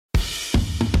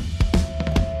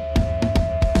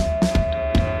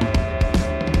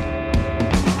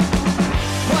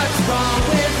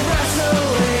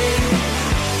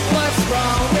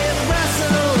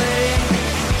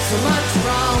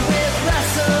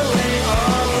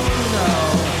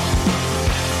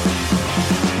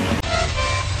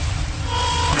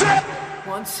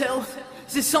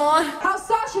Is this on? How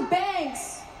Sasha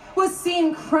Banks was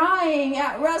seen crying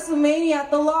at WrestleMania at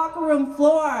the locker room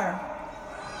floor.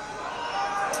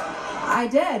 I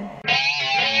did.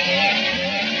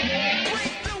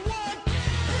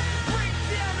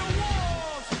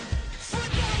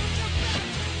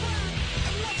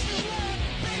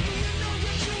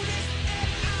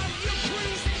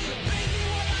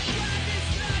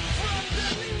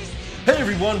 Hey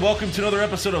everyone, welcome to another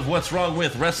episode of What's Wrong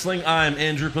With Wrestling. I'm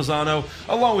Andrew Pisano,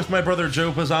 along with my brother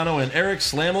Joe Pisano and Eric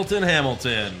Slamilton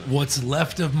Hamilton. What's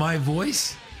left of my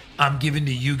voice, I'm giving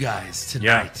to you guys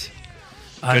tonight.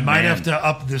 Yeah. I might have to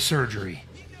up the surgery,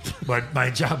 but my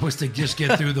job was to just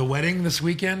get through the wedding this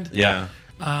weekend. Yeah.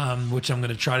 Which I'm going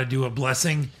to try to do a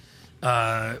blessing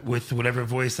with whatever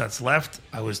voice that's left.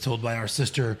 I was told by our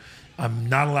sister I'm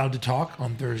not allowed to talk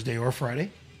on Thursday or Friday.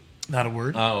 Not a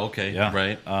word. Oh, okay. Yeah.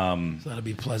 Right. So that'll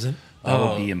be pleasant. That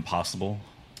would be impossible.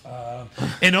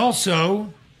 And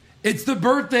also, it's the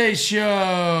birthday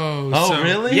show. Oh, So-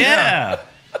 really? Yeah.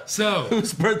 So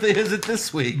Whose birthday is it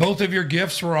this week? both of your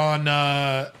gifts were on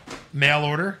mail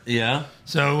order. Yeah.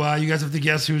 So you guys have to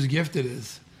guess whose gift it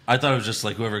is. I thought it was just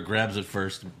like whoever grabs it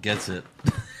first gets it.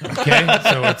 Okay,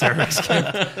 so it's Eric's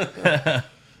gift.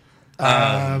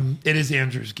 It is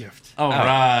Andrew's gift. All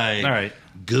right. All right.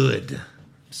 Good.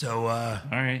 So All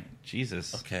right.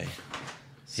 Jesus. Okay.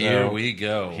 So, Here we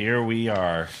go. Here we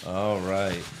are. All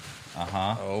right.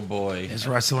 Uh-huh. Oh, boy. is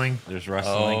wrestling. There's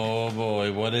wrestling. Oh,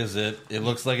 boy. What is it? It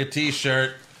looks like a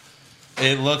t-shirt.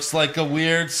 It looks like a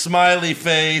weird smiley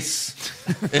face.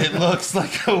 It looks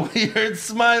like a weird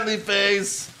smiley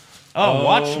face. Oh,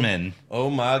 Watchmen. Oh,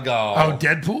 my God. Oh,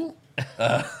 Deadpool?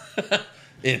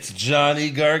 It's Johnny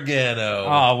Gargano.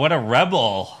 Oh, what a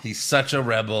rebel. He's such a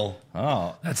rebel.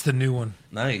 Oh, That's the new one.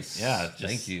 Nice. yeah.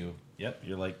 Thank you. Yep.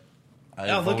 You're like, I've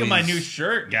oh, look at my always- new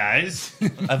shirt, guys.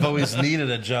 I've always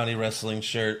needed a Johnny wrestling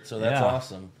shirt, so that's Yeah.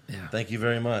 awesome. Yeah. Thank you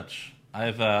very much.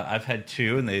 I've had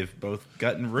two, and they've both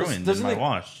gotten ruined in Doesn't my it-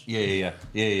 wash. Yeah.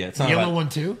 It's not Yellow about, one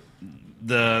too?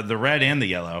 The red and the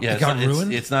yellow. Yeah, it's got not,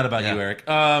 ruined? it's not about Yeah. you, Eric.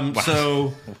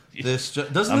 So this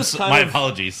doesn't this kind my of.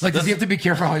 apologies. Like, does he have to be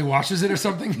careful how he washes it or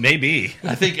something? Maybe.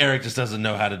 I think Eric just doesn't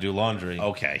know how to do laundry.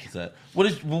 Okay. Is that, what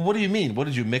do you mean? What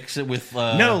did you mix it with?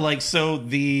 No, like, so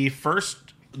the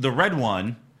red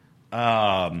one,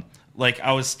 like,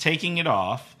 I was taking it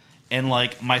off, and,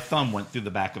 like, my thumb went through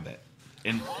the back of it.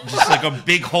 And just, like, a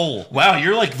big hole. Wow,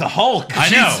 you're like the Hulk. I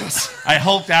know. Jesus. I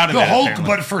hulked out of The it. Hulk,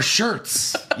 apparently. but for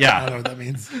shirts. I don't know Yeah, what that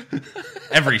means.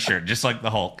 every shirt, just like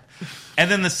the Hulk. And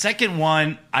then the second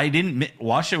one, I didn't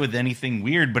wash it with anything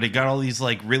weird, but it got all these,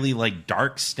 like, really, like,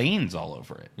 dark stains all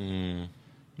over it.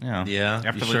 Yeah. Yeah,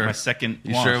 After, you like, sure? my second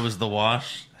You wash. sure it was the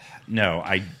wash? No,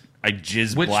 I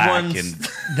jizzed Which black ones- and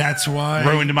That's why.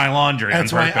 ruined my laundry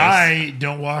That's on why purpose. I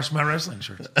don't wash my wrestling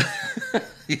shirts.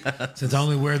 Since I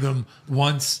only wear them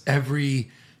once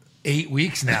every 8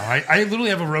 weeks now. I literally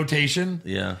have a rotation.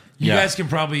 Yeah. You Yeah. guys can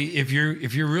probably, if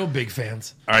you're real big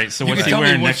fans, All right, so you what's can he tell me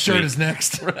wearing what next shirt week? is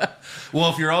next. Well,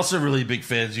 if you're also really big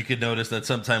fans, you could notice that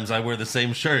sometimes I wear the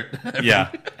same shirt. Yeah,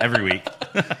 every week.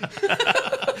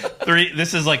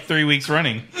 This is like 3 weeks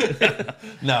running.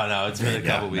 No, it's been a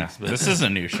couple weeks. But This is a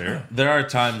new shirt. there are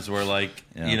times where, like,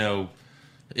 Yeah. you know,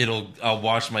 I'll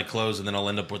wash my clothes and then I'll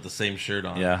end up with the same shirt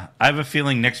on. Yeah, I have a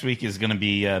feeling next week is going to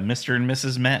be Mr. and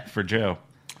Mrs. Met for Joe.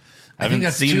 I think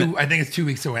that's seen I think it's 2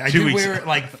 weeks away. I 2 did weeks. wear it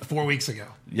like 4 weeks ago.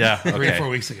 Yeah, 3 or okay. 4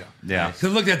 weeks ago. Yeah, So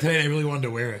I looked at today and I really wanted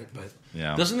to wear it, but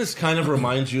yeah. Doesn't this kind of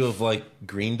remind you of, like,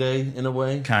 Green Day in a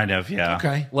way? Kind of, yeah.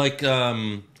 okay. Like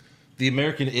the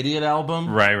American Idiot album?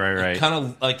 Right. Kind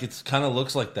of like it's kind of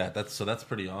looks like that. That's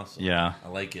pretty awesome. Yeah. I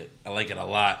like it. I like it a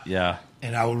lot. Yeah.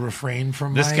 And I will refrain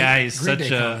from This my guy is Green such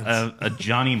Day comments. a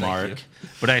Johnny Mark,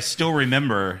 but I still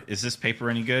remember. Is this paper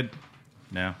any good?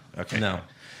 No. Okay. No.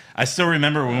 I still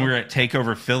remember when we were at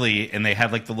Takeover Philly and they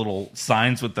had like the little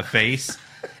signs with the face,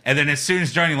 and then as soon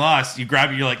as Johnny lost, you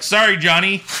grab it. You're like, "Sorry,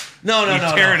 Johnny." No, You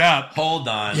tear it up. Hold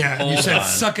on. Yeah, Hold you said on.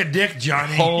 suck a dick,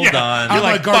 Johnny. Hold on. I'm You're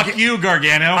like, a Garga- "Fuck you,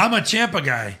 Gargano." I'm a Ciampa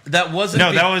guy. That wasn't.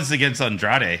 No, that was against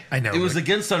Andrade. I know. It was but-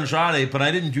 against Andrade, but I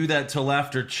didn't do that till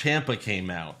after Ciampa came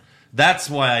out. That's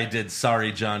why I did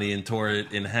Sorry Johnny and tore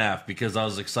it in half, because I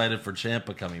was excited for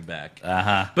Ciampa coming back.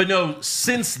 Uh-huh. But no,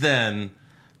 since then,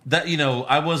 that, you know,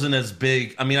 I wasn't as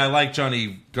big. I mean, I like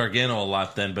Johnny Gargano a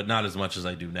lot then, but not as much as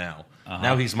I do now.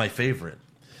 Now he's my favorite.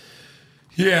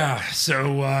 Yeah.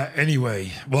 So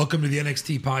anyway, welcome to the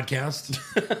NXT podcast.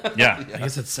 Yeah. I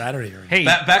guess it's Saturday already. Hey,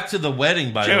 Back to the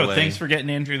wedding, by the Joe, way. thanks for getting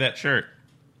Andrew that shirt.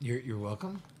 You're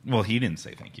welcome. Well, he didn't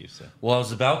say thank you, so Well, I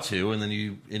was about to, and then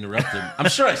you interrupted. I'm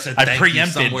sure I said I thank you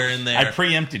preempted somewhere in there. I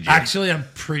preempted you. Actually, I'm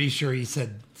pretty sure he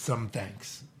said some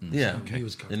thanks. Yeah. He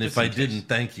was covered. And if I didn't,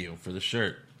 thank you for the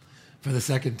shirt. For the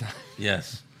second time.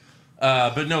 Yes.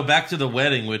 But no, back to the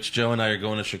wedding, which Joe and I are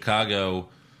going to Chicago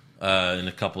in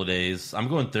a couple of days. I'm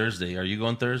going Thursday. Are you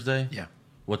going Thursday? Yeah.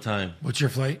 What time? What's your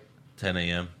flight? 10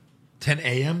 a.m. 10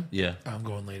 a.m.? Yeah. I'm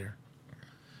going later.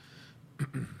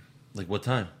 Like what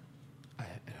time? I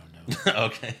don't know.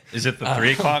 Okay. Is it the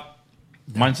 3 o'clock?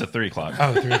 Mine's the 3 o'clock.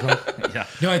 Oh, 3 o'clock? Yeah.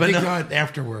 No, I But think no.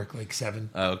 after work, like 7.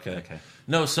 Oh, okay.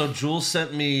 No, so Jules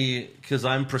sent me, because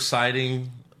I'm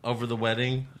presiding over the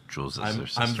wedding. Jules is I'm their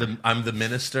sister. I'm the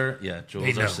minister. Yeah, Jules,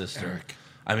 They our know, sister. Eric.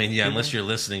 I mean, yeah, unless you're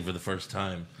listening for the first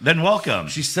time. Then welcome.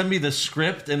 She sent me the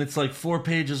script, and it's like 4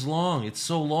 pages long. It's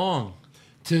so long.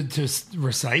 To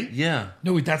recite? Yeah.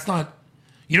 No, wait, that's not.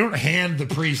 You don't hand the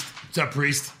priest. What's up,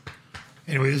 priest?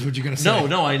 Anyway, this is what you're going to say.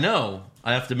 No, I know.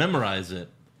 I have to memorize it.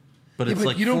 But Yeah, it's but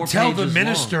like you 4 don't tell the pages long.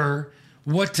 minister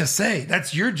what to say.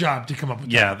 That's your job to come up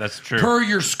with Yeah, that. that's true. Per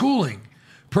your schooling.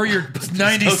 Per your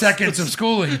 90 seconds of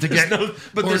schooling to get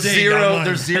But there's ordained zero. online.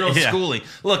 There's zero Yeah. schooling.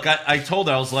 Look, I told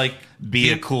her, I was like,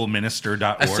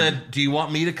 Beacoolminister.org. I said, "Do you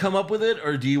want me to come up with it,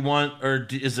 or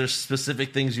is there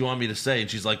specific things you want me to say?" And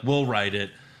she's like, "We'll write it."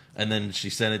 And then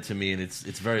she sent it to me, and it's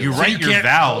very. You long. write You your can't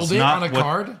vows, hold it not on a what-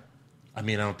 card? I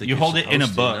mean, I don't think You you're hold it in a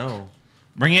supposed book. To, no.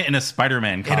 Bring it in a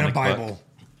Spider-Man comic In a Bible. book.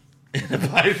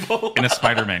 Bible. In a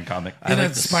Spider-Man comic. In a like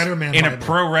the- Spider-Man In a Bible.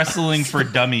 pro wrestling for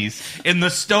dummies. In the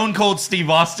Stone Cold Steve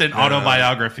Austin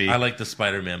autobiography. I like the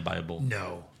Spider-Man Bible.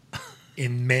 No.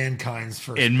 In Mankind's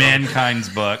first in book. Mankind's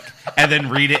book. And then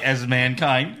read it as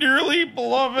Mankind. Dearly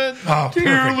beloved. Oh, perfect.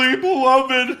 Dearly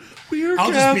beloved. We are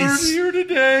I'll just be gathered here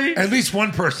today. At least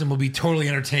one person will be totally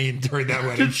entertained during that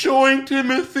wedding. To join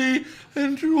Timothy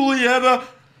and Julietta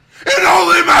in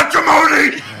holy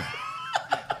matrimony.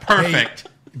 Perfect.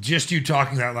 Just you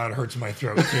talking that loud hurts my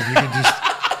throat. So if you can just,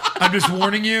 I'm just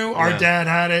warning you. Our Yeah. dad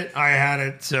had it. I had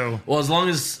it. So Well, as long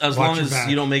as Watch your back.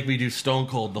 you don't make me do Stone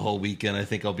Cold the whole weekend, I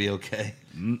think I'll be okay.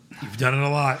 you've done it a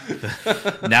lot.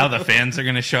 Now the fans are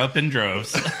going to show up in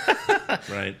droves.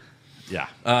 Right. Yeah.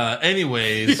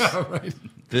 Anyways, Yeah, right.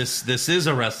 this is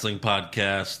a wrestling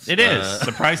podcast. It is,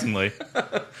 surprisingly.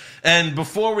 And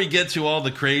before we get to all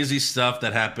the crazy stuff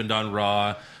that happened on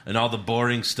Raw and all the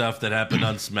boring stuff that happened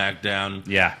on SmackDown,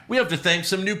 Yeah. we have to thank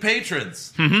some new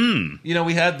patrons. Mm-hmm. You know,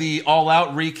 we had the All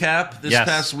Out recap this Yes.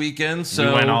 past weekend, so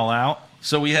We went all out.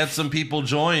 So we had some people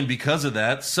join because of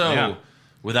that. So, Yeah.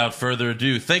 without further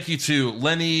ado, thank you to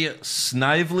Lenny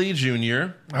Snively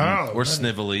Jr. Oh, or Lenny.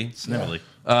 Snively. Snivelly.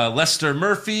 Lester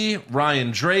Murphy,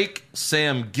 Ryan Drake,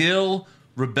 Sam Gill,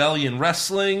 Rebellion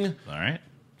Wrestling, All right.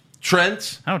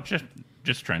 Trent, Oh,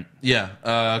 just Trent.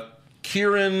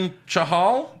 Kieran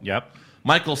Chahal, Yep.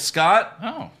 Michael Scott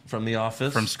Oh, from The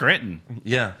Office. from Scranton.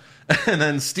 Yeah. And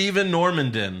then Stephen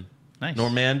Normandin. Nice.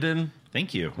 Normandin?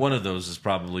 Thank you. One of those is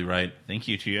probably right. Thank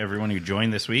you to everyone who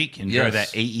joined this week. Enjoy Yes. that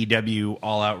AEW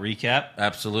All Out recap.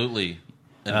 Absolutely.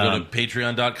 And go to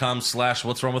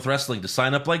patreon.com/What's Wrong with Wrestling to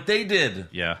sign up like they did.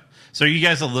 Yeah. So are you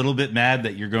guys a little bit mad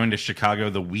that you're going to Chicago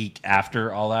the week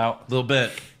after All Out? A little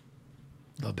bit.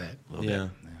 A little bit. Yeah.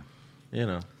 You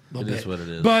know, it is what it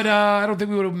is. But I don't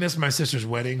think we would have missed my sister's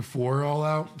wedding for All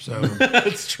Out. So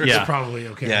That's true. Yeah. it's probably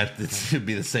okay. Yeah, it'd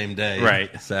be the same day.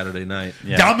 Right. Saturday night.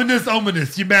 Yeah. Dominus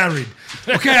ominous, you married.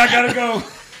 Okay, I gotta go.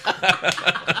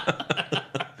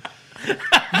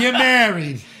 You're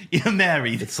married. You're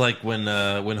married. It's like when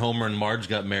Homer and Marge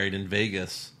got married in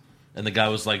Vegas, and the guy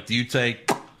was like, "Do you take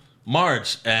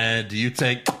Marge and do you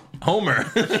take Homer?"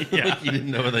 Yeah. You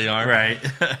didn't know who they are, Right.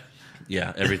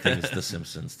 Yeah, everything's The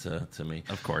Simpsons to me.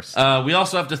 Of course. We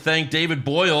also have to thank David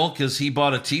Boyle because he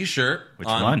bought a T-shirt Which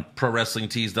on one?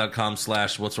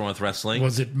 ProWrestlingTees.com/What's Wrong with Wrestling.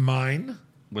 Was it mine?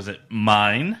 Was it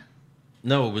mine?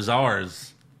 No, it was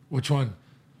ours. Which one?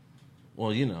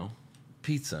 Well, you know,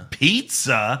 pizza.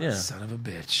 Pizza? Yeah, Son of a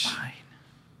bitch. Mine.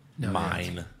 No,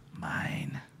 mine.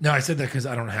 Mine. No, I said that because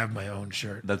I don't have my own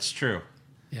shirt. That's true.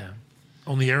 Yeah.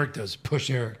 Only Eric does. Push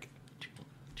Eric.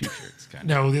 Two shirts, kind of.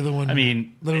 No, the other one. I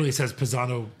mean, literally says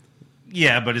Pisano.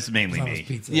 yeah, but it's mainly Pisano's me.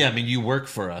 Pizza. Yeah, I mean, you work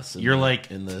for us. You're like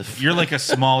you're like a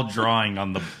small drawing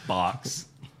on the box.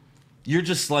 You're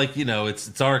just like, you know,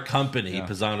 it's our company,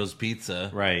 Pisano's Pizza,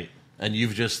 Right. and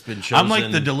you've just been chosen. I'm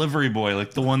like the delivery boy,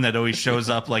 like the one that always shows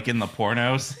up like in the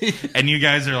pornos. And you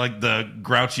guys are like the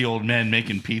grouchy old men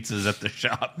making pizzas at the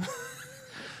shop.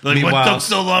 Like, what Meanwhile- took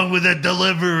so long with that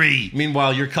delivery?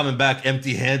 Meanwhile, you're coming back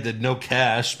empty-handed, no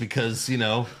cash, because, you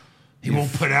know, He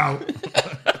won't put out.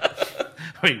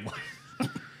 Wait, what?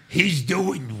 He's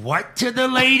doing what to the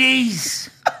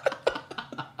ladies?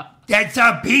 That's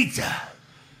our pizza.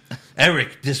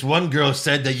 Eric, this one girl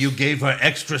said that you gave her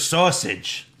extra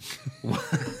sausage.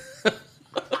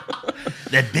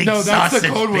 That big No, that's the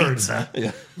sausage code word. pizza.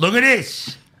 Look at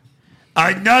this.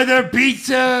 Another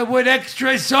pizza with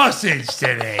extra sausage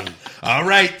today. All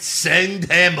right,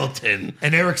 send Hamilton.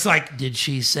 And Eric's like, did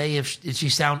she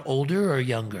sound older or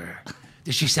younger?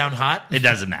 Did she sound hot? It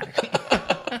doesn't matter.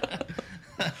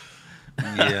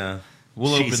 Yeah.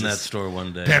 We'll Jesus. open that store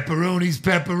one day. Pepperoni's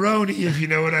pepperoni, if you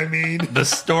know what I mean. The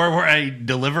store where I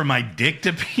deliver my dick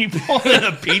to people in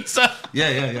a pizza.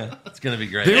 Yeah. It's going to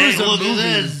be great. There Hey, was a look at movie.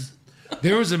 this.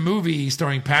 There was a movie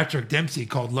starring Patrick Dempsey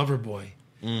called Loverboy,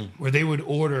 where they would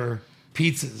order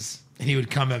pizzas and he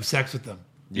would come have sex with them.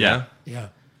 Yeah. Yeah.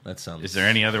 That sounds. Is there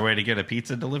any other way to get a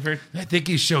pizza delivered? I think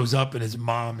he shows up and his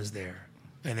mom is there.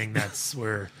 I think that's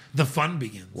where the fun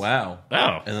begins. Wow.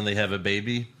 Oh. And then they have a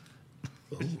baby.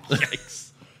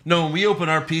 Yikes. No, when we open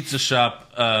our pizza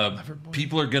shop,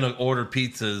 people are going to order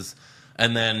pizzas,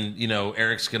 and then,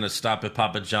 Eric's going to stop at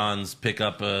Papa John's, pick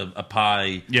up a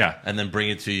pie, Yeah. and then bring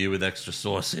it to you with extra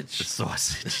sausage.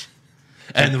 Sausage.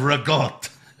 And ragout.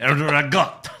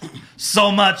 Ragot. So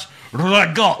much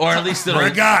ragot. Or at least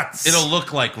Ragazzi. it'll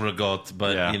look like ragout,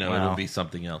 but, Yeah, it'll well. be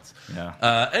something else.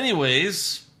 Yeah.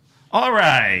 Anyways, All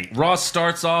right. Raw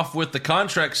starts off with the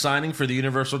contract signing for the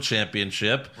Universal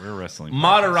Championship. We're wrestling.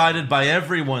 Moderated by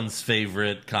everyone's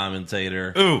favorite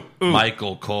commentator, Ooh.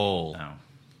 Michael Cole. No.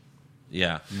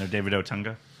 Yeah. No David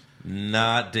Otunga?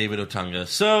 Not David Otunga.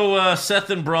 So Seth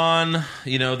and Braun,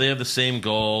 they have the same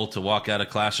goal to walk out of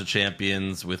Clash of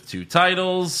Champions with 2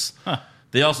 titles. Huh.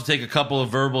 They also take a couple of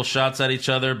verbal shots at each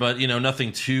other, but,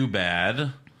 nothing too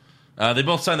bad. They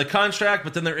both sign the contract,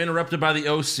 but then they're interrupted by the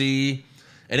OC.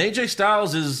 And AJ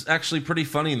Styles is actually pretty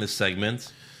funny in this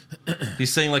segment.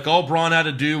 He's saying, like, all Braun had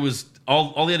to do was,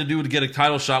 all he had to do to get a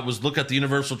title shot was look at the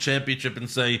Universal Championship and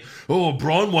say, oh,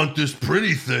 Braun want this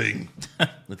pretty thing.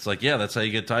 It's like, yeah, that's how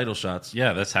you get title shots.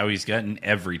 Yeah, that's how he's gotten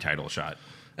every title shot.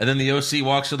 And then the OC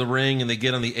walks to the ring and they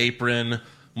get on the apron.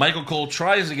 Michael Cole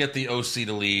tries to get the OC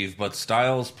to leave, but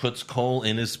Styles puts Cole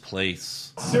in his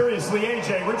place. Seriously,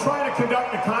 AJ, we're trying to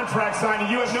conduct a contract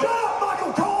signing. You have no... Shut up,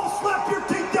 Michael Cole! Slap your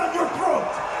teeth down your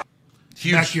throat!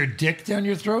 Huge Knock your dick down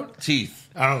your throat? teeth.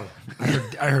 Oh,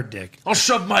 I heard dick. I'll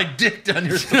shove my dick down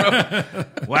your throat.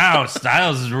 Wow,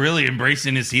 Styles is really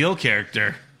embracing his heel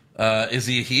character. Is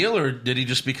he a heel or did he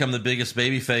just become the biggest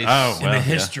babyface Oh, In well, the yeah.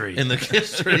 history. in the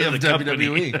history of The company.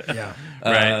 WWE? yeah.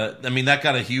 Right. I mean, that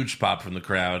got a huge pop from the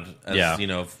crowd, as Yeah.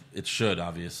 it should,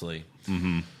 obviously.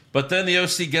 Mm-hmm. But then the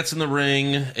OC gets in the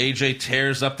ring. AJ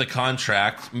tears up the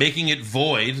contract, making it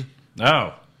void.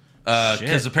 Oh.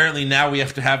 Because apparently now we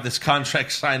have to have this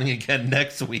contract signing again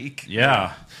next week. Yeah.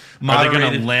 Are they Moderated.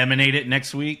 going to laminate it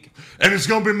next week? And it's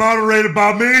gonna be moderated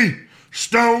by me,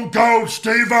 Stone Cold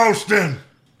Steve Austin.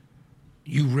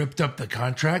 You ripped up the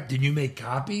contract? Did you make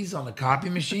copies on a copy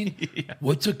machine?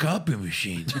 What's a copy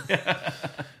machine?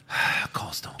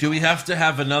 Call Stone. Do we have to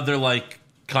have another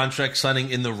contract signing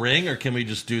in the ring, or can we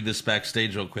just do this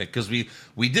backstage real quick? Because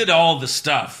we did all the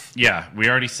stuff. Yeah, we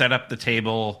already set up the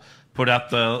table, put out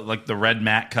the red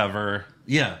mat cover.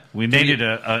 Yeah, We made it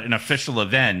an official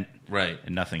event, right.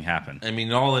 and nothing happened. I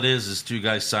mean, all it is 2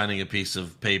 guys signing a piece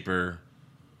of paper.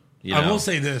 I will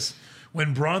say this.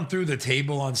 When Braun threw the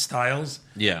table on Styles,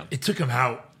 Yeah, it took him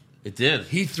out. it did.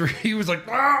 He was like,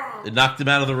 ah! It knocked him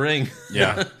out of the ring.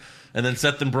 Yeah. And then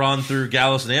Seth and Braun threw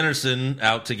Gallows and Anderson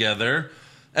out together.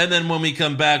 And then when we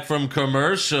come back from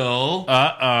commercial,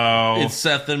 Uh-oh. it's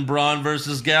Seth and Braun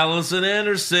versus Gallows and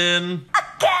Anderson.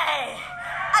 Okay.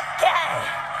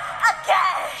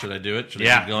 Should I do it? Should I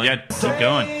Yeah, keep going? yeah, keep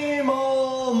going. Same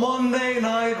old Monday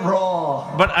Night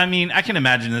Raw. But, I mean, I can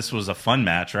imagine this was a fun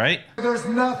match, right? There's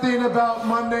nothing about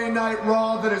Monday Night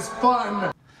Raw that is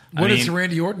fun. What does mean,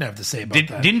 Randy Orton have to say about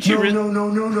that? Didn't you...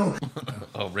 No.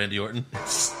 Oh, Randy Orton.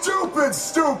 Stupid,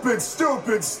 stupid,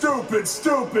 stupid, stupid,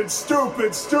 stupid,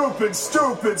 stupid, stupid,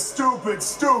 stupid, stupid,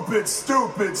 stupid,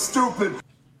 stupid, stupid.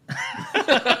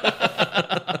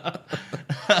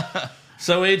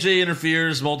 So AJ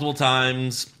interferes multiple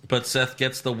times, but Seth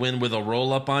gets the win with a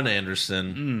roll-up on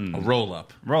Anderson. A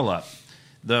roll-up. Roll up.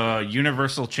 The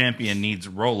Universal Champion needs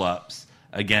roll-ups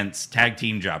against tag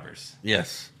team jobbers.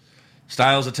 Yes.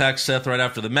 Styles attacks Seth right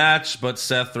after the match, but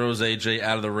Seth throws AJ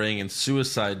out of the ring and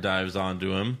suicide dives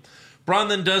onto him. Braun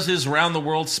then does his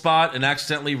round-the-world spot and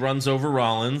accidentally runs over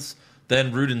Rollins.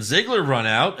 Then Rude and Ziggler run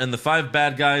out, and the 5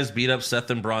 bad guys beat up Seth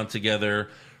and Braun together.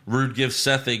 Rude gives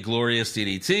Seth a glorious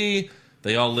DDT.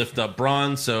 They all lift up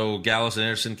Braun so Gallows and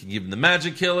Anderson can give him the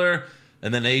Magic Killer.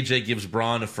 And then AJ gives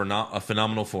Braun a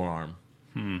phenomenal forearm.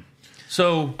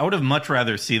 So, I would have much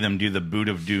rather see them do the Boot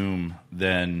of Doom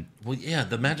than well, yeah,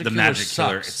 the Magic the Killer Magic sucks.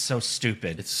 Killer. It's so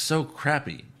stupid. It's so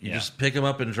crappy. You Yeah. just pick him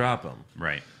up and drop him.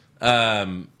 right.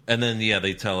 And then,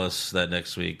 they tell us that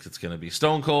next week it's going to be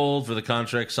Stone Cold for the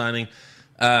contract signing.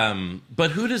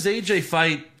 But who does AJ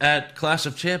fight at Clash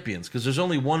of Champions? Because there's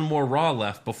only one more Raw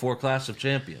left before Clash of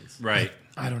Champions. Right.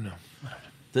 I don't know.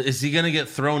 Is he going to get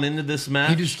thrown into this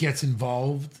match? He just gets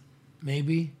involved,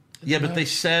 maybe. Yeah, but they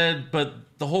said,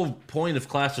 the whole point of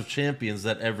Clash of Champions is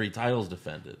that every title's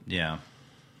defended. Yeah.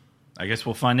 I guess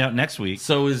we'll find out next week.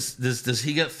 So does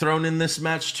he get thrown in this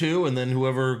match too, and then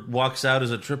whoever walks out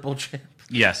is a triple champ?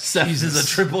 Yes. Seth is a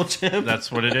triple champ?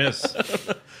 That's what it is.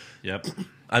 Yep.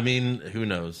 I mean, who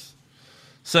knows?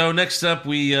 So next up,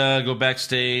 we go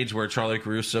backstage where Charlie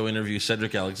Caruso interviews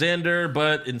Cedric Alexander,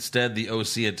 but instead the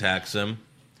OC attacks him.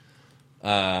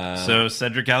 So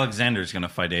Cedric Alexander is going to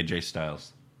fight AJ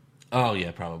Styles. Oh,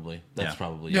 yeah, probably. That's Yeah.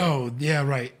 probably it. No, yeah,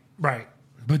 right.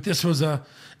 But this was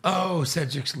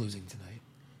Cedric's losing tonight.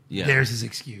 Yeah. There's his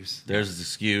excuse. There's his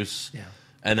excuse. Yeah.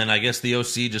 And then I guess the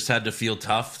OC just had to feel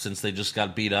tough since they just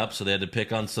got beat up, so they had to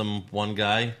pick on one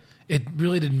guy. It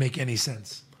really didn't make any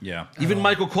sense. Yeah. Even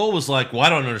Michael Cole was like, well, I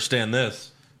don't understand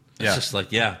this. It's Yeah. just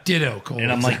like, yeah. Ditto, Cole.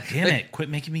 And I'm like, Exactly. damn it, quit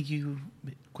making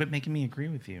me agree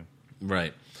with you.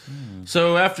 Right.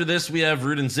 So after this, we have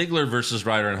Rude and Ziggler versus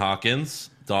Ryder and Hawkins.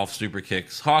 Dolph super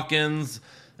kicks Hawkins,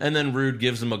 and then Rude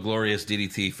gives him a glorious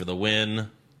DDT for the win.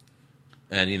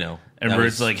 And, And that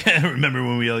Rude's was- like, remember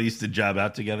when we all used to job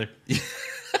out together?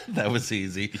 that was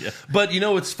easy. Yeah. But,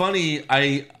 it's funny.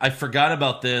 I forgot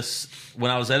about this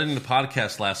when I was editing the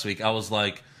podcast last week. I was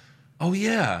like, oh,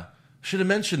 yeah, should have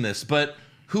mentioned this. But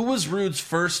who was Rude's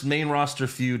first main roster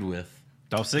feud with?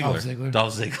 Dolph Ziggler.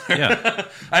 Dolph Ziggler. Yeah.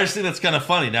 I just think that's kind of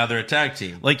funny. Now they're a tag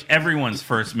team. Like everyone's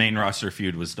first main roster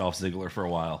feud was Dolph Ziggler for a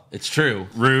while. It's true.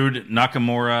 Rude,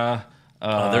 Nakamura. There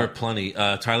are plenty.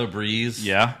 Tyler Breeze.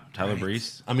 Yeah, Tyler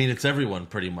Breeze. I mean, it's everyone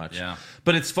pretty much. Yeah.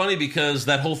 But it's funny because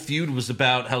that whole feud was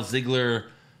about how Ziggler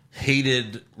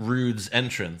hated Rude's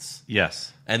entrance.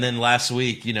 Yes. And then last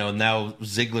week, now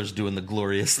Ziggler's doing the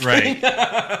glorious thing.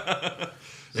 Right.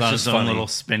 He's on just his own funny. little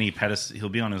spinny pedestal. He'll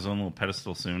be on his own little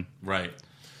pedestal soon. Right.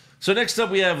 So next up,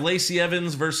 we have Lacey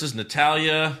Evans versus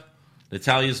Natalya.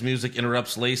 Natalya's music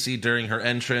interrupts Lacey during her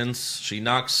entrance. She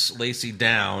knocks Lacey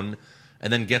down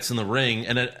and then gets in the ring.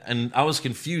 And I was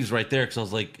confused right there because I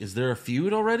was like, is there a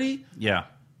feud already? Yeah.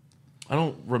 I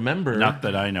don't remember. Not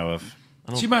that I know of.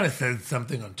 She might have said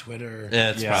something on Twitter Yeah,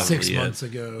 it's Yeah. probably 6 it. months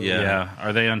ago. Yeah. Yeah.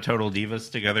 Are they on Total Divas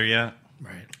together yet?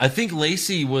 Right. I think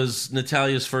Lacey was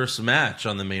Natalya's first match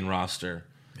on the main roster.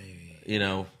 Maybe.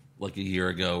 Like a year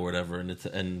ago or whatever. And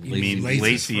You Lacey, mean Lacey's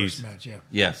Lacey's- first match, yeah.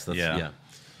 yes, that's Yeah.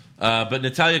 yeah. But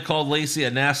Natalya called Lacey a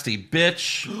nasty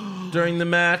bitch during the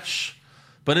match.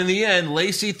 But in the end,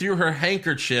 Lacey threw her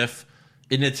handkerchief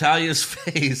in Natalya's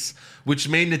face, which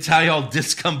made Natalya all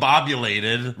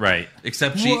discombobulated. Right.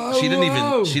 Except she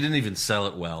didn't even sell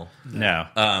it well. No.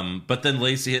 But then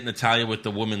Lacey hit Natalya with the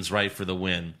woman's right for the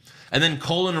win. And then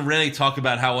Colin and Renee talk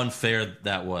about how unfair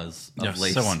that was of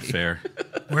Lacey. So unfair.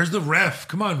 Where's the ref?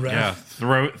 Come on, ref.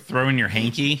 Yeah. Throw in your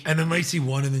hanky. And then Lacey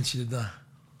won, and then she did the...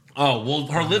 Oh, well,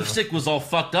 her lipstick was all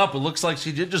fucked up. It looks like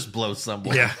she did just blow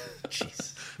someone. Yeah.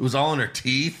 Jeez. It was all in her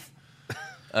teeth.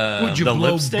 Would you the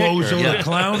blow lipstick, Bozo or- the Yeah.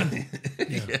 clown?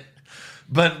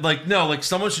 But, no,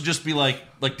 someone should just be like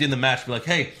in the match, be like,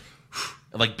 hey,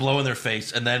 blow in their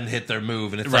face and then hit their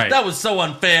move. And it's like, Right. that was so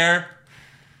unfair.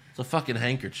 It's a fucking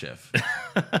handkerchief.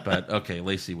 But, okay,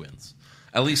 Lacey wins.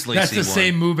 At least Lacey That's the won.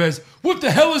 same move as, what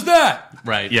the hell is that?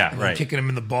 Right. Yeah, And then right. kicking him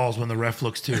in the balls when the ref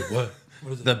looks too. What?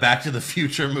 What is it? The Back to the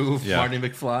Future move, Yeah. Marty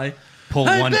McFly. Pull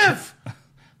Hey, one Biff!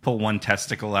 pull one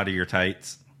testicle out of your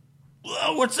tights.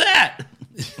 Whoa, what's that?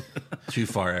 Too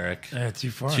far, Eric. Too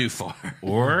far. Too far.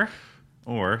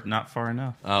 Or not far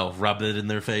enough. Oh, rub it in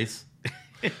their face.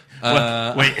 Wait.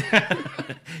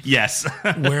 Yes.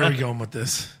 Where are we going with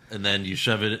this? And then you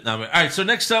shove it. All right, so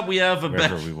next up we have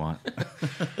Wherever we want.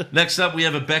 Next up, we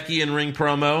have a Becky in ring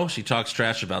promo. She talks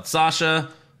trash about Sasha.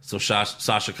 So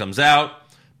Sasha comes out.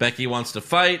 Becky wants to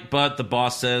fight, but the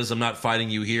boss says, I'm not fighting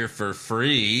you here for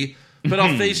free, but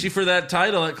I'll face you for that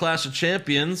title at Clash of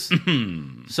Champions.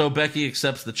 So Becky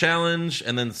accepts the challenge,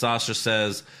 and then Sasha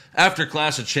says, after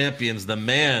Clash of Champions, the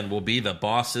man will be the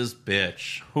boss's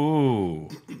bitch. Ooh.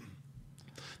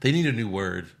 They need a new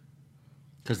word.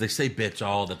 Because they say bitch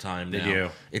all the time now. They do.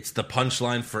 It's the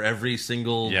punchline for every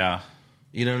single... Yeah.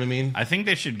 You know what I mean? I think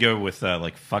they should go with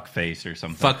fuckface or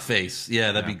something. Fuckface.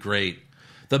 Yeah, that'd be great.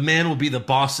 The man will be the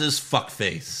boss's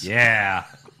fuckface. Yeah.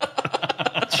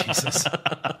 Jesus.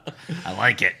 I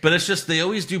like it. But it's just, they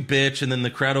always do bitch, and then the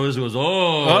crowd always goes,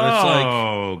 oh. And it's like,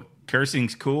 Oh,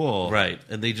 cursing's cool. right.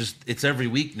 And they just, it's every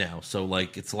week now. So,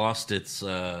 it's lost its,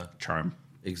 Charm.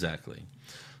 exactly.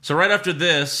 So right after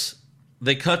this,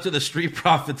 they cut to the Street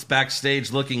Profits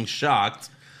backstage looking shocked.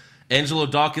 Angelo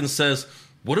Dawkins says,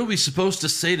 "What are we supposed to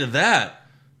say to that?"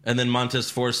 And then Montez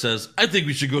Ford says, "I think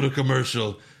we should go to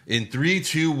commercial in 3,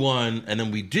 2, 1." And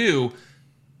then we do.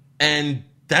 And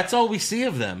that's all we see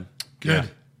of them. Good.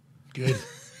 Good.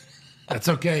 That's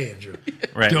okay, Andrew.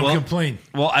 Right. Don't complain.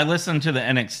 Well, I listened to the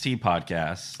NXT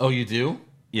podcast. Oh, you do?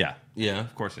 Yeah. Yeah.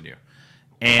 Of course I do.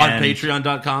 On And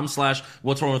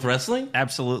patreon.com/What's Wrong with Wrestling?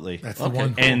 Absolutely. That's the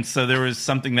one. And so there was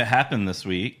something that happened this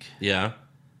week Yeah.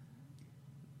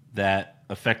 that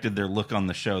affected their look on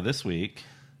the show this week.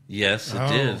 Yes, it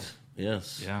Oh. did.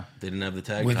 Yes. Yeah. They didn't have the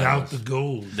tag Without the titles.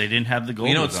 gold. They didn't have the gold.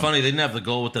 You know, with it's them. funny. They didn't have the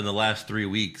goal within the last 3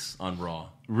 weeks on Raw.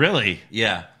 Really?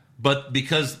 Yeah. But which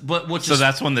So is,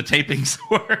 that's when the tapings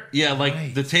were. yeah, like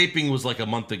Right. the taping was like a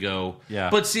month ago.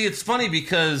 Yeah. But see, it's funny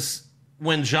because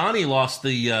when Johnny lost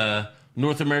the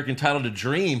North American title to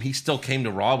Dream, he still came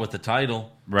to Raw with the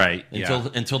title Right.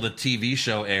 until the TV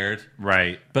show aired.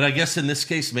 Right. But I guess in this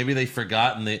case, maybe they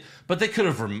forgot, but they could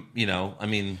have, I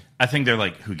mean, I think they're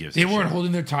like, who gives They a weren't shit?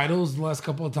 holding their titles the last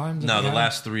couple of times? no, the Yeah.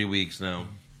 last 3 weeks, no.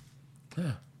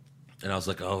 Yeah. And I was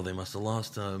like, oh, they must have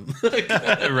lost them.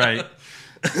 Right.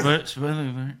 But,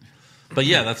 But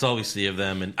yeah, that's all we see of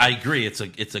them, and I agree. It's a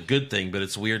good thing, but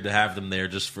it's weird to have them there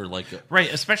just for like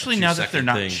right, especially now that they're 2-second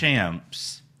not thing.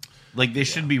 champs. Like, they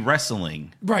should be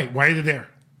wrestling. Right. Why are they there?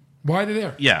 Why are they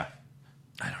there? Yeah.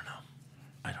 I don't know.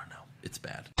 It's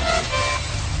bad.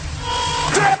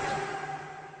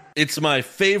 It's my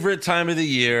favorite time of the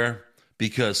year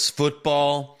because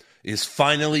football is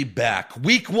finally back.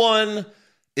 Week 1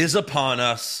 is upon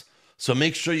us, so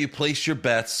make sure you place your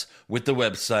bets with the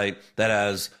website that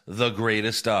has the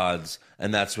greatest odds,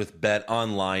 and that's with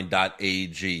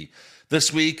betonline.ag.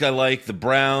 This week, I like the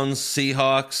Browns,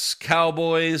 Seahawks,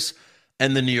 Cowboys,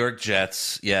 and the New York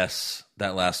Jets. Yes,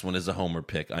 that last one is a homer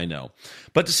pick, I know.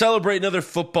 But to celebrate another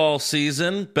football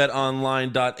season,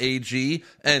 betonline.ag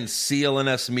and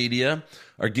CLNS Media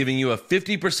are giving you a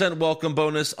 50% welcome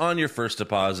bonus on your first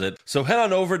deposit. So head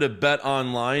on over to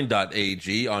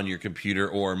betonline.ag on your computer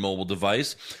or mobile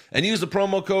device and use the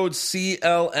promo code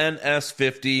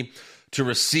CLNS50 to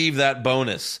receive that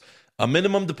bonus. A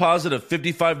minimum deposit of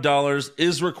 $55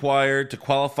 is required to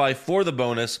qualify for the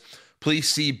bonus. Please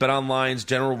see BetOnline's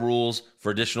general rules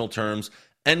for additional terms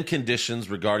and conditions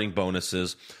regarding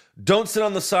bonuses. Don't sit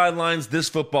on the sidelines this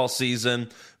football season.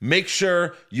 Make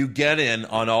sure you get in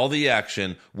on all the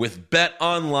action with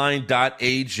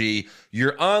betonline.ag,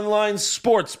 your online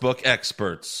sportsbook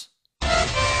experts.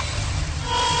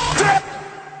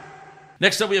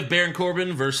 Next up, we have Baron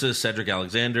Corbin versus Cedric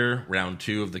Alexander, round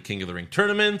 2 of the King of the Ring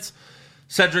tournament.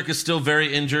 Cedric is still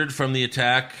very injured from the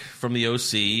attack from the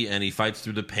OC, and he fights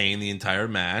through the pain the entire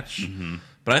match. Mm-hmm.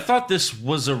 But I thought this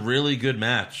was a really good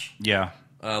match. Yeah.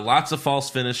 Lots of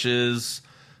false finishes.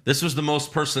 This was the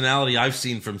most personality I've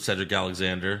seen from Cedric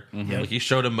Alexander. Mm-hmm. Like, he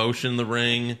showed emotion in the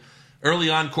ring.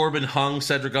 Early on, Corbin hung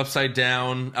Cedric upside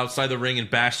down outside the ring and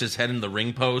bashed his head in the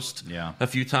ring post a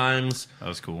few times. That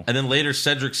was cool. And then later,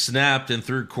 Cedric snapped and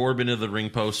threw Corbin into the ring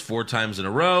post 4 times in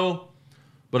a row.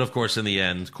 But of course, in the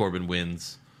end, Corbin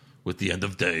wins with the end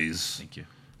of days. Thank you.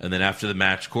 And then after the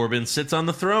match, Corbin sits on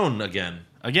the throne again.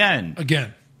 Again.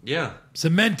 Yeah.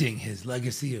 Cementing his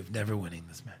legacy of never winning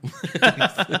this match.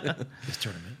 This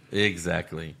tournament.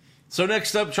 Exactly. So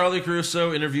next up, Charlie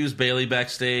Caruso interviews Bayley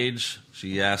backstage.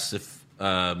 She asks if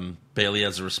Bayley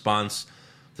has a response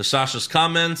to Sasha's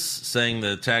comments, saying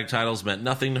the tag titles meant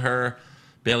nothing to her.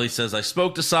 Bayley says, I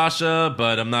spoke to Sasha,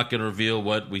 but I'm not going to reveal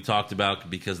what we talked about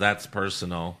because that's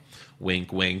personal.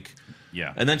 Wink, wink.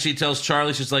 Yeah. And then she tells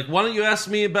Charlie, she's like, why don't you ask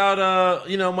me about,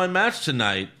 my match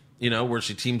tonight? Where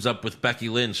she teams up with Becky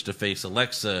Lynch to face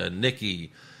Alexa and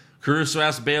Nikki. Caruso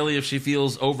asks Bayley if she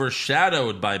feels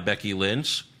overshadowed by Becky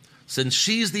Lynch, since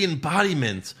she's the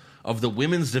embodiment of the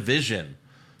women's division.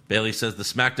 Bayley says the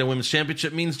SmackDown Women's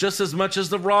Championship means just as much as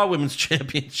the Raw Women's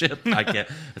Championship. I can't.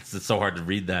 It's so hard to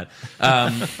read that.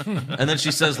 And then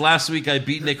she says, last week I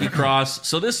beat Nikki Cross,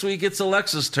 so this week it's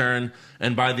Alexa's turn,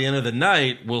 and by the end of the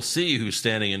night, we'll see who's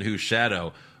standing in whose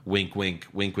shadow. Wink, wink,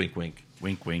 wink, wink, wink.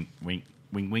 Wink, wink, wink,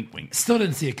 wink, wink, wink. Still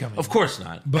didn't see it coming. Of course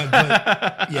not. But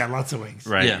yeah, lots of wings.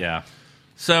 Right, Yeah. yeah.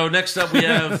 So next up we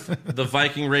have the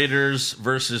Viking Raiders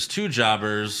versus 2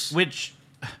 jobbers.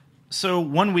 So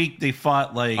 1 week they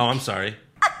fought like... Oh, I'm sorry.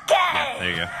 Yeah, there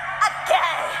you go.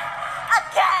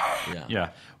 Yeah. Yeah.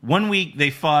 1 week they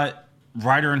fought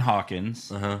Ryder and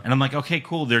Hawkins. And I'm like, okay,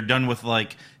 cool. They're done with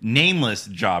like nameless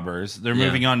jobbers. They're Yeah.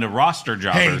 moving on to roster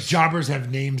Hey, jobbers. jobbers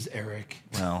have names, Eric.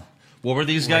 Well, What were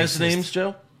these guys' Racist. names,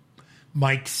 Joe?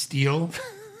 Mike Steele.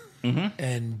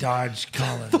 and Dodge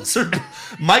Collins.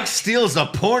 Mike Steele's a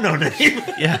porno name.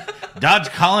 Yeah. Dodge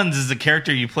Collins is the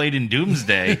character you played in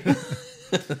Doomsday.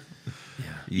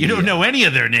 You don't know any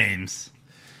of their names.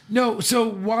 No, so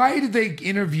why did they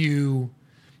interview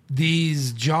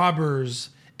these jobbers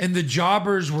and the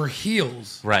jobbers were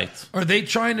heels? Right. Are they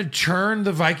trying to turn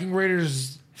the Viking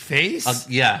Raiders face?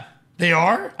 Yeah. They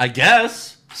are? I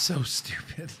guess. So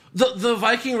stupid. The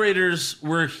Viking Raiders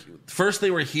were first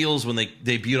they were heels when they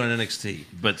debuted on NXT.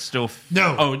 But still.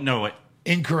 No. Oh, no. Wait.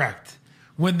 Incorrect.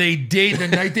 When the night they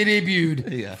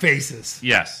debuted, Yeah. faces.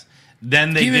 Yes.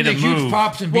 Then they Even did the a move. huge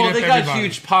pops and beat Well, up they got everybody.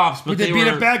 huge pops, but They beat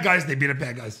were up bad guys. They beat up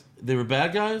bad guys. They were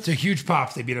bad guys. So huge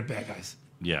pops. They beat up bad guys.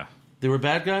 Yeah. They were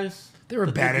bad guys. They were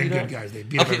That bad and beat good up? guys. They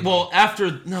beat up Okay, everybody.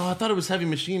 well, I thought it was Heavy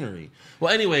Machinery.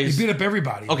 Well, anyways, They beat up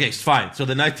everybody. okay, fine. So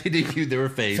the night they debuted, they were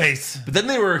Face. but then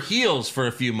they were heels for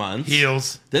a few months.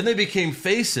 Heels. Then they became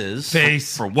faces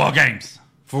Face. For War Games.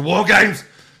 for War Games.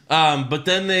 But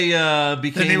then they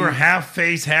became. Then they were half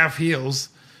face, half heels.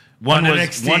 One On was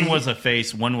NXT. one was a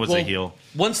face, one was a well, heel.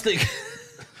 Once they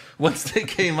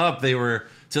came up, they were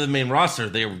to the main roster.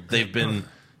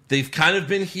 They've kind of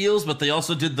been heels, but they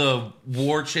also did the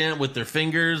war chant with their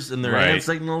fingers and their hand Right.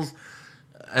 signals.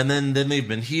 And then they've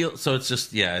been heels. So it's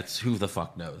just it's who the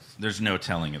fuck knows. There's no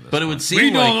telling of this. But it one. would seem We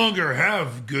no like longer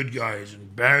have good guys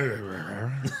and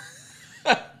bad.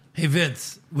 Hey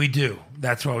Vince, we do.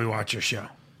 That's why we watch your show.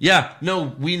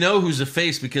 we know who's a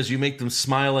face because you make them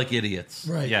smile like idiots.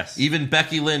 Right. Yes. Even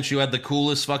Becky Lynch, who had the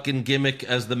coolest fucking gimmick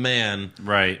as the man,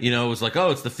 Right. was like,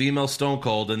 oh, it's the female Stone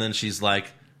Cold, and then she's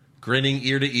like, grinning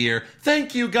ear to ear,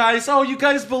 thank you guys. Oh, you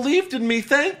guys believed in me.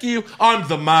 Thank you. I'm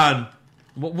the man.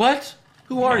 What?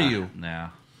 Who are you? Nah.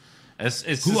 It's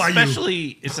Who are you?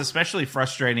 especially it's especially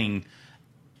frustrating,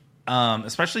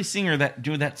 especially seeing her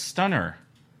do that stunner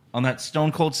on that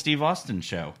Stone Cold Steve Austin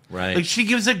show. Right. Like she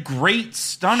gives a great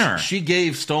stunner. She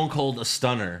gave Stone Cold a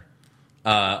stunner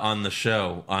on the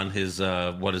show on his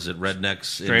rednecks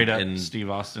Straight up in Steve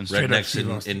Austin. Straight up rednecks Steve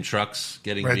in, Austin. in trucks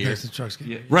getting Right beer. next to Chuck's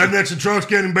game. Rednecks and trucks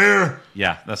getting beer.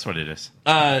 Yeah, that's what it is.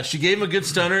 She gave him a good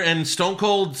stunner, and Stone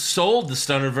Cold sold the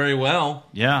stunner very well.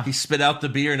 Yeah. He spit out the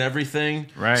beer and everything.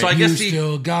 Right. So I You guess he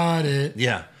still got it.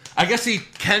 I guess he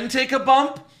can take a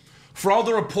bump. For all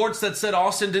the reports that said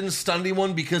Austin didn't stun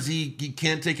anyone because he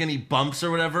can't take any bumps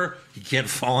or whatever, he can't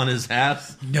fall on his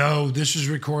ass. No, this was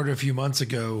recorded a few months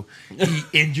ago. He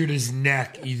injured his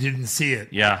neck. You didn't see it.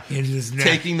 Yeah. He injured his neck.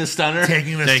 Taking the stunner.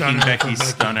 Taking the Taking stunner Becky's from Becky.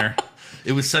 stunner.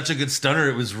 It was such a good stunner,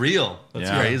 it was real. That's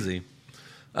Yeah. crazy.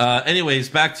 Anyways,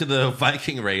 back to the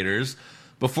Viking Raiders.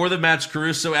 Before the match,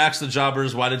 Caruso asked the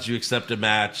jobbers, why did you accept a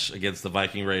match against the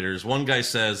Viking Raiders? One guy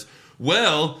says,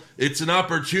 well, it's an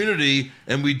opportunity,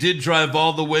 and we did drive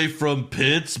all the way from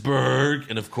Pittsburgh.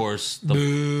 And, of course,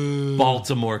 the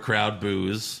Baltimore crowd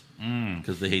boos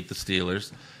because they hate the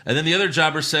Steelers. And then the other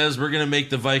jobber says, we're going to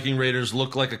make the Viking Raiders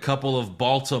look like a couple of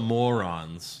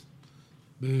Baltimoreans.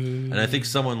 And I think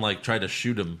someone tried to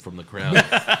shoot him from the crowd.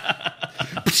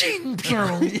 Was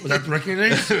that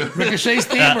Ricochet's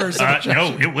theme or something?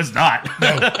 No, it was not.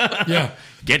 Yeah.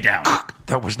 Get down.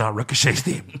 That was not Ricochet's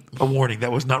theme. A warning,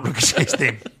 that was not Ricochet's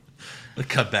theme.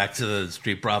 Cut back to the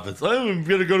Street Profits. Oh, I'm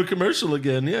going to go to commercial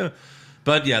again, yeah.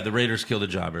 But, yeah, the Raiders kill the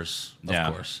jobbers,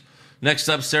 of course. Next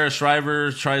up, Sarah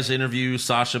Shriver tries to interview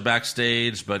Sasha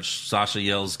backstage, but Sasha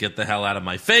yells, get the hell out of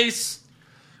my face.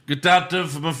 Get out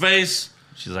of my face.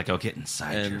 She's like, oh, get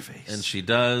inside your face. And she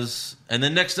does. And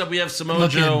then next up, we have Samoa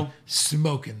Joe. Looking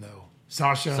smoking, though.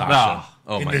 Sasha. Sasha.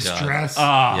 Oh, in my this God. dress.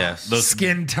 Yes.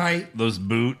 Skin tight. Those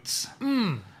boots.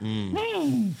 Brr.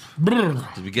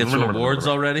 Did we get some awards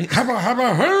already? How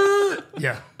about her?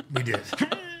 Yeah, we did.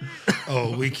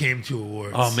 Oh, we came to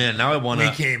awards. Oh, man. Now I want We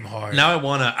to. came hard. Now I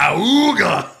want to.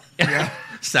 Auga! Yeah.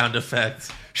 Sound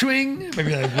effect. Swing.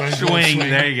 Maybe like one Swing.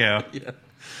 There you go.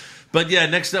 But yeah,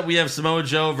 next up we have Samoa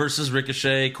Joe versus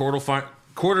Ricochet,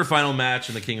 quarterfinal match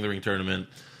in the King of the Ring tournament.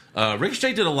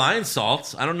 Ricochet did a lion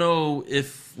salt. I don't know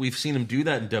if we've seen him do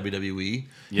that in WWE.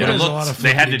 Yeah, There's a lot of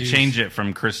they had to flippy dudes. change it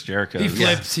from Chris Jericho. He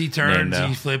flips, he turns, No.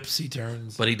 he flips, he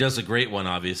turns. But he does a great one,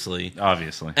 obviously.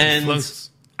 Obviously. And floats.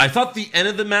 I thought the end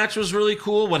of the match was really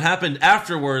cool. What happened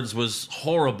afterwards was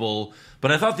horrible.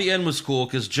 But I thought the end was cool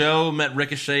because Joe met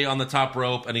Ricochet on the top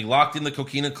rope and he locked in the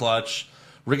coquina clutch.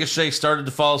 Ricochet started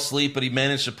to fall asleep, but he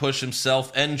managed to push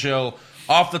himself and Joe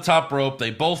off the top rope. They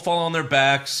both fall on their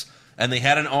backs, and they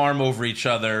had an arm over each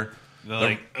other.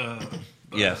 They're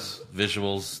Yes,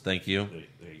 visuals. Thank you.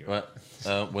 there you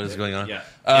go. What is going on? Yeah.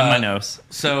 In my nose.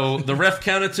 So the ref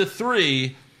counted to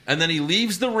 3, and then he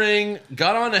leaves the ring,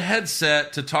 got on a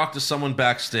headset to talk to someone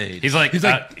backstage. He's like, You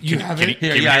have it?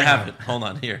 Here, can yeah, I you- have it. Hold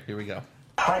on. Here we go.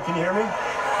 Hi, can you hear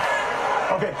me?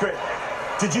 Okay, great.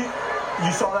 Did you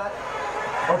saw that?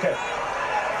 Okay.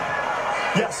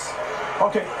 Yes.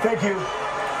 Okay, thank you.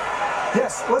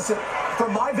 Yes, listen,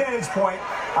 from my vantage point,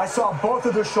 I saw both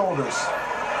of their shoulders.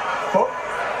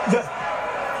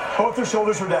 Both their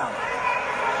shoulders were down.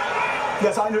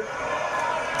 Yes, I knew.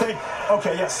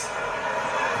 Okay, yes.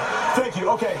 Thank you.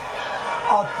 Okay.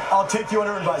 I'll take you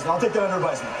under advisement. I'll take that under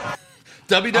advisement.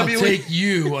 WWE. I'll take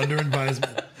you under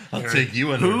advisement. I'll take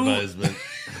you under advisement.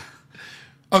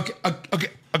 Okay.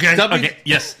 Okay.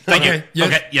 Yes. Thank you. Yes.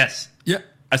 Okay. Yes. Yeah.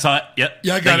 I saw it. Yep.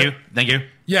 Yeah, I got Thank it. you. Thank you.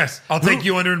 Yes, I'll take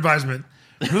you under advisement.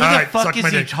 Who the fuck is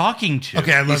he talking to?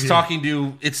 Okay, I love He's you. talking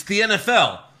to. It's the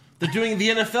NFL. They're doing the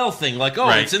NFL thing. Like, oh,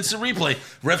 Right. it's instant replay.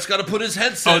 Ref's got to put his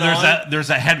headset on. There's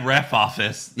a head ref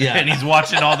office. Yeah. And he's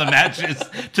watching all the matches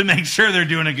to make sure they're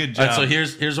doing a good job. All right,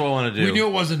 so here's what I want to do. We knew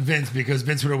it wasn't Vince because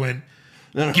Vince would have went,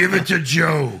 give it to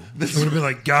Joe. It would have been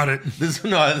like, got it. This is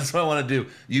what I want to do.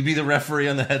 You be the referee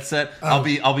on the headset. I'll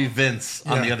be Vince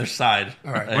on Yeah. the other side.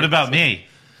 All right. What about me?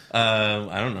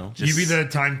 I don't know. You be the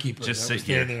timekeeper. just That would sit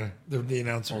stand here. there, the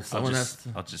announcer.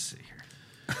 I'll just sit here.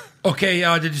 Okay,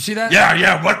 did you see that?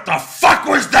 Yeah, what the fuck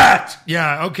was that?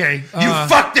 Yeah, okay. You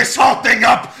fucked this whole thing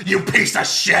up, you piece of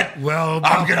shit. Well,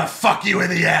 I'm gonna fuck you in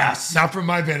the ass. not from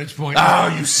my vantage point. Oh,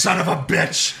 you son of a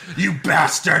bitch. You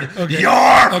bastard. Okay.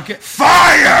 You're Okay.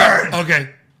 fired.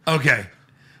 Okay.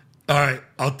 All right,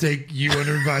 I'll take you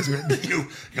under advisement.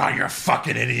 You're a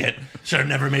fucking idiot. Should have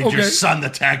never made your Okay. son the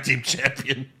tag team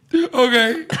champion.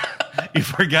 Okay. You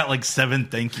forgot like 7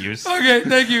 thank yous. Okay,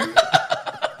 thank you.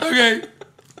 Okay.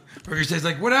 Ricochet's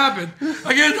like, what happened?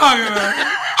 I can't talk about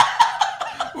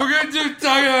it. We're going to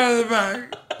talk about it in the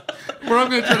back. Where I'm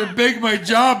going to try to beg my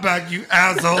job back, you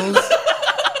assholes.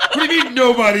 What do you mean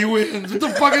nobody wins? What the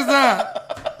fuck is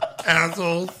that?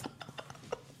 Assholes.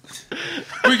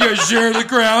 We got to share the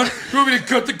crown. You want me to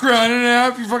cut the crown in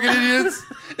half, you fucking idiots?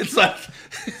 It's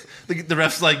like the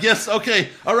ref's like, yes, okay,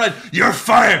 all right. You're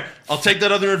fired. I'll take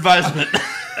that under advisement.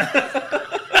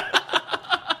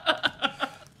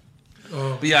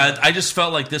 But yeah, I just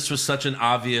felt like this was such an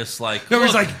obvious like. No,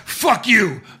 he's look, like, fuck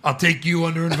you. I'll take you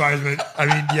under advisement. I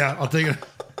mean, yeah, I'll take it.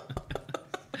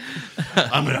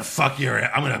 I'm gonna fuck your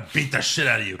ass. I'm gonna beat the shit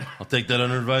out of you. I'll take that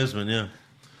under advisement. Yeah,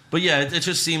 but yeah, it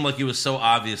just seemed like it was so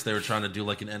obvious they were trying to do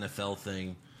like an NFL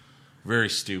thing. Very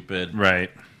stupid. Right.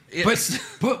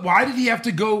 But why did he have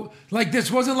to go? Like, this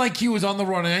wasn't like he was on the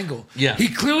wrong angle. Yeah. He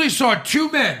clearly saw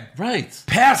two men Right.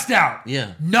 passed out,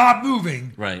 Yeah. not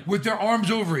moving, Right. with their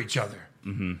arms over each other.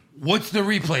 Mm-hmm. What's the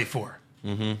replay for? I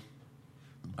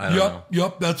don't know.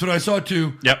 Yep, that's what I saw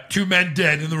too. Yep. 2 men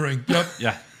dead in the ring. Yep.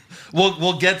 Yeah.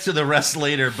 We'll get to the rest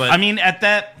later, but I mean, at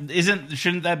that,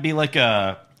 shouldn't that be like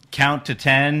a count to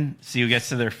 10, see who gets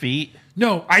to their feet?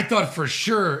 No, I thought for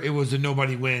sure it was a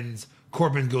nobody wins.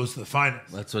 Corbin goes to the finals.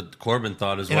 that's what Corbin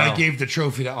thought as And well. I gave the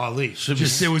trophy to Ali. Should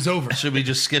Just we- it was over. Should we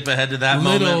just skip ahead to that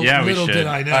Little, moment? Yeah, we little should. did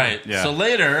I know. All right. Yeah. So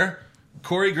later,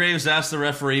 Corey Graves asked the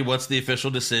referee, "What's the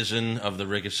official decision of the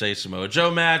Ricochet Samoa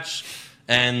Joe match?"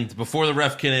 And before the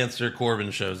ref can answer,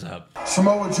 Corbin shows up.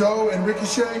 Samoa Joe and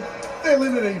Ricochet, they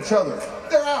eliminated each other.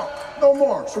 They're out. No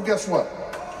more. So guess what?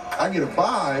 I get a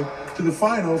bye to the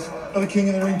finals of the King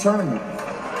of the Ring tournament.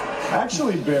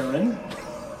 Actually, Baron,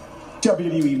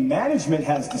 WWE management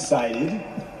has decided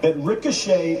that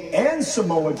Ricochet and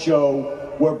Samoa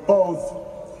Joe were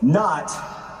both not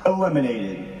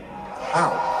eliminated.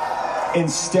 Out.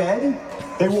 Instead,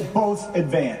 they will both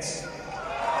advance.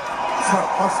 It's not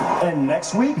possible. And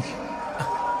next week,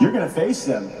 you're going to face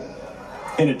them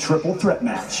in a triple threat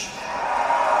match.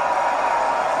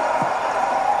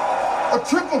 A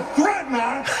triple threat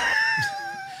match?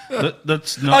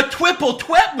 That's A not. twipple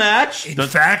twet match. In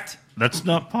fact, That's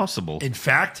not possible.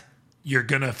 you're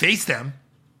going to face them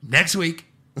next week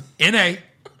in a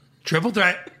triple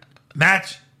threat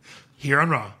match here on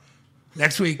Raw.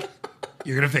 Next week,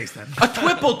 you're going to face them. A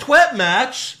twipple twet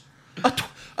match. A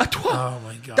Oh,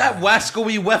 my God. That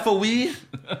wascoey weffoey.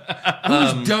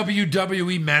 Who's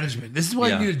WWE management? This is why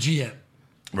Yeah. you need a GM.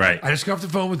 Right. I just got off the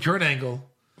phone with Kurt Angle,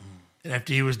 and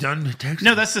after he was done texting,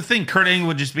 No, that's the thing. Kurt Angle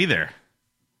would just be there.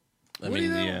 I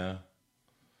mean, yeah.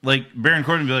 Like, Baron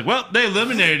Corbin would be like, well, they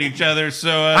eliminated each other,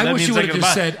 so I that wish means he I would get have a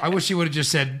just bye. said. I wish he would have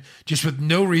just said, just with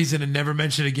no reason and never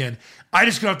mentioned it again. I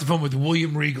just got off the phone with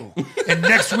William Regal, and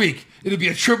next week it'll be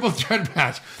a triple threat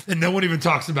match, and no one even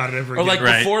talks about it ever Or again. like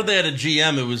Right. before they had a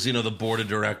GM, it was, the board of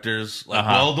directors. Like,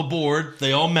 well, the board,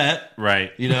 they all met.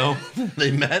 Right. They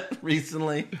met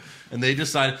recently and they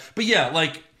decided. But yeah,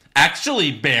 like,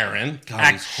 actually, Baron.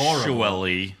 God, he's horrible.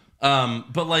 Actually.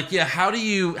 But like, yeah, how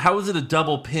is it a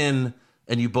double pin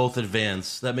and you both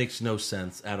advance? That makes no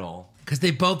sense at all. Because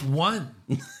they both won.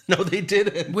 No, they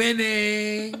didn't.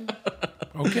 Winning.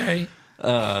 Okay.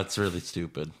 It's really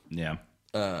stupid. Yeah.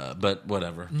 But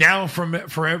whatever. Now from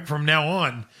now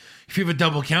on, if you have a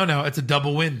double count out, it's a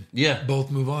double win. Yeah.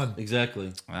 Both move on.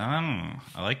 Exactly. I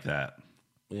like that.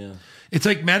 Yeah. It's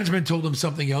like management told him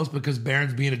something else because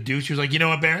Baron's being a douche. He was like, you know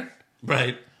what, Baron?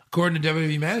 Right. According to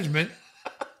WWE management,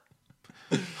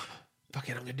 fuck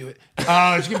it, I'm gonna do it.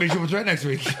 It's gonna be Triple Threat next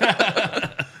week.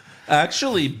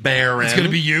 Actually, Baron. It's gonna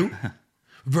be you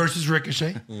versus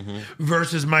Ricochet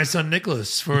versus my son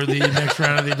Nicholas for the next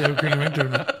round of the King of the Ring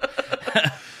tournament.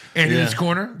 And in his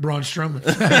corner, Braun Strowman.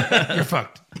 You're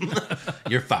fucked.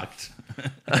 You're fucked.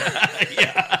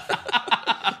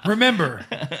 Remember,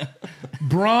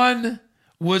 Braun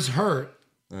was hurt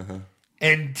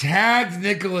and tagged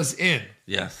Nicholas in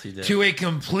Yes, he did. to a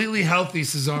completely healthy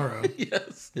Cesaro.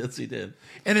 Yes, he did.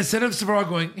 And instead of Cesaro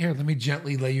going, here, let me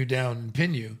gently lay you down and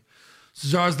pin you,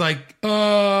 Cesaro's like,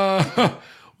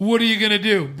 what are you going to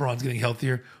do? Braun's getting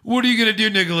healthier. What are you going to do,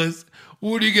 Nicholas?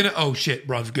 What are you going to... Oh, shit,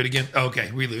 Braun's good again. Okay,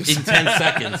 we lose. In 10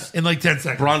 seconds. In like 10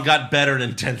 seconds. Braun got better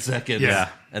in 10 seconds. Yeah.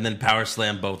 And then power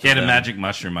slam both He had of a them. magic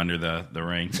mushroom under the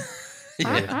ring.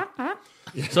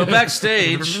 So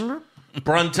backstage,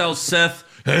 Braun tells Seth,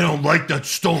 "Hey, I don't like that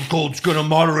Stone Cold's going to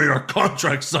moderate our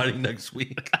contract signing next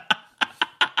week."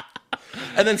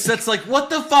 And then Seth's like, what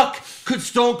the fuck could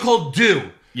Stone Cold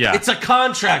do? Yeah. It's a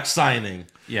contract signing.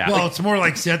 Yeah. Well, it's more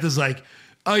like Seth is like,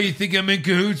 oh, you think I'm in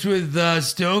cahoots with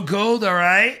Stone Cold? All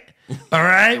right. All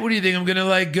right. What do you think? I'm going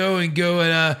to go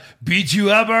and beat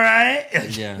you up? All right.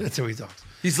 Yeah. That's how he talks.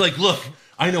 He's like, look,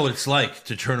 I know what it's like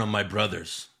to turn on my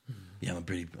brothers. Yeah, I'm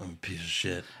a piece of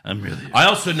shit. I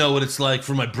also know what it's like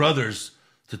for my brothers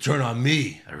to turn on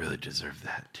me. I really deserve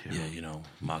that too. Yeah,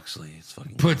 Moxley is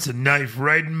fucking... Puts a knife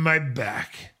right in my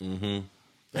back. Hey,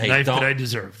 Knife that I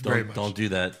deserve very much. Don't do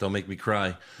that. Don't make me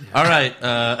cry. All right.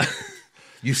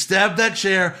 You stabbed that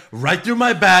chair right through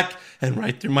my back and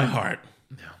right through my heart.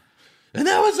 Yeah. And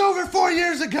that was over 4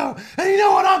 years ago. And you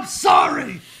know what? I'm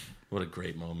sorry. What a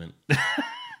great moment. That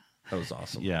was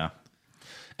awesome. Yeah.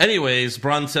 Anyways,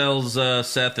 Braun tells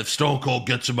Seth, if Stone Cold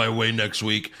gets in my way next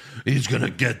week, he's going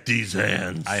to get these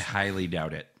hands. I highly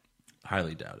doubt it.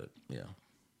 highly doubt it. Yeah.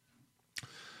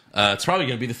 It's probably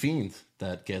going to be The Fiend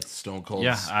that gets Stone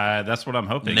Cold's that's what I'm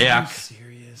hoping. neck.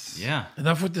 Serious. Yeah.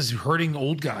 Enough with this hurting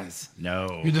old guys.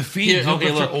 No. You're the Fiend. Here, Don't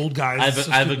okay, look look, for old guys. I It's have,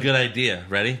 so I have a stupid. good idea.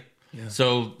 Ready? Yeah.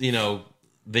 So,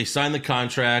 they sign the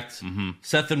contract.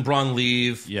 Seth and Braun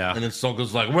leave. Yeah. And then Stone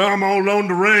Cold's like, well, Well, I'm all alone in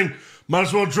the ring. Might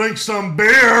as well drink some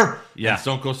beer. Yeah. And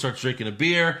Stone Cold starts drinking a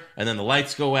beer, and then the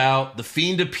lights go out. The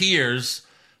Fiend appears,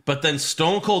 but then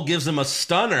Stone Cold gives him a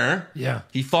stunner. Yeah.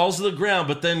 He falls to the ground,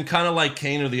 but then kind of like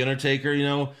Kane or The Undertaker,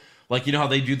 like, how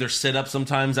they do their sit-up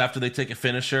sometimes after they take a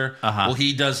finisher? Uh-huh. Well,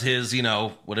 he does his,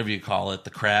 whatever you call it,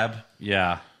 the crab.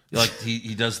 Yeah. Like,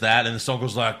 he does that, and then Stone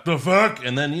Cold's like, the fuck?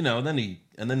 And then,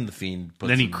 then the Fiend puts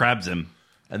Then he him- crabs him.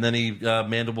 and then he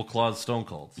mandible claws Stone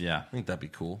Cold. Yeah. I think that'd be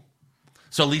cool.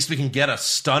 So at least we can get a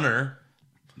stunner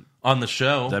on the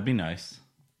show, That'd be nice.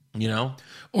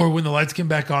 Or when the lights come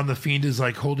back on, the Fiend is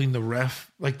like holding the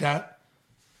ref like that.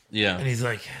 Yeah. And he's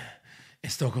like, and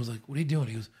Stone Cold's like, what are you doing?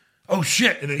 He goes, oh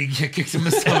shit. And then he kicks him in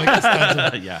the stomach. And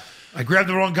stuns him. Yeah. I grabbed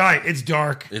the wrong guy. It's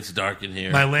dark. It's dark in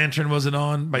here. My lantern wasn't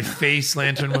on. My face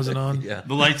lantern wasn't on. Yeah.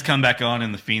 The lights come back on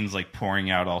and the Fiend's like pouring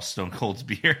out all Stone Cold's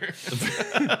beer.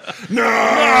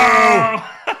 No!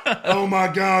 Oh my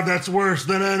God, that's worse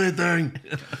than anything.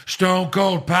 Stone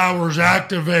Cold powers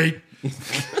activate.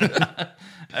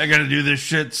 I gotta do this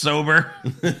shit sober.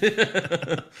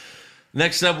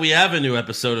 Next up, we have a new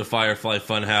episode of Firefly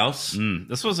Funhouse.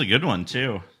 This was a good one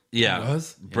too. Yeah. It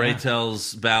was? Bray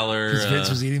tells Balor. Because Vince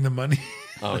was eating the money.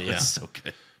 Oh, yeah. So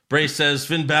good. Bray says,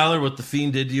 Finn Balor, what the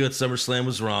Fiend did to you at SummerSlam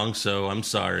was wrong, so I'm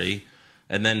sorry.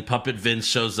 And then Puppet Vince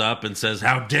shows up and says,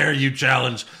 how dare you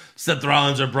challenge Seth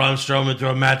Rollins or Braun Strowman to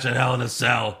a match at Hell in a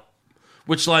Cell?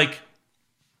 Which,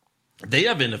 they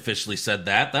haven't officially said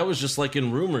that. That was just,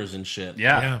 in rumors and shit.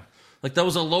 Yeah. That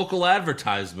was a local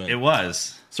advertisement. It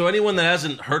was. So anyone that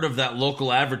hasn't heard of that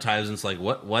local advertisement's like,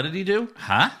 what did he do?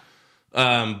 Huh?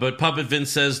 But Puppet Vince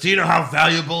says, do you know how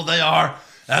valuable they are?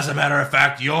 As a matter of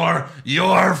fact, you're...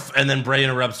 And then Bray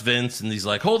interrupts Vince, and he's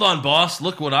like, hold on, boss,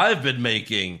 look what I've been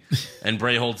making. And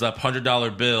Bray holds up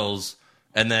 $100 bills,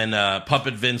 and then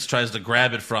Puppet Vince tries to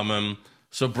grab it from him.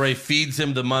 So Bray feeds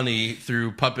him the money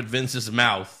through Puppet Vince's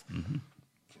mouth. Mm-hmm.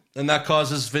 And that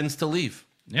causes Vince to leave.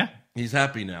 Yeah. He's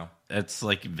happy now. It's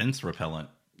like Vince repellent.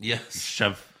 Yes.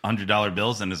 Shove $100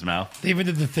 bills in his mouth. They even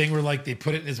did the thing where, they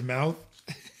put it in his mouth,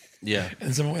 Yeah.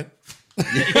 and someone went,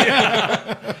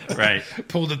 Right.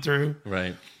 pulled it through.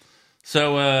 Right.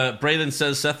 So Bray then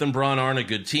says Seth and Braun aren't a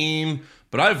good team,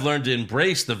 but I've learned to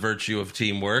embrace the virtue of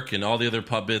teamwork, and all the other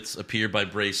puppets appear by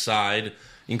Bray's side,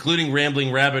 including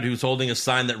Rambling Rabbit, who's holding a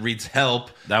sign that reads "Help."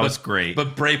 That was great.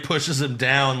 But Bray pushes him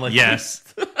down. Like Yes.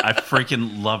 I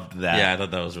freaking loved that. Yeah, I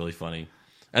thought that was really funny.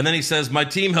 And then he says, "My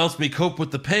team helps me cope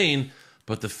with the pain,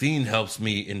 but the Fiend helps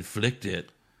me inflict it.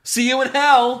 See you in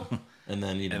hell." And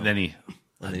then, And then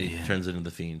he turns into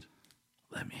the Fiend.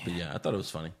 let me. But yeah, I thought it was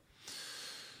funny.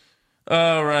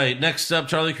 All right, next up,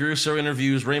 Charlie Caruso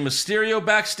interviews Rey Mysterio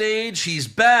backstage. He's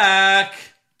back.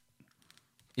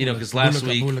 You know, because last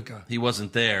week he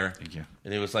wasn't there. Thank you.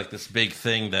 And it was like this big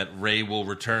thing that Rey will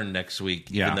return next week,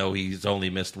 even though he's only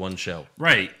missed one show.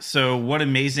 Right. So what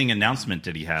amazing announcement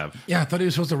did he have? Yeah, I thought he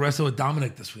was supposed to wrestle with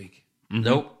Dominic this week. Mm-hmm.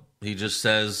 Nope. He just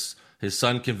says his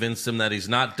son convinced him that he's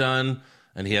not done,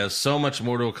 and he has so much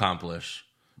more to accomplish,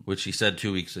 which he said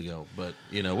 2 weeks ago. But,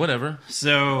 you know, whatever.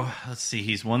 So let's see.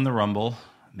 He's won the Rumble,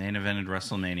 main evented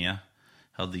WrestleMania,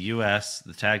 held the U.S.,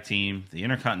 the Tag Team, the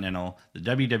Intercontinental, the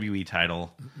WWE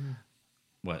title.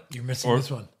 What? You're missing this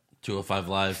one. 205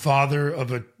 Live. Father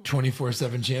of a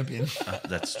 24/7 champion.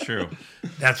 That's true.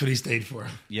 That's what he stayed for.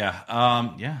 Yeah.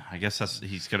 I guess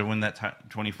he's going to win that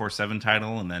 24/7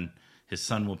 title, and then his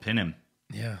son will pin him.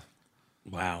 Yeah.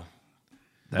 Wow.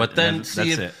 That's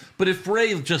it. But if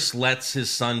Rey just lets his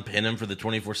son pin him for the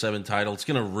 24/7 title, it's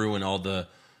going to ruin all the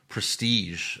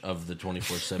prestige of the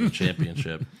 24/7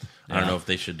 championship. I don't know if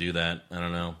they should do that. I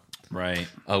don't know. Right.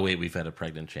 Oh, wait, we've had a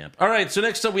pregnant champ. All right, so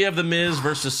next up we have The Miz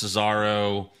versus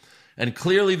Cesaro. And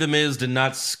clearly The Miz did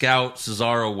not scout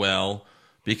Cesaro well,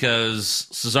 because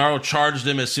Cesaro charged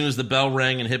him as soon as the bell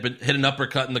rang and hit an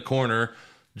uppercut in the corner,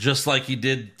 just like he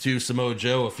did to Samoa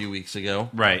Joe a few weeks ago.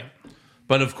 Right.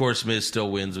 But, of course, Miz still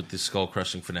wins with the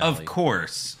skull-crushing finale. Of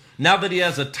course. Now that he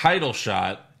has a title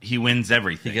shot, He wins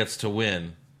everything. he gets to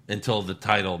win until the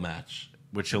title match,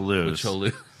 which he'll lose. which he'll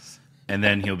lose. And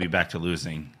then he'll be back to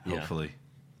losing, Yeah. hopefully.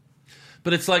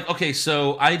 But it's like, okay,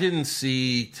 so I didn't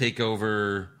see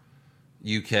TakeOver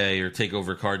UK or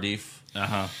TakeOver Cardiff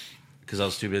Uh-huh. because I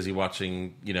was too busy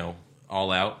watching,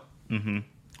 All Out. Mm-hmm.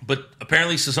 But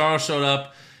apparently Cesaro showed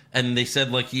up, and they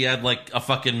said like he had like a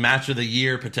fucking match of the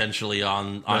year potentially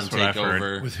on That's what I've heard.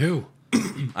 TakeOver. With who?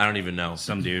 I don't even know.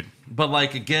 Some dude. But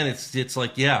like again, it's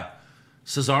like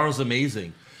Cesaro's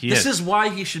amazing. This is why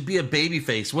he should be a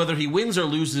babyface. Whether he wins or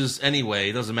loses anyway,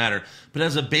 it doesn't matter. But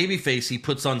as a babyface, he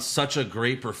puts on such a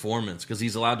great performance because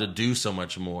he's allowed to do so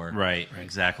much more. Right.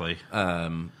 Exactly.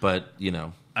 But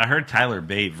I heard Tyler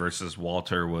Bate versus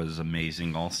Walter was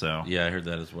amazing also. yeah, I heard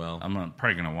that as well. I'm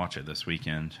probably going to watch it this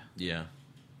weekend. Yeah.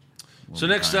 So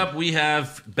next up, we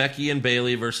have Becky and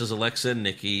Bayley versus Alexa and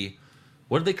Nikki.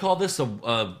 What do they call this?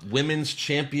 A women's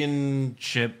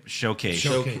championship Showcase.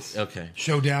 Showcase. Okay.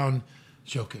 Showdown.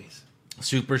 Showcase.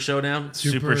 Super Showdown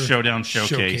Super Showdown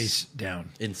Showcase. Down.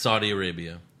 in Saudi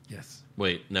Arabia. Yes.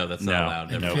 Wait, no, that's not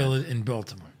allowed. And Never Phil mind. in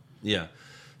Baltimore. Yeah.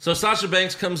 So Sasha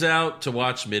Banks comes out to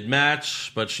watch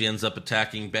mid-match, but she ends up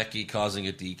attacking Becky, causing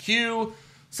a DQ.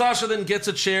 Sasha then gets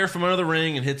a chair from under the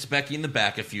ring and hits Becky in the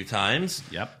back a few times.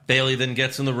 Yep. Bayley then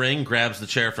gets in the ring, grabs the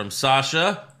chair from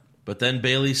Sasha, but then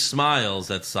Bayley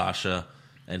smiles at Sasha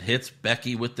and hits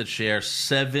Becky with the chair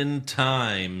 7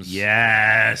 times.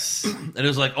 Yes. And it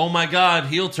was like, oh my God,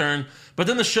 heel turn. But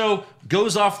then the show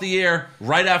goes off the air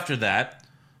right after that.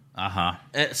 Uh-huh.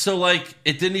 So, like,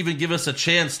 it didn't even give us a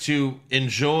chance to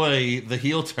enjoy the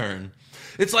heel turn.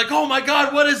 It's like, oh my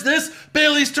God, what is this?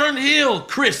 Bayley's turned heel.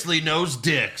 Chrisley knows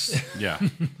dicks. Yeah.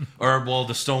 Or, well,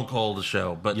 the Stone Cold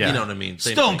show. But Yeah. you know what I mean.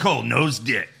 Same Stone thing. Cold knows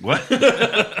dick. What?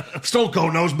 Stone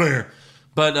Cold knows bear.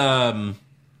 But,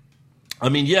 I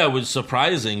mean, yeah, it was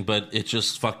surprising, but it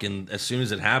just fucking, as soon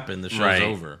as it happened, the show's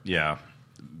over. Yeah.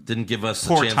 Didn't give us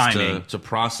Poor a chance timing. to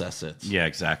process it. Yeah,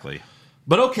 exactly.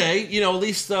 But okay, at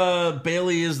least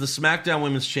Bayley is the SmackDown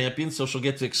Women's Champion, so she'll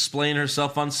get to explain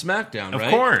herself on SmackDown, right? Of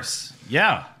course.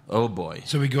 Yeah. Oh, boy.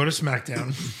 So we go to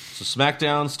SmackDown. So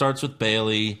SmackDown starts with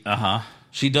Bayley. Uh-huh.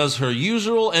 She does her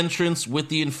usual entrance with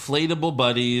the inflatable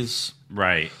buddies.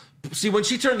 Right. See, when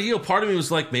she turned heel, part of me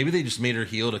was like, maybe they just made her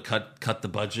heel to cut the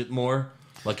budget more.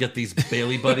 Like, get these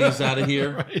Bayley buddies out of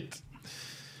here. Right.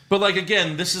 But, like,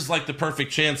 again, this is, like, the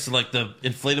perfect chance to, like, the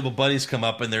inflatable buddies come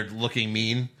up and they're looking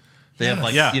mean. They have,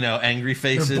 like, Yeah. angry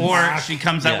faces. Or she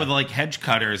comes out Yeah. with, like, hedge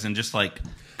cutters and just, like,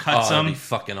 Oh, cuts that'd them. be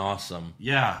fucking awesome.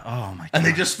 Yeah. Oh, my God. And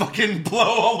they just fucking blow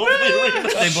all over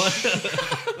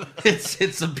the arena.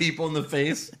 Hit some people in the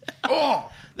face. Oh,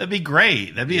 that'd be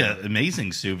great. That'd be an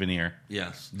amazing souvenir.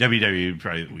 Yes. WWE,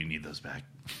 probably, we need those back.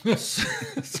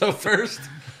 So first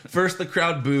the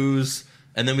crowd boos,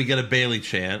 and then we get a Bayley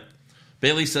chant.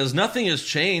 Bailey says, nothing has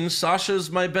changed. Sasha's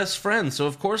my best friend, so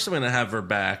of course I'm going to have her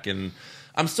back. And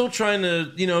I'm still trying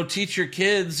to, teach your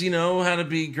kids, how to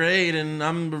be great. And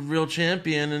I'm a real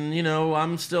champion. And,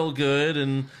 I'm still good.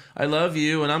 And I love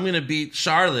you. And I'm going to beat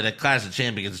Charlotte at Clash of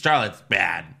Champions. Charlotte's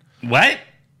bad. What?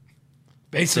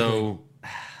 Basically. So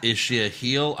is she a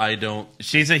heel? I don't.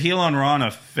 She's a heel on Raw and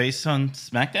a face on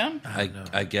SmackDown?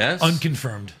 I guess.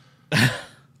 Unconfirmed.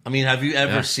 I mean, have you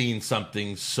ever seen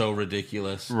something so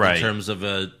ridiculous in terms of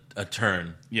a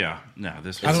turn? Yeah. No,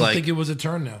 this I was... don't think it was a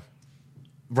turn now.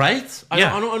 Right? I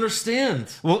don't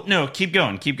understand. Well, no, keep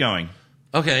going. Keep going.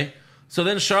 Okay. So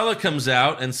then Charlotte comes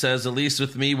out and says, at least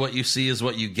with me, what you see is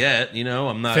what you get.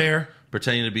 I'm not Fair.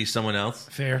 pretending to be someone else.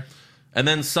 Fair. And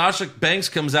then Sasha Banks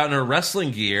comes out in her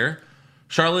wrestling gear.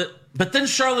 But then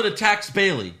Charlotte attacks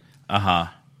Bailey. Uh-huh.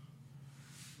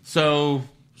 So...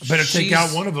 I better take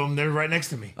out one of them. They're right next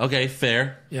to me. Okay,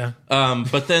 fair. Yeah.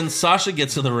 But then Sasha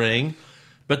gets in the ring.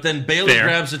 But then Bailey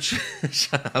grabs a chair.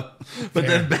 Shut up. But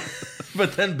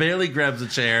then Bailey grabs a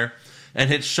chair and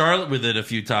hits Charlotte with it a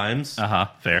few times. Uh-huh.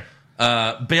 Fair.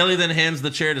 Bailey then hands the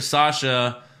chair to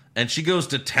Sasha, and she goes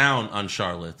to town on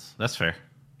Charlotte. That's fair.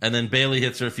 And then Bailey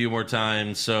hits her a few more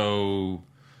times. So,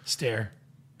 Stare.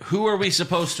 who are we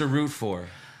supposed to root for?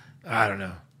 I don't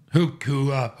know. Who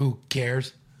cares? Who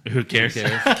cares? Who cares?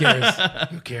 Who cares?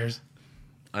 Who cares?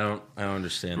 I don't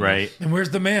understand. Right. And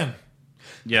where's the man?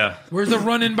 Yeah. Where's the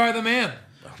run-in by the man?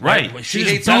 Right. She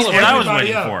Just hates all beat of That's what I was them.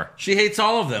 waiting everybody for. She hates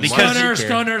all of them. Because- Why does she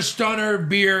care? Stunner,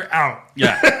 beer out.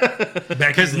 Yeah. Because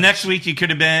Becky next week you could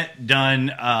have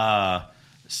done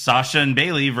Sasha and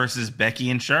Bailey versus Becky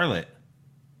and Charlotte.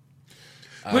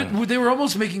 But they were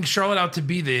almost making Charlotte out to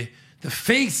be the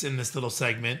face in this little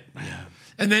segment. Yeah.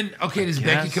 And then, does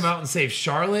Becky guess. come out and save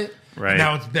Charlotte? Right.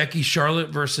 Now it's Becky, Charlotte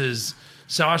versus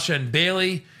Sasha and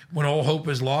Bailey when all hope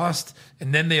is lost.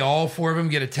 And then all four of them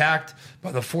get attacked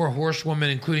by the four horsewomen,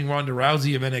 including Ronda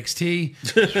Rousey of NXT.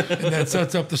 And that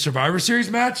sets up the Survivor Series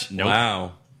match. Nope.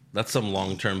 Wow. That's some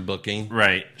long-term booking.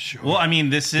 Right. Sure. Well, I mean,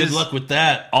 this is... Good luck with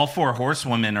that. All four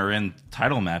horsewomen are in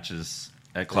title matches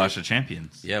at Clash of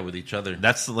Champions. Yeah, with each other.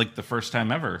 That's like the first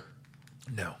time ever.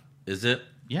 No. Is it?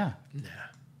 Yeah.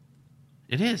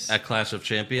 It is. At Clash of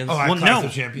Champions? Oh, Well, Clash no,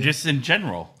 of Champions. just in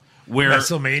general. Where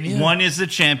WrestleMania? one is the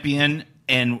champion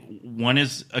and one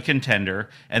is a contender,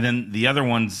 and then the other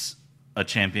one's a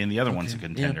champion, the other one's a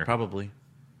contender. Yeah, probably.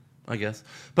 I guess.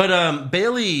 But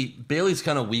Bailey's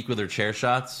kind of weak with her chair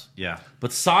shots. Yeah.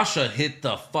 But Sasha hit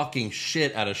the fucking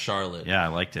shit out of Charlotte. Yeah, I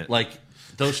liked it. Like,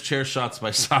 those chair shots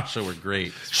by Sasha were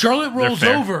great. Charlotte rolls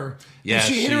fair. over. Yeah, and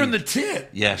she hit her she- in the tit.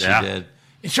 Yeah, she Yeah. did.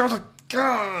 And Charlotte's like,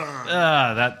 God.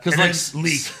 that Because, And like, then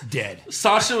leak, dead.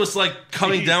 Sasha was, like,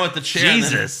 coming down with the chair. and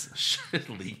then Jesus. shit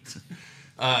leaked.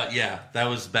 Yeah, that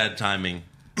was bad timing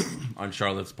on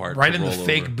Charlotte's part. Right to in the roll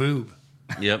fake over. boob.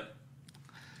 Yep.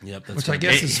 That's Which I gonna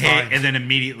guess be- is It hit fine. and then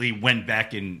immediately went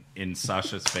back in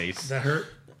Sasha's face. Does that hurt?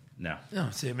 No. No,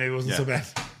 see, maybe it wasn't Yeah. so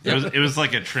bad. It was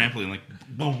like a trampoline, like,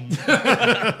 boom.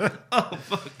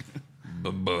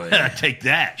 boy. Take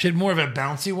that. She had more of a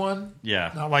bouncy one.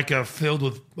 Yeah. Not like a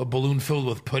balloon filled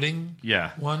with pudding.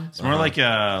 Yeah. One. It's more like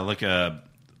a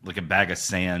bag of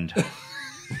sand.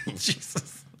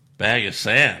 Jesus. Bag of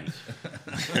sand.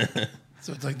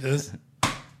 So it's like this.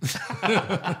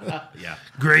 Yeah.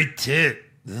 Great tit.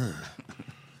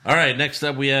 All right, next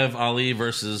up we have Ali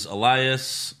versus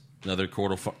Elias. Another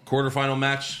quarterfinal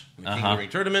match in the King of the Ring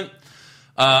tournament.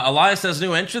 Elias has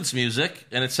new entrance music,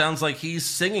 and it sounds like he's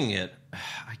singing it.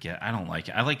 I don't like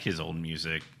it. I like his old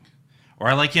music. Or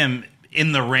I like him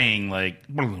in the ring, like...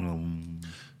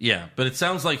 Yeah, but it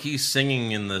sounds like he's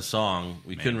singing in the song.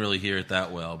 We couldn't really hear it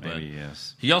that well. But Maybe,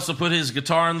 yes. he also put his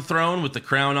guitar on the throne with the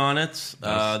crown on it.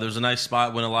 There's a nice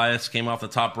spot when Elias came off the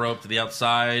top rope to the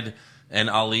outside, and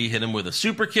Ali hit him with a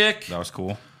super kick. That was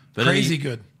cool. But Crazy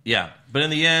good. Yeah, but in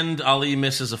the end, Ali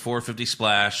misses a 450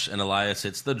 splash, and Elias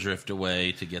hits the drift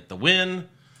away to get the win.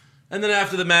 And then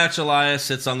after the match, Elias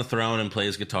sits on the throne and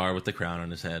plays guitar with the crown on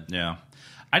his head. Yeah.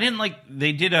 I didn't like...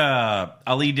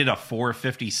 Ali did a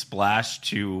 450 splash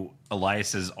to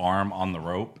Elias's arm on the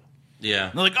rope. Yeah.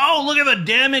 And they're like, oh, look at the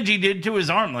damage he did to his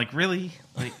arm. Like, really?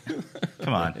 Like,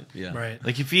 come on. Yeah. Right.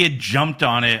 Like, if he had jumped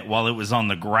on it while it was on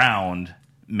the ground,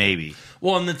 maybe.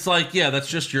 Well, and it's like, yeah, that's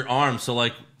just your arm. So,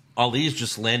 like, Ali's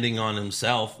just landing on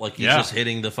himself. Like, he's just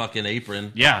hitting the fucking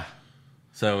apron. Yeah,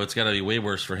 So it's got to be way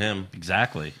worse for him.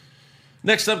 exactly.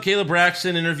 Next up, Kayla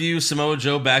Braxton interviews Samoa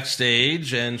Joe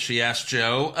backstage, and she asked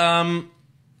Joe,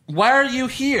 why are you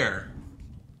here?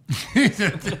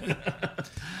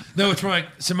 No, it's more like,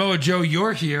 Samoa Joe,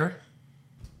 you're here.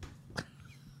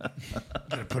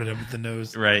 Gotta put it up with the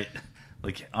nose. Right.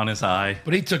 like on his eye.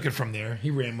 But he took it from there.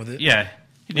 He ran with it. Yeah.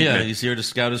 He did Yeah, good. he's here to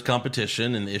scout his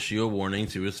competition and issue a warning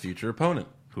to his future opponent.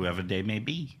 Whoever they may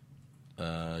be.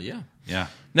 Yeah. Yeah.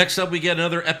 Next up, we get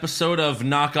another episode of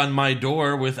Knock on My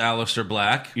Door with Aleister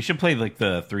Black. You should play like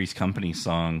the Three's Company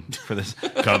song for this.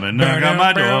 Come and knock on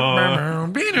my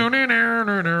door.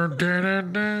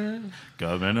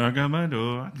 Come and knock on my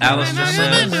door. Aleister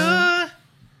says...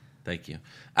 Thank you.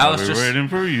 I'll be Aleister waiting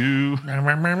for you.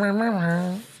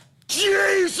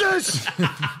 Jesus!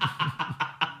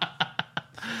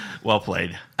 Well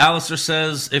played. Aleister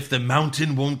says, if the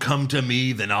mountain won't come to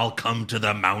me, then I'll come to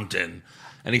the mountain.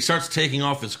 And he starts taking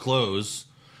off his clothes.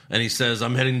 And he says,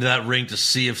 I'm heading to that ring to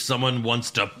see if someone wants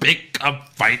to pick a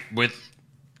fight with...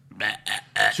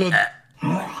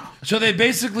 So they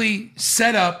basically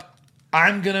set up,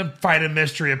 I'm going to fight a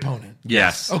mystery opponent.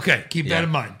 Yes. Okay, keep that in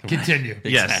mind. Continue.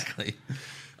 Yes. Exactly.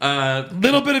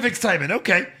 Little bit of excitement.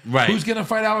 Okay. Right. Who's going to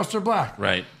fight Aleister Black?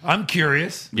 Right. I'm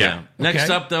curious. Yeah. Next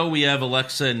Okay. up, though, we have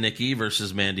Alexa and Nikki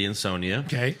versus Mandy and Sonya.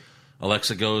 Okay.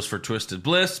 Alexa goes for Twisted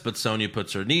Bliss, but Sonya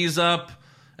puts her knees up.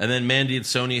 And then Mandy and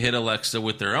Sonya hit Alexa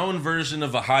with their own version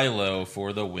of a high-low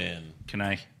for the win. Can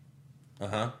I?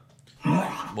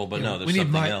 Well, but no, there's We need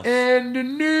something my else.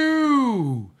 and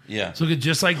new. Yeah. So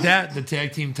just like that, the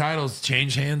tag team titles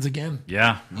change hands again.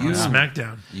 Yeah. On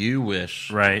SmackDown. You wish.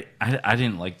 Right. I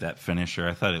didn't like that finisher.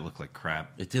 I thought it looked like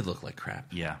crap. It did look like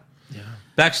crap. Yeah.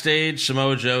 Backstage,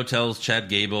 Samoa Joe tells Chad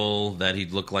Gable that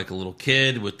he'd look like a little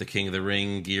kid with the King of the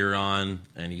Ring gear on,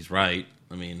 and he's right.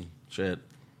 I mean, shit.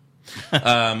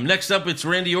 Next up, it's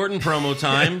Randy Orton promo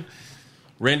time.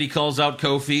 Randy calls out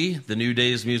Kofi. The New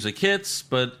Day's music hits,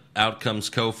 but out comes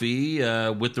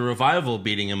Kofi with the Revival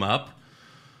beating him up.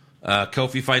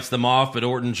 Kofi fights them off, but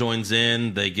Orton joins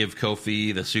in. They give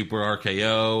Kofi the Super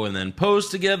RKO and then pose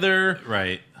together.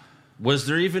 Right. Was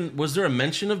there a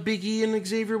mention of Big E and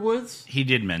Xavier Woods? He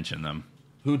did mention them.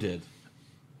 Who did?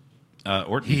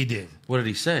 Orton. He did. What did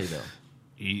he say, though?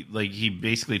 He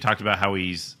basically talked about how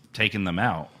he's taken them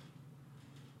out.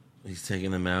 He's taking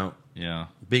them out. Yeah.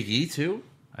 Big E, too?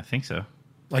 I think so.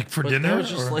 Like for But dinner? that was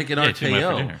just or- like an Yeah, took him out for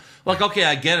RKO. dinner. Like, okay,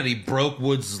 I get it. He broke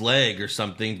Woods' leg or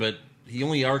something, but he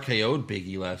only RKO'd Big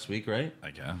E last week, right?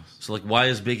 I guess. So, like, why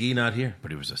is Big E not here?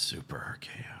 But it was a super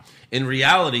RKO. In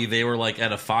reality, they were, like,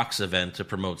 at a Fox event to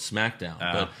promote SmackDown.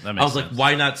 But that makes I was like, sense.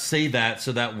 why not say that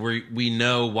so that we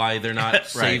know why they're not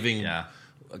saving yeah.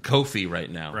 Kofi right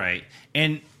now? Right.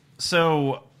 And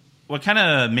so what kind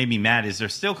of made me mad is they're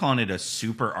still calling it a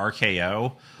super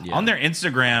RKO. Yeah. On their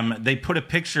Instagram, they put a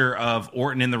picture of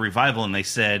Orton in the Revival and they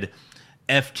said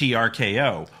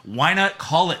FTRKO. Why not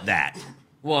call it that?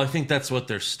 Well, I think that's what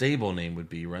their stable name would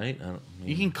be, right? I don't,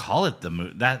 You can call it the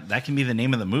move. That can be the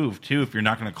name of the move too if you're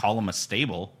not going to call them a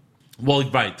stable. well,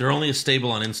 right. They're only a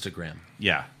stable on Instagram,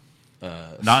 Yeah.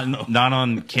 Not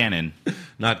on Canon.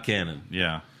 not canon.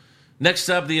 Yeah. Next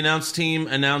up, the announce team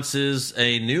announces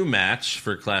a new match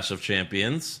for Clash of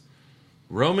Champions.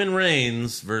 Roman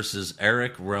Reigns versus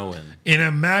Eric Rowan. in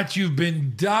a match you've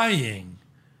been dying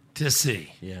to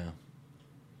see. Yeah.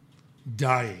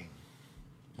 Dying.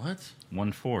 What?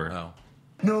 1-4. Oh.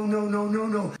 No, no, no, no,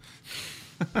 no.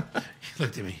 He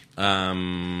looked at me.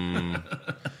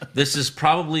 This is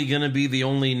probably going to be the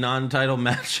only non-title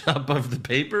matchup of the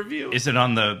pay-per-view. Is it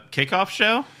on the kickoff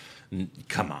show?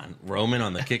 Come on. Roman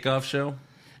on the kickoff show?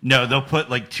 No, they'll put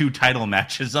like 2 title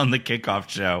matches on the kickoff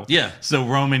show. Yeah. So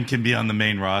Roman can be on the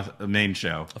main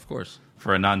show Of course.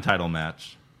 for a non-title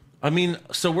match. I mean,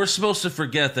 so we're supposed to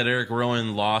forget that Eric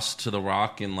Rowan lost to The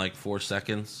Rock in like 4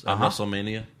 seconds at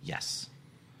WrestleMania? Yes.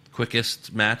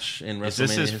 Quickest match in WrestleMania Is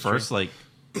this his history? first like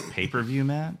pay-per-view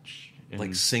match?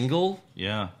 like single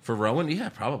Yeah. for Rowan? Yeah,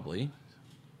 probably.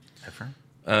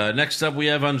 Ever? Next up, we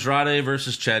have Andrade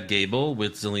versus Chad Gable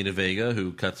with Zelina Vega,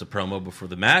 who cuts a promo before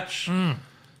the match.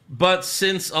 But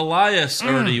since Elias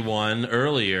already won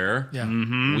earlier, Yeah.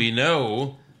 we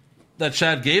know that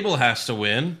Chad Gable has to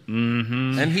win,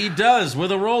 and he does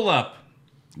with a roll-up.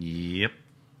 Yep.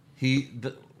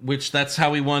 Which that's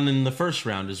how he won in the first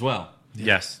round as well.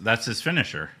 Yes, that's his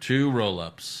finisher. 2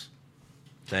 roll-ups.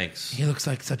 Thanks. He looks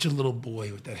like such a little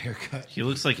boy with that haircut. He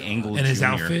looks like Angle And his Jr.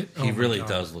 outfit. Oh He my really God.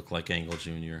 does look like Angle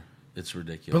Jr. It's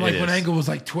ridiculous. But like It when is. Angle was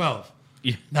like 12,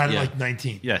 Yeah. not Yeah. like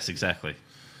 19. Yes, exactly.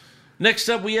 Next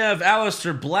up, we have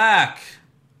Aleister Black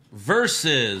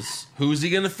versus who's he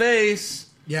going to face?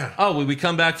 Yeah. Oh, we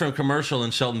come back from commercial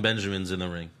and Shelton Benjamin's in the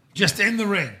ring. Just in the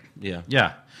ring. Yeah.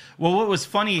 Yeah. Well, what was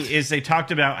funny is they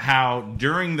talked about how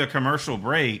during the commercial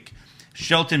break,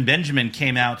 Shelton Benjamin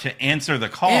came out to answer the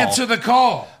call. Answer the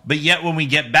call. But yet when we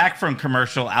get back from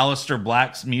commercial, Aleister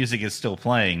Black's music is still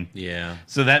playing. Yeah.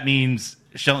 So that means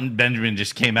Shelton Benjamin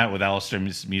just came out with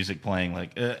Alistair's music playing,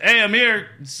 like, "Hey, I'm here.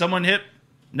 Someone hit."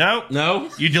 No,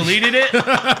 you deleted it.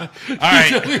 All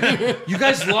right, You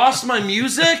guys lost my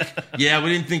music? Yeah, we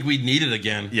didn't think we'd need it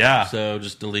again. Yeah. So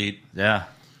just delete. yeah.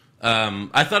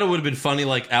 I thought it would have been funny,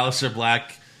 like Aleister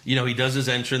Black. You know, he does his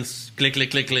entrance, click, click,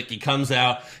 click, click. He comes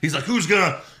out. He's like, "Who's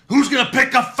gonna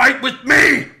pick a fight with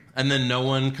me?" And then no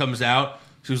one comes out.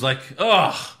 So he's like,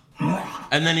 "Ugh."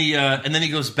 And then he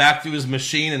goes back through his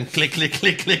machine and click, click,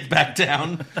 click, click back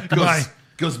down. Goodbye.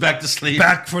 Goes back to sleep.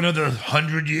 Back for another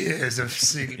 100 years of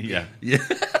sleep. Yeah. Yeah.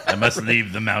 I must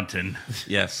leave the mountain.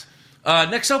 Yes.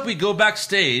 Next up, we go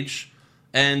backstage,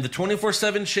 and the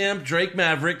 24/7 champ Drake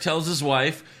Maverick tells his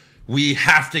wife, "We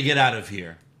have to get out of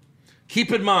here."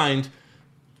 Keep in mind,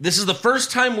 this is the first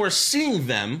time we're seeing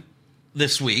them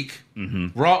this week,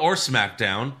 Raw or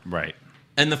SmackDown. Right.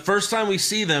 And the first time we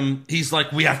see them, he's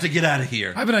like, "We have to get out of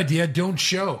here. I have an idea. Don't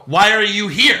show. Why are you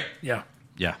here?" Yeah.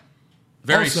 Yeah.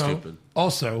 Very also, stupid.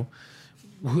 Also,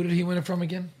 who did he win it from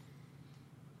again?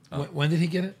 When did he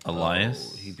get it?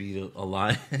 Elias. He beat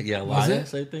Elias. Yeah, Was it?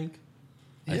 Elias, I think.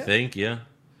 I Yeah. think, yeah.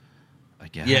 I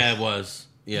guess. Yeah, it was.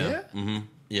 Yeah. Yeah? Mm-hmm.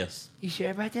 Yes. You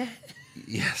sure about that?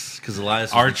 Yes, because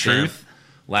Elias was Our the champ Truth?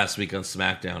 last week on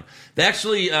SmackDown. They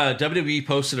actually, WWE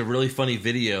posted a really funny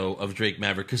video of Drake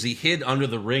Maverick because he hid under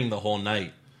the ring the whole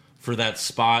night for that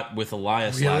spot with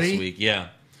Elias last Really? week. Yeah.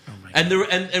 And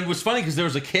it was funny because there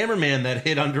was a cameraman that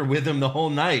hid under with him the whole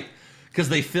night because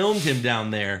they filmed him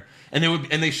down there. And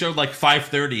they showed like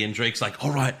 5:30, and Drake's like,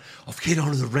 "All right, I've hid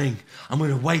under the ring. I'm going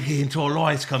to wait here until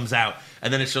Elias comes out."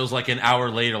 And then it shows like an hour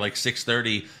later, like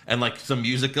 6:30, and like some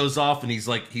music goes off, and he's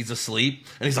asleep,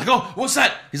 and he's like, "Oh, what's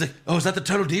that?" He's like, "Oh, is that the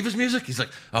Total Divas music?" He's like,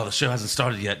 "Oh, the show hasn't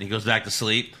started yet," and he goes back to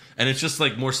sleep. And it's just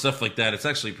like more stuff like that. It's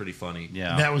actually pretty funny.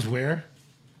 Yeah. That was where?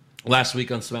 Last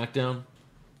week on SmackDown.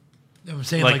 I'm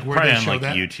saying like, like where probably they on show like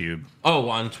that. YouTube. Oh,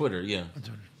 on Twitter, yeah.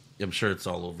 I'm sure it's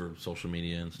all over social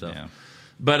media and stuff. Yeah.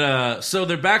 But so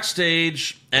they're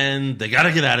backstage and they got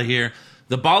to get out of here.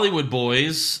 The Bollywood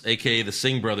Boys, aka the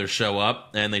Singh brothers, show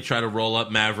up and they try to roll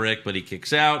up Maverick, but he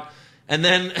kicks out. And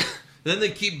then they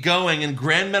keep going, and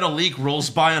Grand Metalik rolls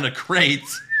by on a crate.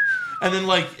 And then,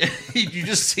 like, you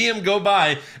just see him go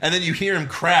by, and then you hear him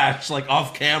crash, like,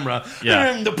 off camera.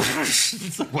 Yeah. And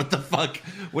it's like, what the fuck?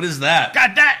 What is that?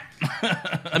 Got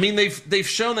that. I mean, they've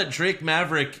shown that Drake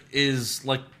Maverick is,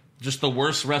 like, just the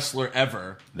worst wrestler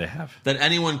ever. They have. That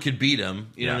anyone could beat him.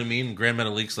 You know Yeah. what I mean? Grand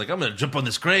Metalik's like, "I'm going to jump on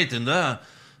this crate." And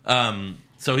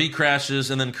so he crashes,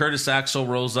 and then Curtis Axel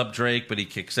rolls up Drake, but he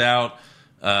kicks out.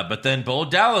 But then Bo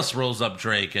Dallas rolls up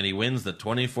Drake, and he wins the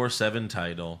 24/7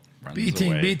 title. Runs B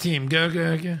team, away. B team, go,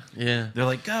 go, go. Yeah. They're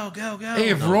like, go, go, go. Hey,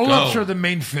 if no, roll ups go. are the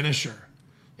main finisher,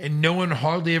 and no one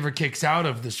hardly ever kicks out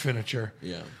of this finisher,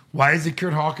 Yeah. why is it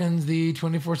Kurt Hawkins the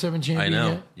 24/7 champion? I know.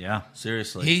 yet? Yeah.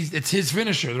 Seriously. It's his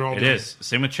finisher. They're all It doing. is.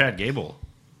 Same with Chad Gable.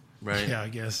 Right. Yeah, I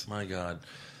guess. My God.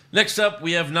 Next up,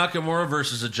 we have Nakamura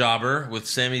versus a jobber with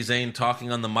Sami Zayn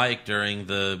talking on the mic during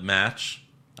the match.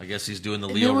 I guess he's doing the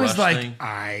And Leo it was Rush like,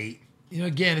 thing.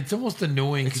 again, it's almost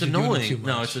annoying. It's 'cause you're doing it too annoying.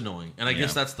 No, much. it's annoying. And I guess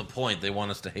Yeah. that's the point. They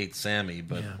want us to hate Sammy,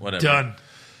 but Yeah. whatever. Done.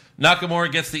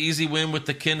 Nakamura gets the easy win with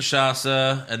the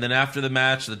Kinshasa, and then after the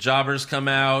match, the jobbers come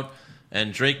out,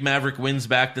 and Drake Maverick wins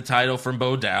back the title from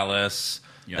Bo Dallas.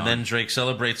 Yeah. And then Drake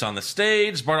celebrates on the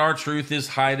stage, but R-Truth is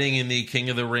hiding in the King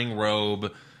of the Ring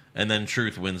robe, and then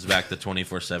Truth wins back the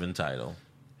 24/7 title.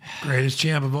 Greatest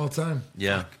champ of all time.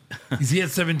 Yeah, Is he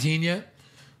at 17 yet?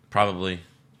 probably.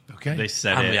 Okay. They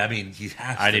said I it. mean, he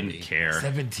has I to didn't be. care.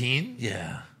 17?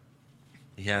 Yeah.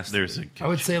 He has to There's be. a I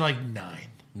would say like 9.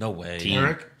 No way. Team.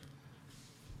 Eric,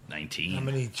 19. how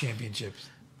many championships?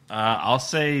 I'll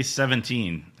say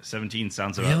 17. 17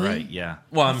 sounds about Really? right. Yeah.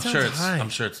 Well, I'm That sure sounds it's high. I'm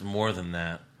sure it's more than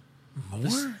that.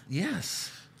 More?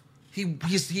 Yes. He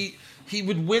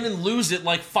would win and lose it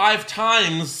like 5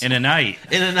 times In a night.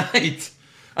 in a night.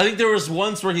 I think there was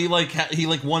once where he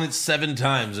won it 7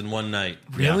 times in one night.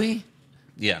 Really?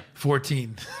 Yeah.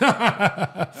 14.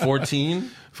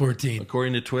 14 14.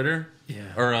 according to Twitter. Yeah.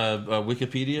 Or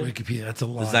Wikipedia. Wikipedia, that's a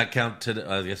lot. Does that count to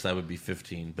I guess that would be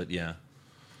 15, but yeah.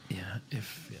 Yeah.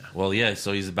 Well, yeah,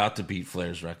 so he's about to beat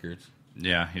Flair's record.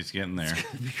 Yeah, he's getting there.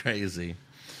 It'd be crazy.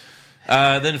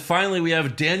 Then finally, we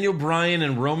have Daniel Bryan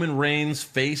and Roman Reigns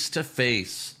face to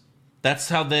face. That's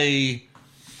how they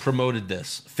promoted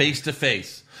this, face to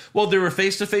face. Well, they were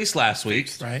face to face last week.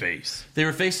 Right. Face. They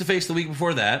were face to face the week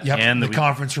before that, Yep. And the the-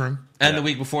 conference room. and the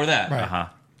week before that, Right. Uh-huh.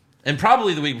 and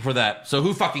probably the week before that. So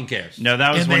who fucking cares? No,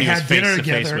 that was And when they he was had face dinner to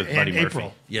face together with in Buddy April.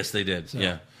 Murphy. Yes, they did.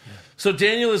 Yeah. So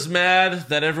Daniel is mad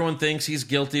that everyone thinks he's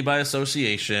guilty by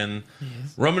association.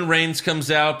 Roman Reigns comes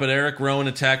out, but Eric Rowan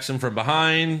attacks him from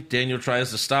behind. Daniel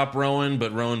tries to stop Rowan,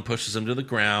 but Rowan pushes him to the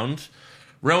ground.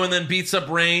 Rowan then beats up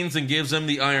Reigns and gives him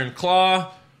the Iron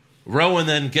Claw. Rowan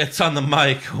then gets on the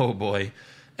mic, oh boy,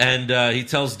 and he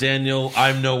tells Daniel,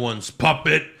 I'm no one's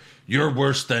puppet. You're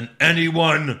worse than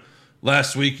anyone.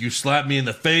 Last week you slapped me in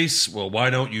the face. Well, why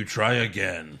don't you try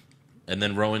again? And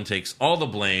then Rowan takes all the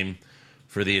blame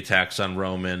for the attacks on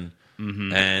Roman,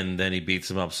 and then he beats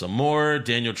him up some more.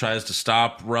 Daniel tries to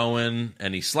stop Rowan,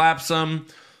 and he slaps him.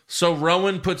 So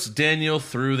Rowan puts Daniel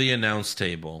through the announce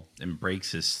table. And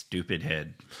breaks his stupid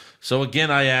head. So again,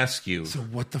 I ask you, So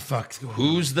what the fuck's going on?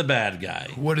 who's the bad guy?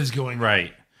 What is going on?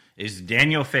 Right. Is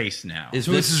Daniel face now?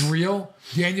 So this is real?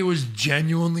 Daniel was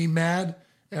genuinely mad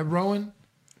at Rowan?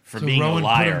 for So being Rowan a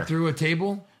put liar. him through a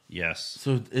table? Yes.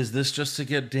 So is this just to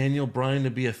get Daniel Bryan to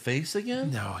be a face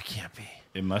again? No, it can't be.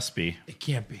 It must be. It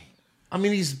can't be. I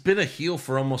mean, he's been a heel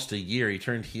for almost a year. He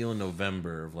turned heel in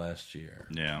November of last year.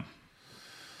 Yeah.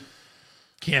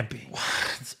 Can't be.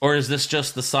 Or is this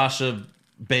just the Sasha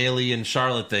Bailey and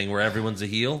Charlotte thing where everyone's a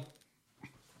heel?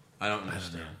 I don't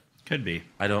understand. Could be.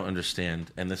 I don't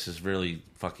understand. And this is really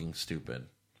fucking stupid.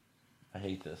 I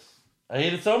hate this. I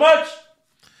hate it so much.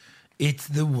 It's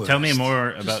the worst. Tell me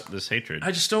more about this hatred.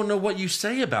 I just don't know what you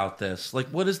say about this. Like,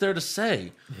 what is there to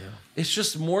say? Yeah. It's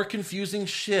just more confusing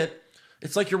shit.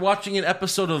 It's like you're watching an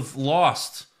episode of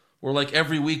Lost where, like,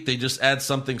 every week they just add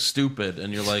something stupid.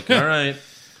 And you're like, all right,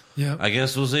 Yeah. I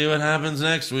guess we'll see what happens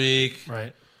next week.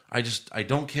 Right. I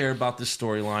don't care about this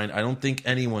storyline. I don't think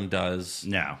anyone does.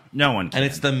 No. No one can. And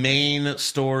it's the main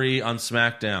story on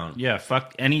SmackDown. Yeah,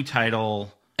 fuck any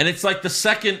title. And it's like the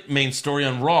second main story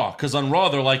on Raw. Because on Raw,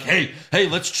 they're like, hey,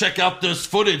 let's check out this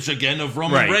footage again of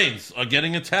Roman Right. Reigns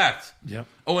getting attacked. Yep.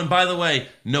 Oh, and by the way,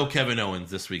 no Kevin Owens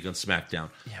this week on SmackDown.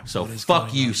 Yeah, so what is fuck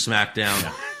going you, on?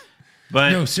 SmackDown.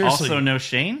 But No, seriously. also no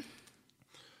Shane?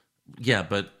 Yeah,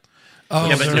 but... Oh,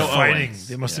 Yeah, but they're no fighting. Owens.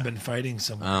 They must have been fighting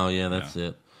somewhere. Oh, yeah, that's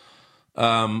it.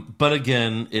 But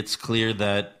again, it's clear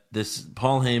that this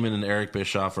Paul Heyman and Eric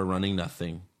Bischoff are running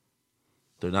nothing.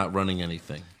 They're not running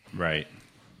anything. Right.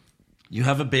 You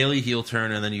have a Bailey heel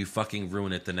turn and then you fucking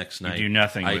ruin it the next night. do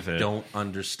nothing with it. I don't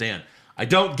understand. I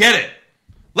don't get it.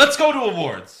 Let's go to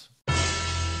awards.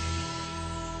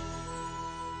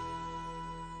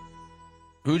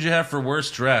 Who'd you have for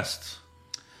worst dressed?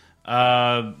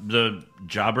 The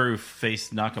jobber who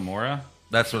faced Nakamura.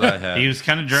 That's what I had. He was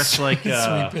kind of dressed like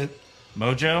Sweep it.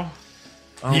 Mojo.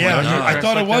 Oh Yeah, my God. I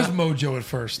thought it Dressed was like Mojo at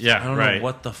first. Yeah, I don't right. know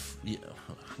what the...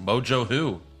 Mojo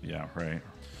who? Yeah, right.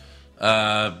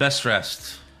 Best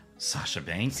dressed. Sasha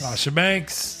Banks. Sasha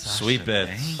Banks. Sweep it.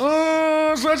 Banks.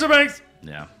 Oh, Sasha Banks.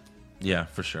 Yeah. Yeah,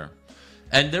 for sure.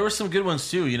 And there were some good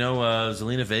ones too. You know,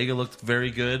 Zelina Vega looked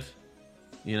very good.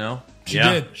 You know, She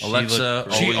Yeah. did. She Alexa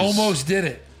looked- She always, almost did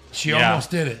it. She Yeah. almost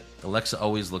did it. Alexa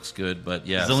always looks good, but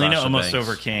yeah, Zelina Sasha almost Banks.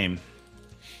 overcame.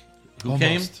 Who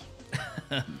came? Almost.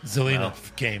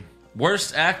 Zelina came.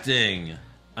 Worst acting.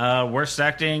 Worst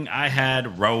acting, I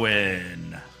had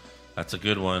Rowan. That's a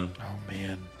good one. Oh,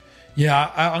 man.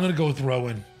 Yeah, I'm going to go with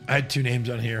Rowan. I had two names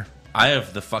on here. I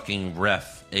have the fucking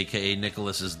ref, aka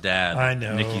Nicholas's dad. I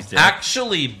know. Nikki's dead.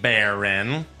 Actually,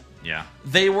 Baron, Yeah.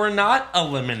 they were not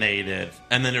eliminated.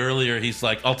 And then earlier he's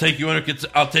like, "I'll take you under.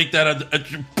 I'll take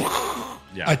that."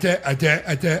 Yeah. I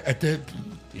did.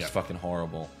 He's fucking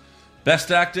horrible.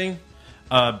 Best acting.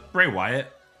 Bray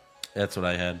Wyatt. That's what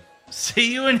I had.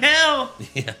 See you in hell.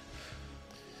 Yeah,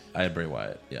 I had Bray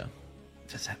Wyatt. Yeah,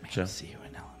 Does that mean Sure. see you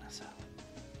in hell in a cell?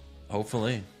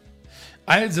 hopefully.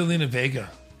 I had Zelina Vega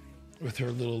with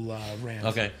her little rant.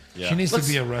 Okay. Yeah. She needs Let's-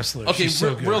 to be a wrestler. Okay, She's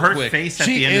so good. real Her quick. face at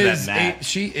she the end of is that match.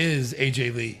 she is AJ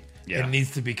Lee Yeah. and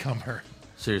needs to become her.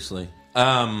 Seriously.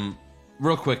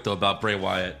 Real quick though about Bray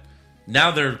Wyatt.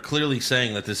 Now they're clearly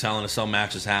saying that this Hell in a Cell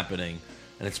match is happening,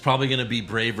 and it's probably going to be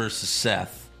Bray versus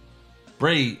Seth.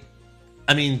 Bray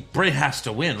has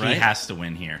to win, right? He has to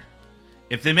win here.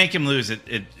 If they make him lose, the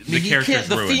He character's can't.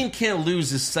 The ruined. Fiend can't lose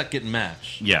his second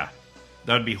match, Yeah.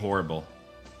 That would be horrible.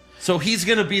 so he's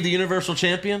going to be the Universal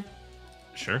Champion.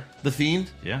 Sure. The Fiend.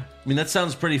 Yeah. I mean, that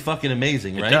sounds pretty fucking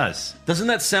amazing, right? does. Doesn't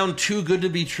that sound too good to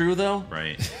be true, though?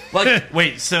 Right. Like,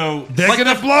 Wait, so They're Like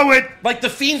gonna the- blow it. like the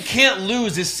Fiend can't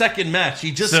lose his second match.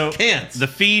 He just can't. The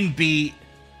Fiend beat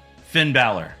Finn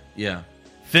Balor. Yeah,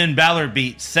 Finn Balor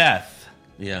beat Seth.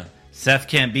 yeah. Seth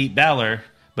can't beat Balor,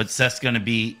 but Seth's going to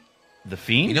beat the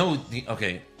Fiend? You know,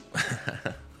 okay,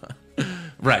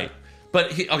 right.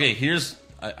 But here's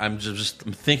I'm just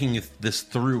I'm thinking this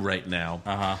through right now.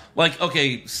 Uh-huh. Like,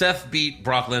 okay, Seth beat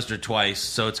Brock Lesnar twice,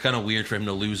 so it's kind of weird for him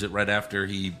to lose it right after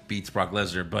he beats Brock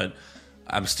Lesnar. But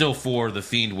I'm still for the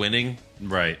Fiend winning.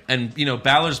 Right. And,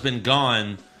 Balor's been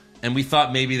gone, and we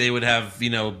thought maybe they would have,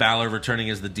 Balor returning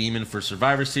as the Demon for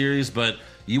Survivor Series, but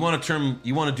you want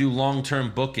to do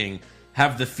long-term booking,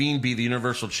 have the Fiend be the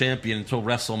Universal Champion until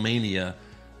WrestleMania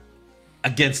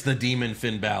against the Demon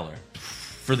Finn Balor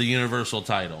for the Universal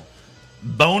title.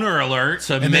 Boner alert.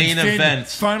 So And main then Finn event.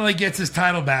 finally gets his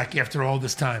title back after all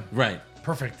this time. Right.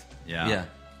 Perfect. Yeah.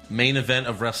 Main event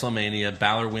of WrestleMania.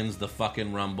 Balor wins the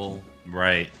fucking Rumble.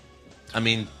 Right. I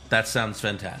mean, that sounds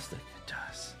fantastic. It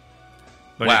does.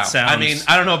 But Wow. it sounds... I mean,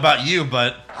 I don't know about you,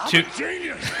 but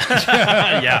Genius.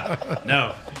 yeah.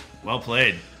 No. Well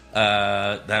played.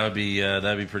 that'd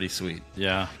be pretty sweet.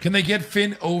 Yeah. Can they get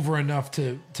Finn over enough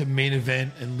to main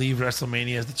event and leave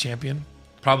WrestleMania as the champion?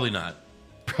 Probably not.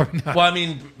 Probably not. Well, I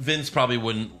mean, Vince probably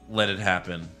wouldn't let it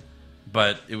happen,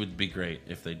 but it would be great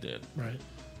if they did. Right.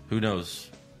 Who knows?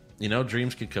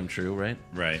 Dreams could come true, right?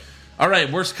 Right. All right,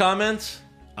 worst comment?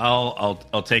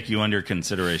 I'll take you under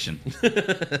consideration.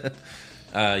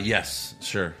 Yes,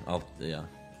 sure. Yeah.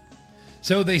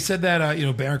 So they said that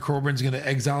Baron Corbin's going to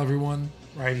exile everyone,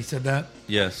 right? He said that,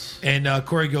 Yes. and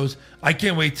Corey goes, "I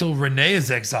can't wait till Renee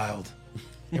is exiled,"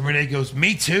 and Renee goes,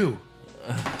 "Me too."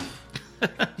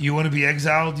 You want to be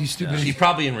exiled, you stupid? She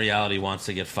probably in reality wants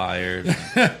to get fired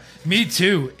Me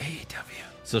too. AEW.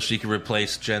 so she can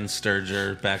replace Jen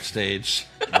Sturger backstage.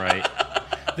 Right.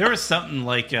 There was something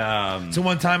like So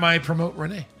one time I promote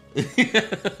Renee.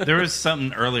 there was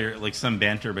something earlier, like some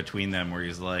banter between them, where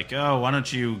he's like, "Oh, why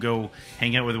don't you go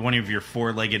hang out with one of your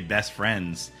four-legged best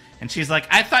friends?" And she's like,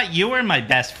 "I thought you were my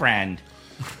best friend."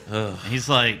 He's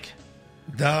like,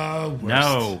 The worst.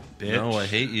 "No, bitch." No, I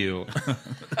hate you.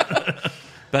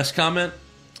 Best comment?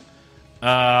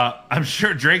 I'm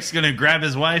sure Drake's gonna grab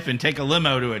his wife and take a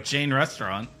limo to a chain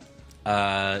restaurant.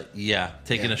 Yeah,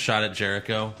 taking a shot at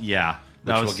Jericho, Yeah,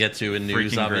 which we'll get to in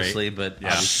news, freaking great. obviously, but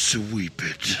Yeah. Sweep you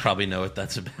it. probably know what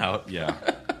that's about. Yeah.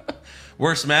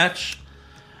 Worst match?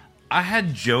 I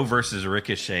had Joe versus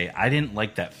Ricochet. I didn't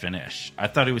like that finish. I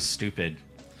thought it was stupid.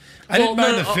 I didn't Well,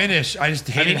 mind no, the finish. I just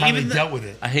hated mean, how they even the- dealt with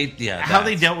it. I hate, How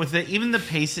they that. dealt with it, even the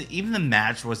pace, even the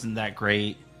match wasn't that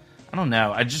great. I don't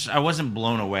know. I wasn't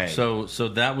blown away. So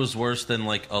that was worse than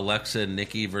like Alexa and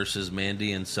Nikki versus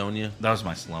Mandy and Sonya? that was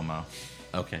my slow mo.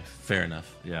 Okay, fair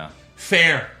enough. Yeah,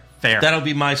 Fair. Fair. That'll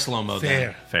be my slow-mo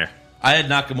then. Fair. fair. I had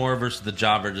Nakamura versus the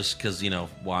Jobber just because,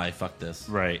 why? Fuck this.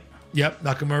 Right. Yep,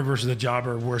 Nakamura versus the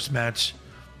Jobber, worst match.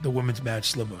 The women's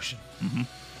match, slow motion.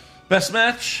 Best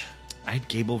match? I had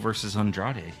Gable versus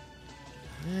Andrade.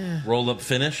 Roll-up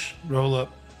finish. Roll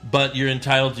up. But you're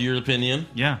entitled to your opinion.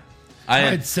 Yeah. I I had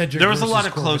had Cedric. There was a versus lot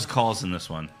of Corbin. close calls in this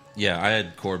one. I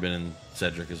had Corbin and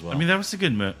Cedric as well. I mean, that was a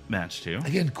good match too.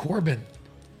 Again, Corbin.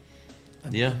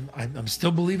 yeah. I'm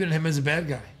still believing in him as a bad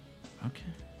guy. Okay.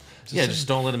 Just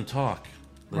don't let him talk.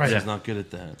 Right. He's not good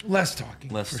at that. Less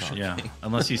talking. Less for talking. sure. Yeah.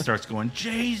 Unless he starts going,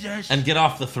 Jesus. And get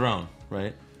off the throne,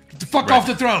 right? Get the fuck off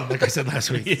the throne, like I said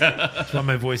last week. That's why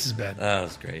my voice is bad. That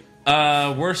was great.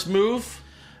 Worst move?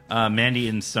 Mandy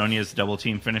and Sonya's double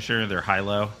team finisher, their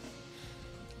high-low.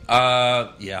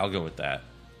 Yeah, I'll go with that.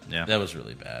 Yeah. That was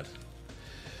really bad.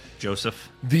 Joseph.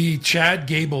 The Chad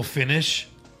Gable finish.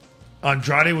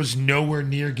 Andrade was nowhere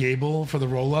near Gable for the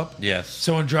roll up. Yes.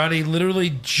 So Andrade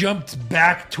literally jumped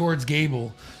back towards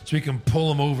Gable so he can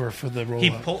pull him over for the roll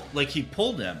up. He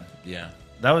pulled him. Yeah.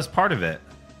 That was part of it.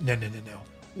 No.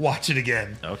 Watch it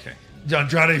again. Okay.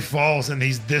 Andrade falls and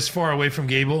he's this far away from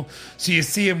Gable. So you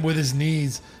see him with his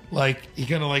knees, like he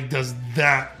kind of like does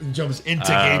that and jumps into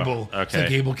Gable okay. so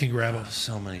Gable can grab him.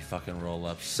 So many fucking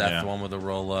roll-ups. Seth Yeah. one with a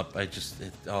roll-up.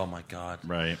 Oh my God.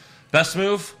 Right. Best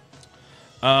move?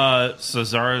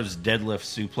 Cesaro's deadlift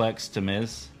suplex to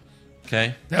Miz.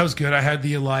 Okay. That was good. I had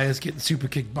the Elias getting super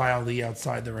kicked by Ali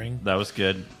outside the ring. That was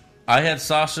good. I had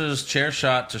Sasha's chair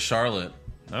shot to Charlotte.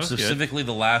 That was good. Specifically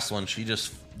the last one. She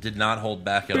just did not hold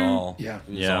back at all. Yeah. It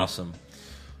was Yeah. awesome.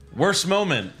 Worst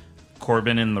moment?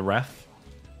 Corbin in the ref.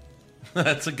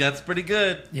 That's pretty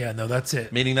good. Yeah, no, that's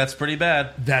it. Meaning that's pretty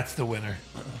bad. That's the winner.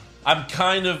 I'm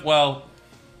kind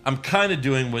of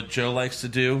doing what Joe likes to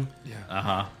do, Yeah.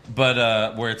 Uh-huh.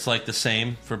 but where it's like the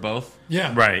same for both.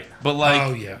 Yeah. Right. But like,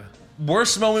 Oh, yeah.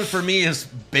 worst moment for me is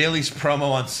Bailey's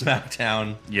promo on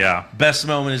SmackDown. Yeah. Best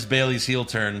moment is Bailey's heel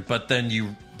turn, but then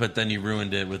you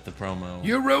ruined it with the promo.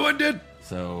 You ruined it.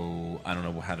 So I don't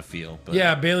know how to feel. But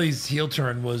Yeah, Bailey's heel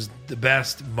turn was the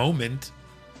best moment,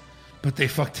 but they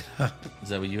fucked it up. Is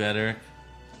that what you had, Eric?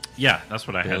 Yeah, that's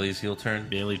what I Bailey's heel turn? had.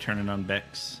 Bailey turning on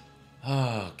Bex.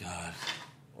 Oh, God.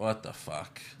 What the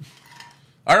fuck?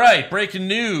 All right, breaking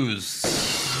news.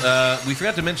 We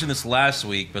forgot to mention this last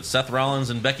week, but Seth Rollins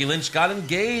and Becky Lynch got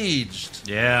engaged.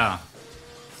 Yeah.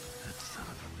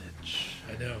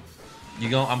 know. You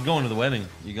go? I'm going to the wedding.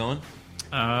 You going?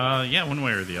 Yeah, one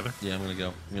way or the other. Yeah, I'm gonna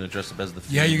go. I'm gonna dress up as the.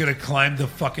 Yeah, Fiend. you're going to climb the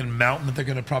fucking mountain that they're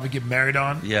going to probably get married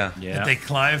on? Yeah. Yeah. That they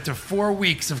climb after 4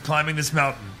 weeks of climbing this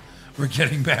mountain. We're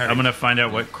getting married. I'm gonna find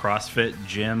out what CrossFit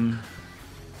gym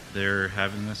they're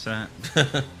having this at.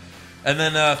 And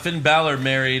then Finn Balor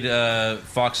married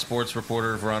Fox Sports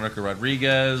reporter Veronica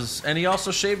Rodriguez, and he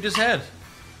also shaved his head.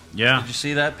 Yeah, Did you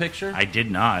see that picture? I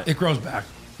did not. It grows back.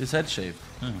 His head shaved.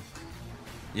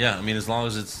 Yeah, I mean, as long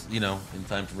as it's, in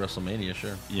time for WrestleMania,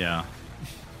 sure. Yeah.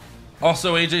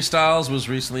 Also, AJ Styles was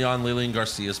recently on Lillian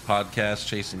Garcia's podcast,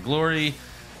 Chasing Glory,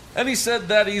 and he said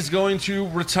that he's going to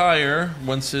retire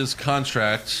once his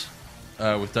contract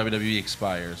with WWE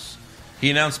expires. He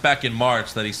announced back in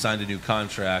March that he signed a new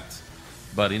contract,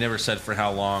 but he never said for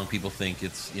how long. People think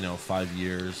it's, 5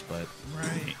 years, but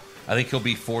Right. I think he'll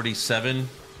be 47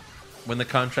 when the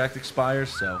contract expires,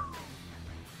 so,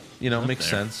 makes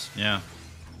there. sense. Yeah.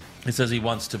 He says he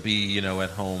wants to be, at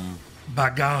home By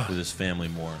God. with his family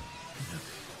more.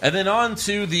 And then on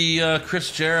to the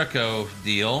Chris Jericho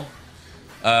deal.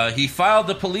 He filed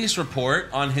the police report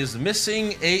on his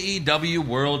missing AEW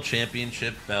World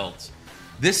Championship belt.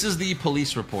 This is the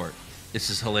police report. This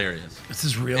is hilarious. This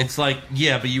is real. It's like,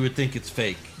 yeah, but you would think it's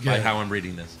fake by Yeah. how I'm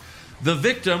reading this. The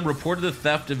victim reported the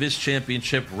theft of his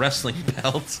championship wrestling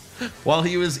belt while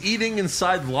he was eating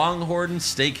inside Longhorn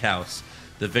Steakhouse.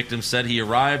 The victim said he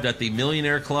arrived at the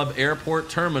Millionaire Club Airport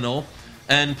Terminal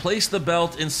and placed the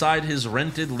belt inside his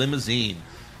rented limousine.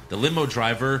 The limo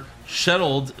driver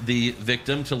shuttled the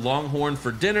victim to Longhorn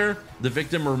for dinner. The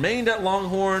victim remained at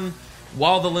Longhorn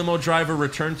while the limo driver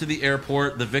returned to the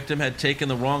airport. The victim had taken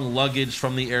the wrong luggage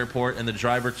from the airport, and the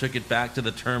driver took it back to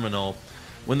the terminal.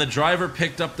 When the driver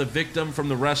picked up the victim from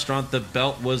the restaurant, the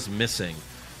belt was missing.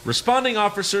 Responding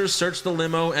officers searched the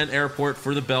limo and airport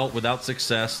for the belt without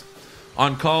success.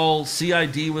 On call,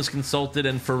 CID was consulted,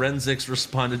 and forensics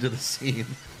responded to the scene.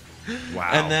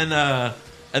 Wow.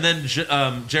 And then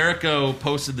Jericho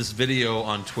posted this video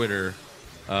on Twitter,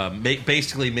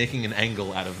 basically making an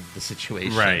angle out of the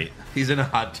situation. Right. He's in a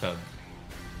hot tub.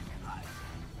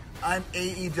 I'm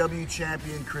AEW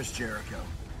champion Chris Jericho.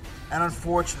 And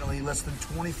unfortunately, less than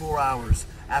 24 hours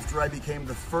after I became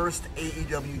the first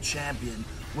AEW champion,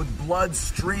 with blood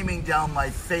streaming down my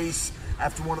face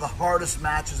after one of the hardest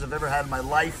matches I've ever had in my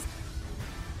life,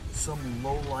 some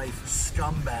lowlife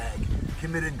scumbag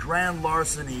committed grand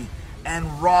larceny and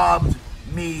robbed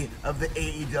me of the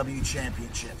AEW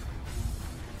championship.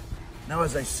 Now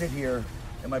as I sit here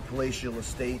in my palatial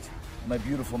estate, in my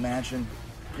beautiful mansion,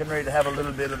 getting ready to have a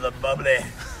little bit of the bubbly,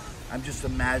 I'm just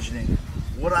imagining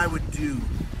what I would do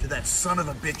to that son of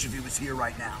a bitch if he was here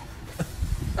right now.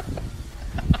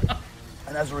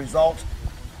 And as a result,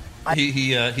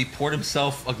 He poured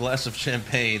himself a glass of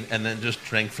champagne and then just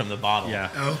drank from the bottle.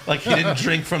 Yeah. Like he didn't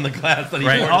drink from the glass that he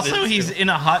Right. poured it Also, into. he's in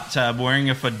a hot tub wearing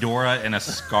a fedora and a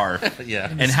scarf. Yeah.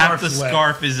 And half the scarf's wet.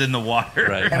 scarf is in the water.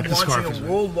 Right. I'm the scarf launching is a red.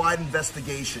 worldwide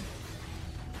investigation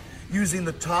using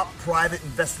the top private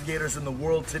investigators in the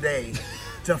world today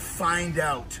to find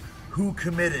out who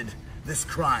committed this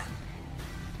crime.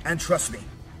 And trust me,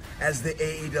 as the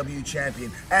AEW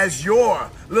champion, as your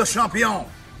Le Champion,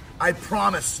 I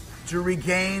promise to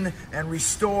regain and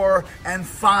restore and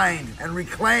find and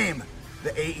reclaim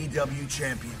the AEW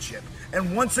championship.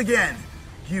 And once again,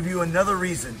 give you another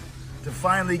reason to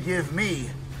finally give me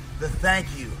the thank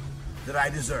you that I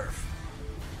deserve.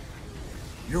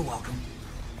 You're welcome.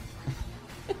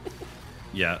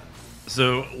 Yeah.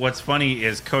 So what's funny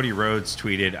is Cody Rhodes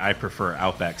tweeted, "I prefer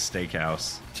Outback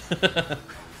Steakhouse."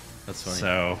 That's funny.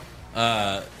 So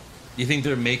You think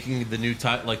they're making the new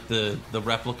like the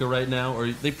replica right now,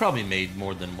 or they probably made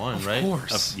more than one, right? Of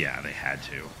course. yeah, they had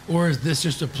to. Or is this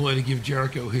just a ploy to give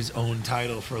Jericho his own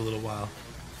title for a little while?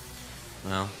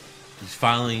 Well, he's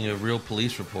filing a real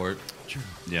police report,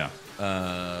 Yeah.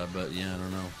 but yeah, I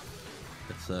don't know.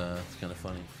 It's kind of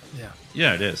funny. Yeah.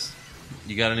 Yeah, it is.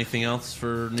 You got anything else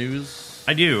for news?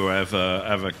 I do. I have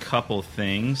a couple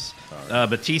things.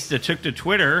 Batista took to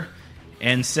Twitter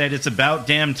and said it's about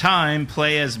damn time.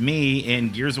 Play as me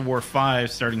in Gears of War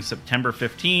 5 starting September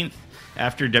 15th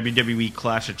after WWE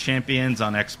Clash of Champions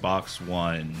on Xbox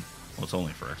One. Well, it's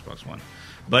only for Xbox One.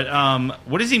 But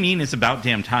what does he mean it's about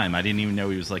damn time? I didn't even know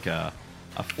he was like a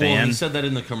fan. Well, he said that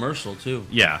in the commercial too.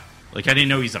 Yeah. Like, I didn't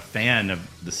know he's a fan of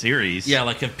the series. Yeah,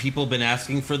 like have people been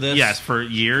asking for this? Yes, for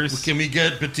years. Can we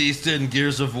get Batista in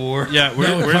Gears of War? Yeah, No,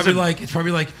 where's it's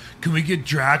probably like, can we get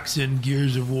Drax in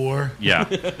Gears of War? Yeah.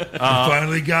 You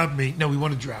finally got me. No, we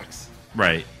wanted Drax.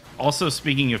 Right. Also,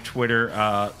 speaking of Twitter,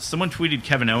 someone tweeted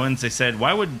Kevin Owens. They said,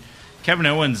 why would Kevin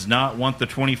Owens not want the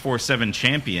 24/7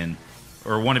 champion?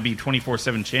 or wannabe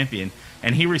 24/7 champion,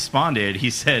 and he responded. He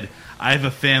said, "I have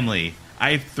a family.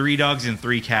 I have 3 dogs and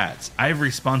 3 cats. I have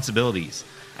responsibilities.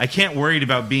 I can't worry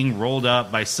about being rolled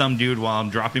up by some dude while I'm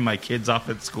dropping my kids off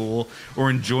at school or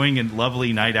enjoying a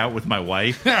lovely night out with my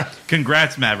wife.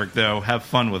 Congrats, Maverick, though. Have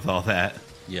fun with all that."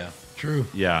 Yeah. True.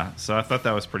 Yeah, so I thought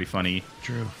that was pretty funny.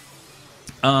 True.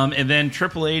 And then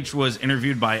Triple H was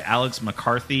interviewed by Alex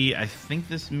McCarthy. I think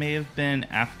this may have been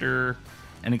after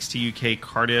NXT UK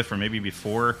Cardiff or maybe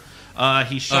before.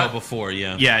 He shot before,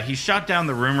 yeah. Yeah, he shot down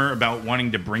the rumor about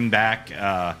wanting to bring back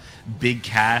Big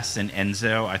Cass and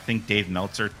Enzo. I think Dave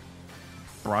Meltzer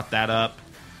brought that up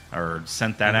or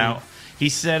sent that out. He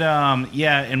said,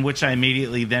 in which I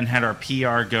immediately then had our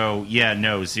PR go,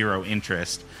 no, zero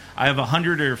interest. I have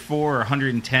 104 or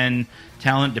 110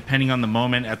 talent, depending on the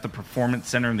moment, at the Performance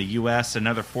Center in the U.S.,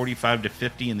 another 45 to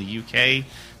 50 in the U.K.,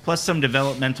 plus some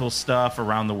developmental stuff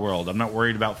around the world. I'm not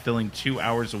worried about filling 2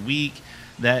 hours a week.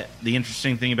 That the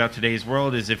interesting thing about today's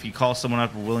world is if you call someone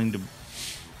up willing to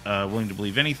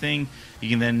believe anything, you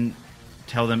can then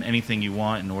tell them anything you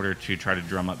want in order to try to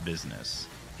drum up business.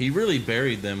 He really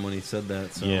buried them when he said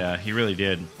that. So. Yeah, he really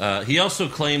did. He also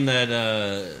claimed that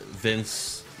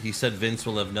Vince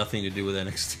will have nothing to do with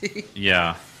NXT.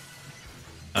 Yeah.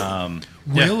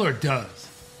 Will or does?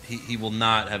 He will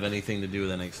not have anything to do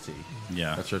with NXT.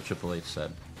 Yeah. That's what Triple H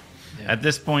said. Yeah. At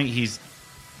this point,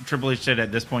 Triple H said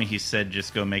he said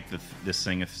just go make this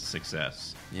thing a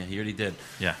success. Yeah, he already did.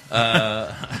 Yeah.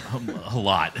 A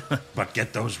lot. But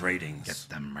get those ratings. Get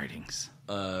them ratings.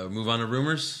 Move on to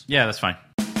rumors? Yeah, that's fine.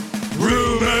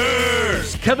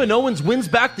 Rumors! Kevin Owens wins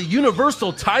back the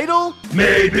Universal title?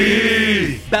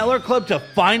 Maybe! Balor Club to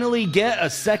finally get a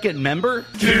second member?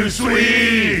 Too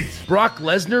sweet! Brock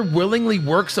Lesnar willingly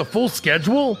works a full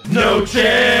schedule? No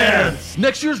chance!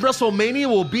 Next year's WrestleMania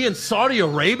will be in Saudi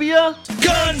Arabia?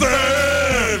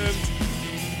 Confirmed!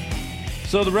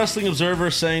 So the Wrestling Observer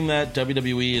is saying that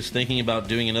WWE is thinking about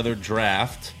doing another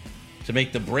draft to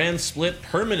make the brand split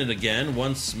permanent again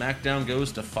once SmackDown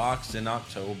goes to Fox in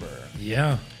October.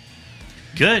 Yeah.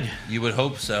 Good. You would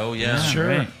hope so, yeah. Sure.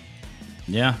 Right.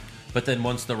 Yeah. But then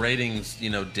once the ratings,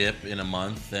 dip in a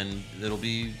month, then it'll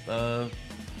be,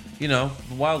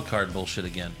 wild card bullshit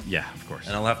again. Yeah, of course.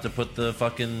 And I'll have to put the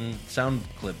fucking sound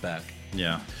clip back.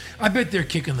 Yeah. I bet they're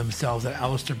kicking themselves that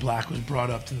Aleister Black was brought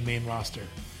up to the main roster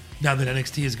now that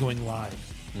NXT is going live.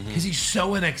 Because he's so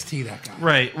NXT, that guy.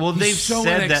 Right. Well, He's they've so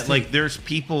said NXT. that there's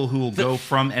people who will go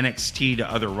from NXT to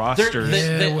other rosters,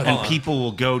 and people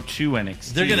will go to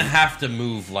NXT. They're going to have to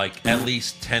move at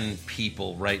least 10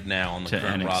 people right now on the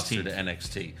current NXT. roster to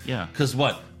NXT. Yeah. Because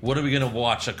what? What are we going to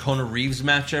watch? A Kona Reeves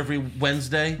match every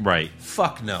Wednesday? Right.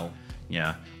 Fuck no.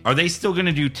 Yeah. Are they still going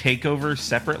to do TakeOver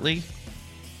separately?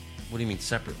 What do you mean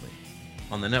separately?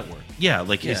 On the network? Yeah.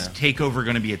 Is TakeOver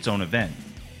going to be its own event?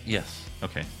 Yes.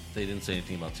 Okay. They didn't say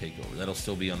anything about TakeOver. That'll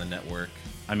still be on the network.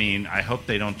 I mean, I hope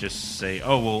they don't just say,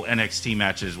 NXT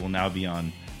matches will now be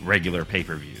on regular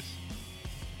pay-per-views.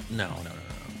 No.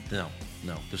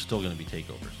 There's still going to be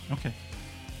takeovers. Okay.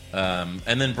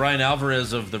 And then Brian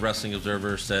Alvarez of the Wrestling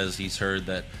Observer says he's heard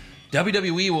that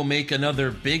WWE will make another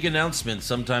big announcement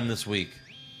sometime this week,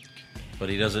 but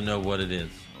he doesn't know what it is.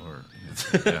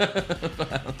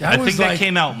 I think that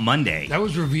came out Monday. That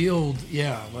was revealed,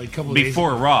 a couple of days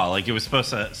before ago. Raw. It was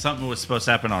supposed to something was supposed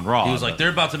to happen on Raw. He was like, they're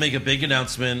about to make a big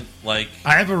announcement. I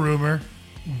have a rumor.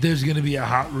 There's going to be a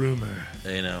hot rumor.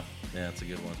 Yeah, that's a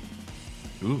good one.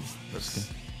 Ooh, that's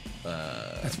good.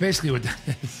 That's basically what that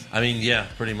is. I mean, yeah,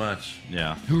 pretty much.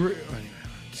 Yeah.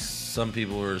 Some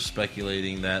people were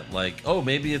speculating that,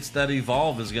 maybe it's that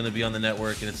Evolve is going to be on the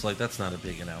network, and it's that's not a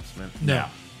big announcement. No.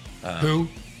 Who?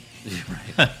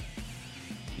 Right.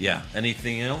 Yeah.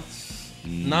 Anything else?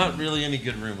 Not really any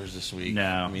good rumors this week. No.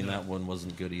 I mean, that one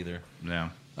wasn't good either.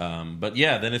 No. But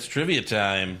yeah, then it's trivia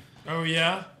time. Oh,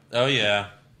 yeah? Oh, yeah.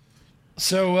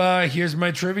 So here's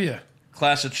my trivia.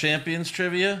 Clash of Champions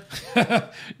trivia?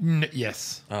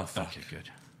 Yes. Oh, fuck. Okay, good.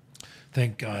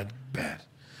 Thank God. Bad.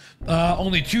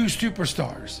 Only 2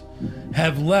 superstars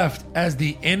have left as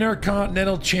the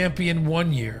Intercontinental Champion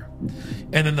 1 year,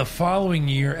 and then the following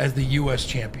year as the U.S.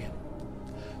 Champion.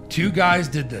 2 guys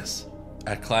did this.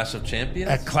 At Clash of Champions?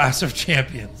 At Clash of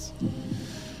Champions.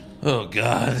 Oh,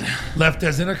 God. Left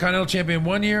as Intercontinental Champion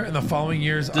 1 year, and the following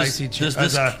year as U.S.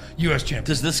 Champion.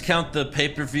 Does this count the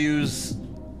pay-per-views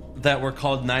that were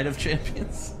called Night of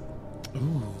Champions?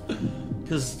 Ooh.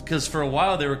 Because for a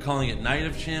while they were calling it Night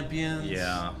of Champions.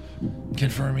 Yeah.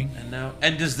 Confirming.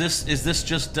 And is this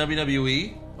just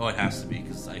WWE? Oh, it has to be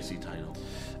because it's IC title.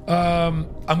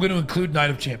 I'm going to include Night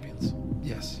of Champions.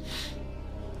 Yes.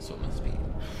 So it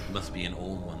must be an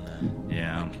old one then.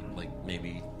 Yeah. Like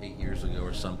maybe 8 years ago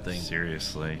something.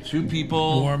 Seriously. Two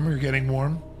people. Warm. You're getting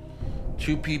warm.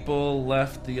 Two people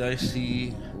left the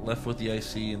IC, left with the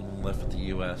IC, and left with the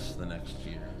US the next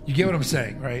year. You get what I'm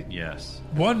saying, right? Yes.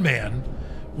 One man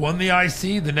won the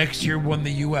IC, the next year won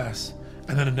the US,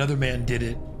 and then another man did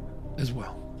it as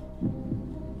well.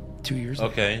 2 years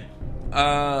later. Okay.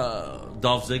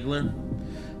 Dolph Ziggler.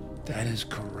 That is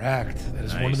correct. That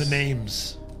is one of Nice. the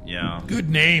names. Yeah. Good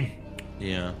name.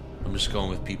 Yeah. I'm just going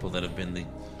with people that have been the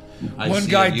One IC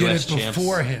guy and did US it champs.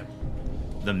 before him.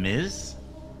 The Miz?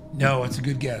 No, it's a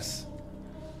good guess.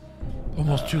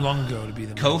 Almost too long ago to be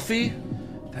the Kofi?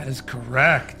 That is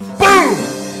correct.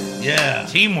 Yeah.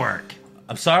 Teamwork.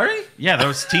 I'm sorry? Yeah, that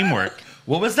was teamwork.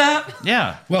 What was that?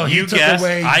 Yeah. Well, he you took guessed.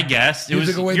 away- I guessed. It he was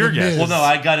took away your the guess. Miz. Well, no,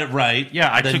 I got it right.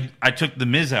 Yeah, Then I took the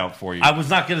Miz out for you. I was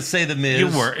not going to say the Miz. You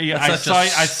were. Yeah, That's I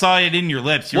such a saw it in your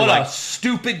lips. You What were a like,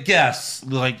 stupid guess.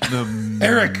 like the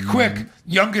Eric, quick.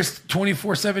 Youngest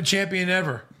 24/7 champion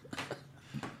ever.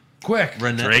 Quick.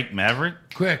 Drake Maverick,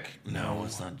 Quick. No,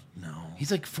 it's not. No.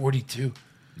 He's like 42.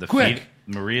 the Quick.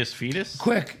 Maria's fetus.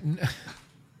 Quick.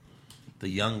 The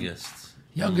youngest.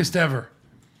 Youngest ever.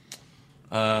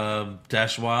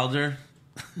 Dash Wilder.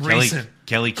 Recent.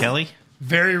 Kelly.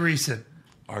 Very recent.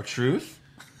 R-Truth.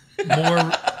 More.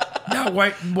 Not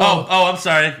white. Well, Oh, I'm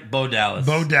sorry. Bo Dallas.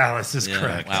 Bo Dallas is Yeah.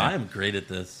 correct. Wow, I am great at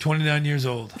this. 29 years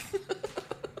old.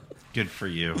 Good for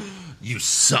you. You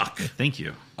suck. Thank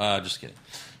you. Just kidding.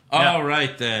 All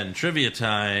right, then. Trivia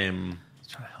time.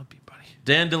 Trying to help you, buddy.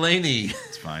 Dan Delaney.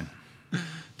 It's fine.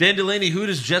 Dan Delaney, who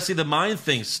does Jesse the Mind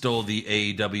think stole the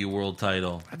AEW World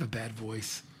title? I have a bad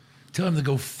voice. Tell him to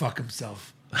go fuck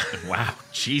himself. Wow,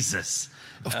 Jesus.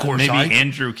 Of course, Maybe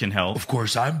Andrew can help. Of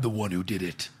course, I'm the one who did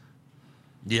it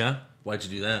Yeah? Why'd you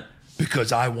do that?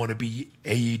 because I want to be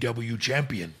AEW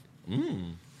champion,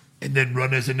 and then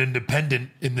run as an independent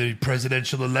in the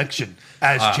presidential election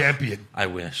as champion. I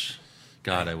wish.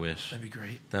 God, I wish. That'd be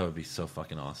great. That would be so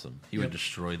fucking awesome. He would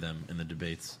destroy them in the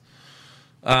debates.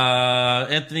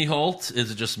 Anthony Holt,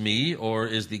 is it just me, or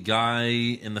is the guy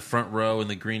in the front row in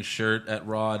the green shirt at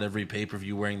Raw at every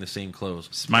pay-per-view wearing the same clothes?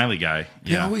 Smiley guy.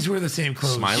 They Yeah. always wear the same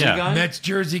clothes. Smiley Yeah. guy? Mets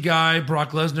jersey guy,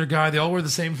 Brock Lesnar guy. They all wear the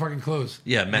same fucking clothes.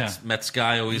 Yeah, Mets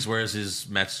guy always wears his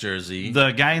Mets jersey. The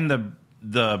guy in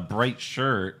the bright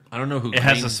shirt. I don't know who It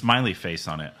has Green- a smiley face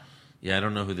on it. Yeah, I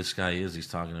don't know who this guy is he's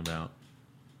talking about.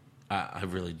 I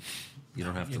really... You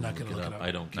don't have to You're not look gonna it look up. it up.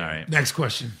 I don't care. All right. Next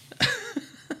question.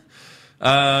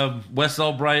 Wes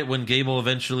Albright, when Gable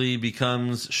eventually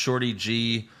becomes Shorty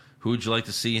G, who would you like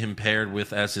to see him paired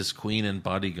with as his queen and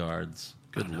bodyguards?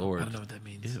 Good I lord. don't know what that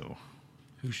means. Ew.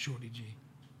 Who's Shorty G?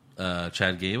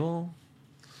 Chad Gable?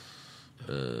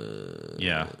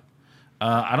 Yeah.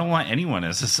 I don't want anyone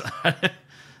as a...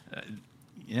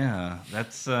 yeah,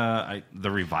 that's the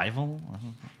revival.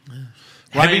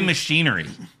 Heavy Ryan- machinery.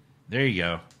 There you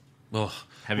go. Ugh.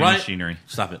 Heavy machinery.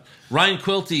 Stop it. Ryan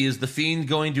Quilty, is The Fiend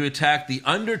going to attack The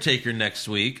Undertaker next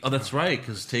week? Oh, that's right,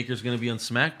 because Taker's going to be on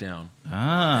SmackDown.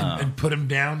 Ah. And put him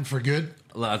down for good?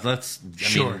 Let's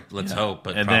Sure. let's hope,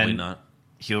 but And probably then- not.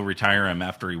 He'll retire him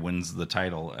after he wins the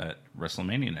title at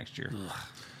WrestleMania next year.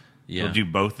 Yeah. He'll do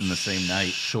both in the same night.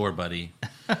 Sure, buddy.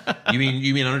 you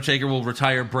mean Undertaker will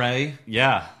retire Bray?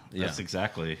 Yeah, that's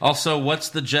exactly. Also, what's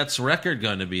the Jets' record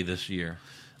going to be this year?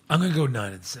 I'm going to go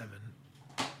 9-7.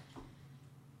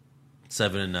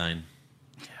 7-9.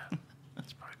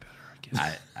 That's probably better, I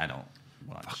guess. I don't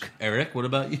watch. Eric, what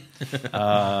about you?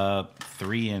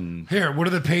 3 and Here, what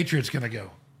are the Patriots going to go?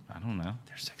 I don't know.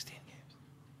 They're 16 games.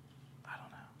 I don't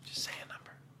know. Just say a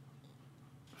number.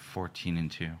 14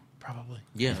 and 2. Probably.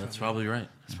 Yeah, that's probably right.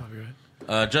 That's probably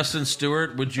right. Justin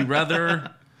Stewart, would you rather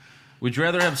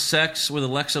have sex with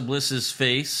Alexa Bliss's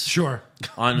face? Sure.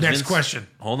 On Next question.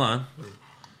 Hold on.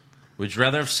 Would you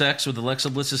rather have sex with Alexa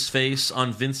Bliss's face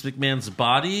on Vince McMahon's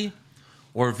body,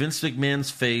 or Vince McMahon's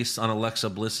face on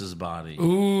Alexa Bliss's body?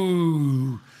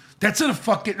 Ooh. That's one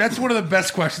of the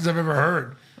best questions I've ever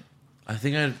heard. I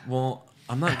think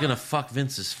I'm not gonna fuck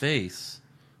Vince's face,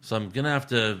 so I'm gonna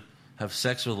have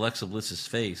sex with Alexa Bliss's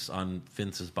face on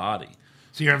Vince's body.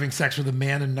 So you're having sex with a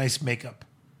man in nice makeup.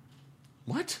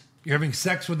 What? You're having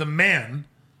sex with a man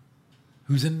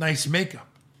who's in nice makeup.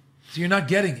 So you're not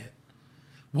getting it.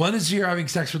 One is you're having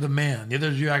sex with a man. The other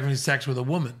is you're having sex with a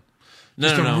woman.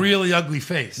 Just a really ugly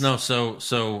face. No,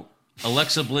 so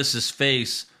Alexa Bliss's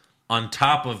face on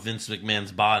top of Vince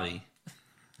McMahon's body.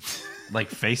 Like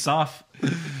face off?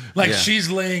 Like Yeah. she's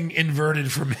laying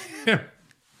inverted from him.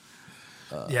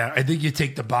 Yeah, I think you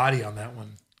take the body on that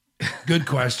one. Good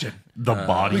question. The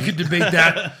body. We could debate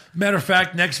that. Matter of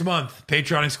fact, next month,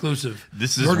 Patreon exclusive.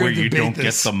 This is We're gonna where you debate don't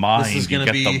this. get the mind, This is you gonna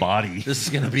get be the body. This is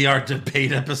gonna be our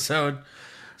debate episode.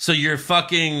 So you're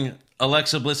fucking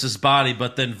Alexa Bliss's body,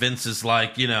 but then Vince is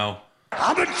like, I'm a or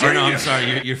no, I'm genius.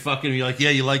 sorry, you're fucking me like,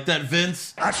 yeah, you like that,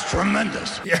 Vince? That's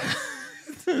tremendous.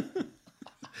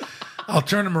 I'll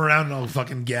turn him around and I'll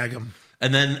fucking gag him.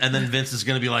 And then Vince is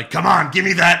gonna be like, Come on, give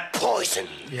me that poison.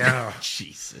 Yeah.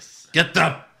 Jesus. get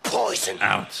the Poison.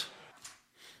 out.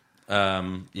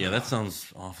 Yeah, that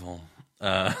sounds awful.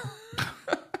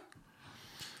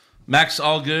 Max,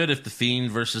 all good. If the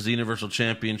Fiend versus the Universal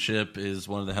Championship is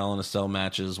one of the Hell in a Cell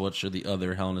matches, what should the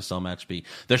other Hell in a Cell match be?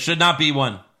 There should not be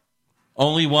one.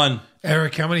 Only one.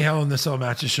 Eric, how many Hell in the Cell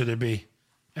matches should there be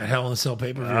at Hell in the Cell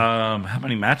pay-per-view? How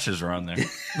many matches are on there?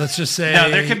 Let's just say... No,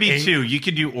 there could be 8. 2. You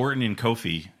could do Orton and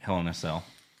Kofi, Hell in a Cell.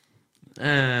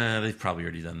 They've probably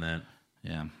already done that.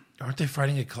 Yeah. Aren't they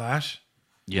fighting a Clash?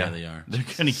 Yeah, they are. They're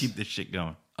going to keep this shit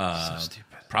going. So stupid.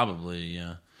 Probably,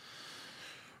 yeah.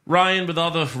 Ryan, with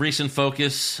all the recent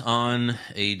focus on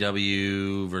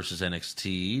AEW versus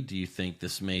NXT, do you think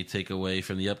this may take away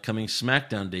from the upcoming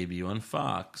SmackDown debut on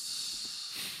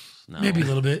Fox? No. Maybe a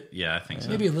little bit. Yeah, I think so.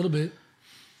 Maybe a little bit.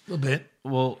 A little bit.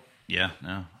 Well, yeah,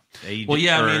 no. Well,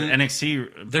 yeah, I mean,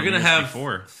 NXT. They're going to premieres have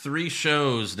before. 3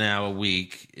 shows now a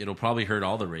week. It'll probably hurt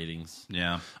all the ratings.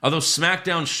 Yeah. Although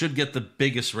SmackDown should get the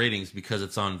biggest ratings because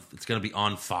it's going to be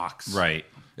on Fox. Right.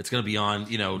 It's going to be on,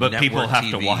 But people network have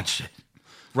TV. to watch it.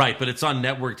 Right, but it's on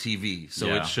network TV, so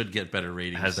Yeah. it should get better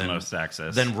ratings. Has the most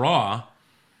access. Than Raw,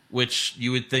 which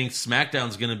you would think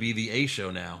SmackDown's going to be the A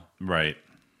show now. Right.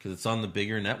 Because it's on the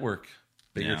bigger network,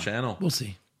 bigger channel. We'll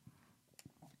see.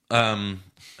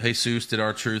 Jesus, did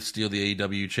R-Truth steal the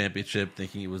AEW championship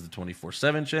thinking it was the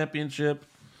 24/7 championship?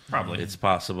 Probably. It's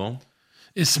possible.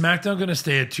 Is SmackDown going to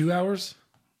stay at 2 hours?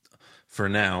 For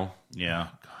now. Yeah.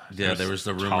 Yeah, there was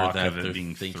the rumor talk that of it they're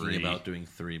being thinking 3. about doing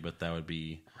 3, but that would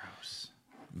be gross.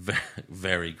 Very,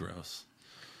 very gross.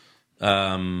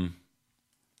 Zahin,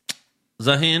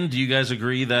 do you guys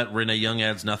agree that Renee Young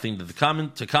adds nothing to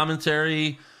the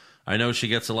commentary? I know she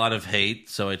gets a lot of hate,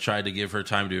 so I tried to give her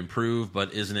time to improve,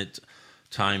 but isn't it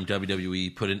time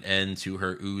WWE put an end to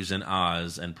her oohs and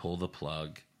ahs and pull the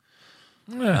plug?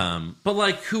 Yeah. But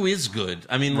like, who is good?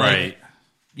 I mean, Right.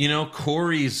 like,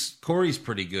 Corey's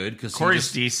pretty good because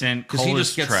Corey's decent. because he Cole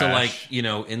just is gets trash.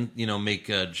 to make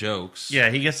jokes. Yeah,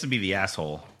 he gets to be the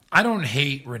asshole. I don't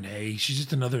hate Renee. She's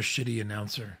just another shitty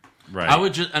announcer. Right. I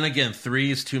would just, and again,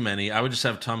 3 is too many. I would just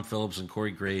have Tom Phillips and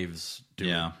Corey Graves do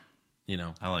it.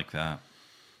 I like that.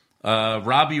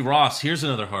 Robbie Ross, here's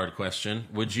another hard question.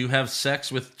 Would you have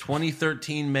sex with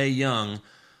 2013 Mae Young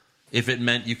if it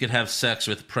meant you could have sex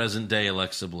with present-day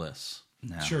Alexa Bliss?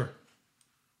 No. Sure.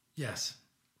 Yes.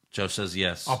 Joe says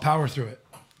yes. I'll power through it.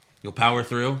 You'll power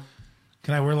through?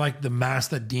 Can I wear like the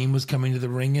mask that Dean was coming to the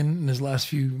ring in his last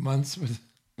few months with?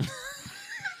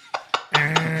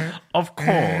 Of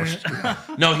course.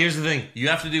 No, here's the thing. You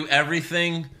have to do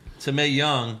everything to Mae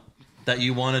Young that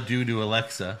you want to do to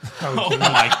Alexa. Oh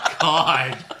my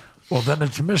God. Well, then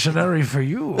it's missionary for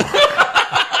you.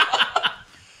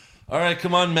 All right,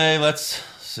 come on, Mae. Let's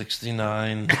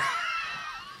 69.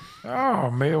 Oh,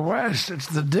 Mae West, it's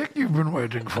the dick you've been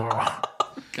waiting for.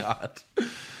 God.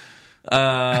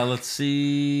 Let's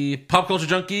see. Pop Culture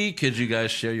Junkie, could you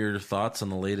guys share your thoughts on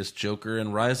the latest Joker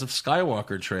and Rise of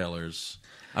Skywalker trailers?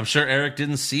 I'm sure Eric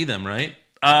didn't see them, right?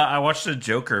 I watched the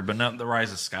Joker, but not the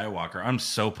Rise of Skywalker. I'm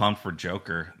so pumped for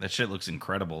Joker. That shit looks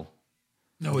incredible.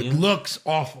 No, it looks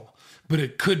awful, but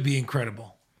it could be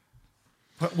incredible.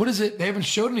 What is it? They haven't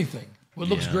showed anything. What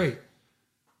looks great?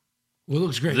 What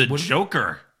looks great? The What-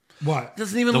 Joker. What?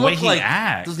 Doesn't even The look way he like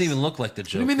acts. Doesn't even look like the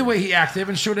Joker. What do you mean the way he acts? They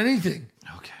haven't showed anything.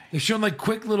 Okay. They've shown like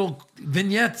quick little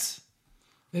vignettes.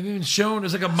 They've even shown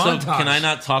there's like a So montage. can I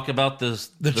not talk about the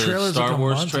trailer's Star like a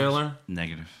Wars montage. trailer?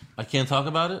 Negative. I can't talk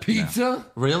about it? Pizza?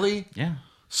 Really? Yeah.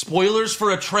 Spoilers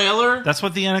for a trailer? That's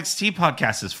what the NXT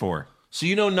podcast is for. So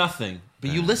you know nothing, but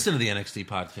you listen to the NXT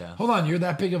podcast. Hold on, you're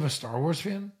that big of a Star Wars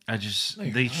fan?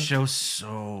 They show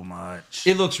so much.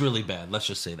 It looks really bad. Let's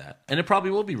just say that. And it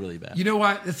probably will be really bad. You know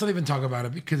what? Let's not even talk about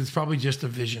it because it's probably just a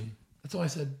vision. That's all I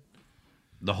said.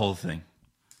 The whole thing.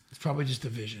 It's probably just a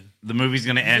vision. The movie's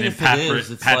going to end and if it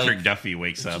is, it's Patrick like- Duffy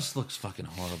wakes It up. just looks fucking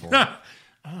horrible. Oh,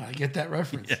 I get that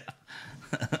reference.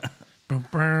 I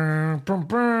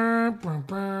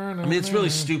mean, it's really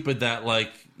stupid that,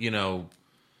 like,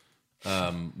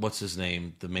 what's his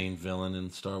name? The main villain in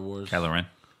Star Wars? Kylo Ren.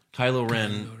 Kylo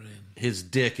Ren, his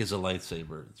dick is a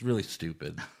lightsaber. It's really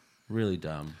stupid. Really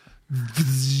dumb.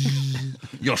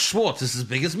 Your Schwartz is as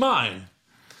big as mine.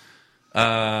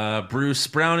 Bruce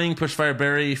Browning, Pushfire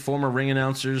Barry, former ring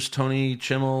announcers Tony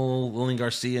Chimmel, Lillian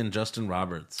Garcia, and Justin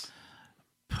Roberts.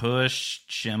 Push,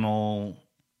 Chimmel,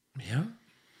 Yeah.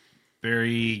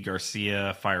 Barry,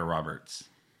 Garcia, Fire Roberts.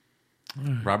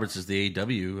 Roberts is the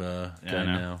AEW guy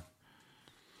now.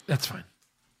 That's fine.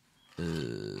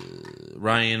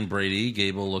 Ryan Brady,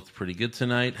 Gable looked pretty good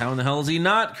tonight. How in the hell is he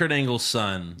not Kurt Angle's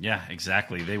son? Yeah,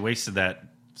 exactly. They wasted that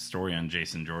story on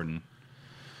Jason Jordan.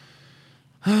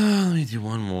 Let me do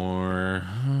one more.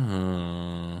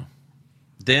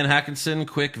 Dan Hackinson,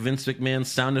 quick Vince McMahon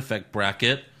sound effect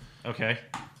bracket. Okay.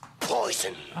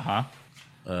 Poison. Uh-huh.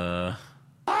 Oh,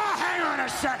 hang on a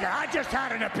second. I just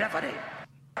had an epiphany.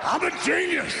 I'm a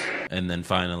genius. And then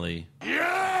finally,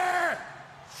 Yeah.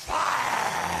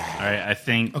 Fire. All right, I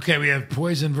think... Okay, we have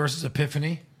Poison versus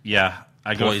Epiphany. Yeah,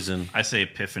 I go... Poison. I say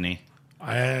Epiphany.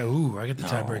 I get the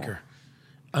tiebreaker.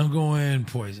 I'm going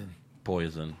Poison.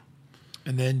 Poison.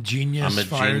 And then Genius. I'm a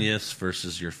fired. genius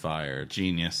versus you're fired.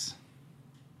 Genius.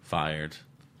 Fired.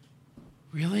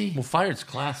 Really? Well, fired's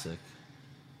classic.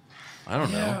 I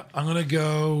don't know. I'm going to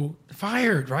go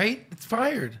Fired, right? It's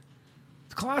Fired.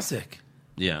 It's classic.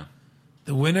 Yeah.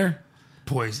 The winner,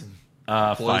 Poison.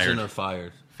 Poison Fired. or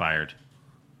fired? Fired.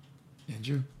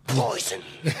 Andrew? Poison.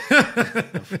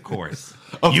 Of course.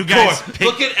 Of You guys course. pick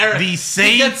Look at Eric. the He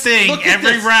same gets- thing look at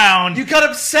every this. round. You got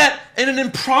upset in an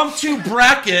impromptu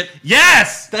bracket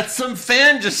Yes! that some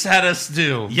fan just had us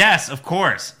do. Yes, of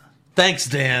course. Thanks,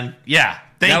 Dan. Yeah.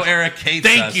 Now Eric hates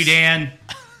Thank us. you, Dan.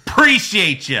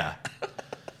 Appreciate you.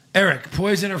 Eric,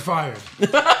 Poison or Fired?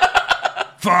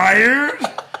 Fired?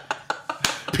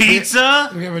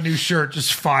 Pizza? We have a new shirt,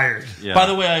 just Fired. Yeah. By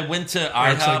the way, I went to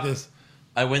Eric's IHOP. like this.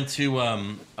 I went to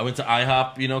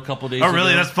IHOP, a couple days Oh, ago.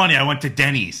 really? That's funny. I went to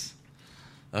Denny's.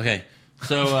 Okay.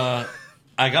 So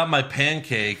I got my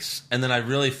pancakes, and then I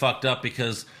really fucked up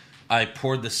because I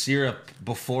poured the syrup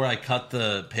before I cut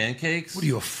the pancakes. What are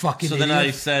you, a fucking So idiot? then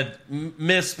I said,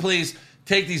 Miss, please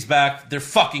take these back. They're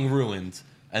fucking ruined.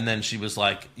 And then she was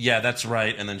like, yeah, that's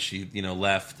right. And then she,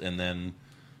 left. And then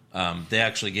they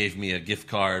actually gave me a gift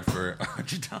card for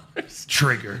 $100.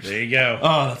 Triggered. There you go.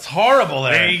 Oh, that's horrible,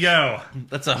 Eric. There you go.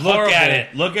 That's a Look horrible... at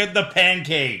it. Look at the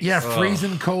pancakes. Yeah,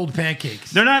 freezing cold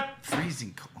pancakes. They're not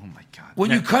freezing cold. Oh, my God.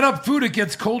 When you cut up food, it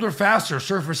gets colder faster.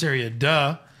 Surface area,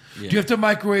 duh. Yeah. Do you have to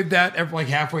microwave that like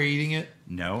halfway eating it?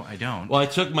 No, I don't. Well, I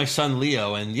took my son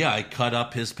Leo, and I cut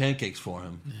up his pancakes for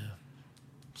him. Yeah.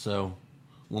 So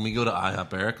when we go to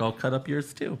IHOP, Eric, I'll cut up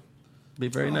yours too. Be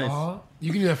very nice. Aw.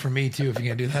 You can do that for me too if you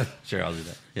can do that. Sure, I'll do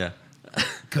that. Yeah.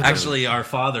 Actually, our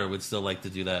father would still like to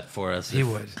do that for us. He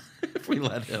would. If we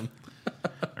let him.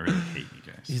 I really hate you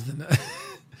guys. He's the.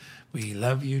 We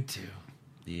love you too.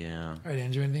 Yeah. All right,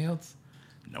 Andrew. Anything else?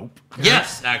 Nope.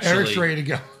 Yes, actually. Eric's ready to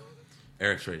go.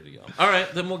 Eric's ready to go. All right,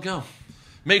 then we'll go.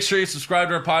 Make sure you subscribe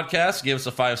to our podcast. Give us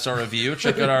a 5-star review.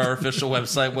 Check out our official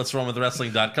website,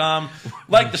 what'swrongwithwrestling.com.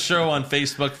 Like the show on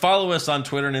Facebook. Follow us on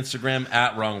Twitter and Instagram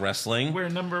at Wrong Wrestling. We're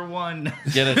number one.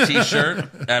 Get a t-shirt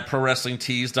at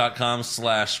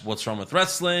prowrestlingtees.com/What's Wrong With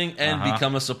Wrestling and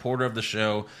become a supporter of the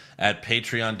show at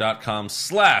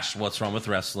patreon.com/What's Wrong With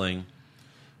Wrestling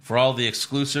for all the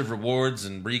exclusive rewards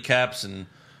and recaps and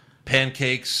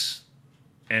pancakes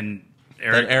And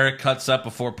that Eric cuts up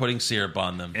before putting syrup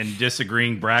on them. and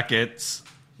disagreeing brackets.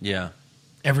 Yeah.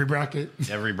 Every bracket.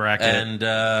 Every bracket. And,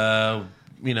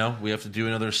 we have to do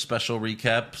another special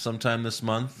recap sometime this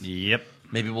month. Yep.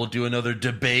 Maybe we'll do another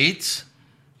debate.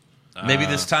 Maybe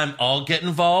this time I'll get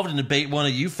involved and debate one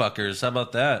of you fuckers. How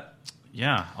about that?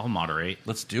 Yeah, I'll moderate.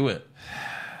 Let's do it.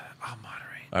 I'll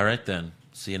moderate. All right, then.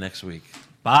 See you next week.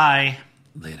 Bye.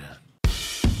 Later.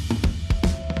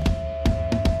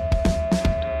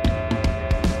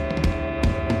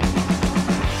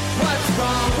 What's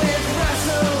wrong with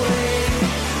wrestling?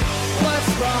 What's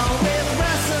wrong with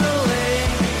wrestling?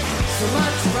 So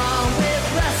much wrong with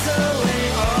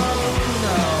wrestling. Oh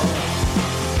no.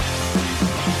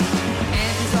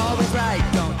 And he's always right.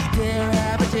 Don't you dare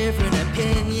have a different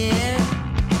opinion.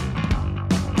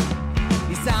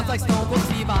 He sounds like Stone Cold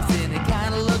Steve Austin. It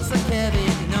kinda looks like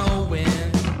Kevin Owens.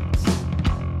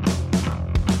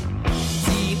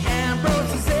 Dean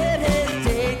Ambrose is in his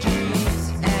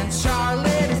daydreams, and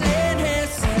Charlotte is in his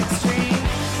sex dream.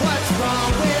 What's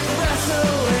wrong with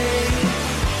wrestling?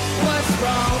 What's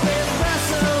wrong with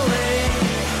wrestling?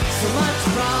 So much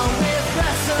wrong with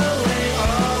wrestling. Oh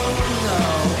no.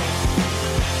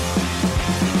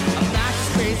 Obnoxious,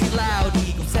 crazy, loud,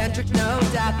 egocentric, no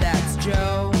doubt that's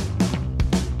Joe.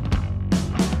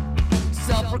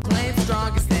 Self-proclaimed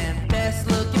strongest and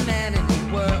best-looking man in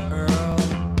the world.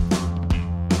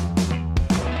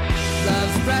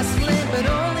 Loves wrestling, but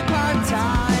only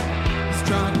part-time.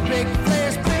 Strong, big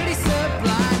players, pretty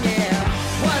sublime, yeah.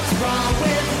 What's wrong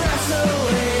with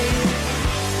wrestling?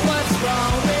 What's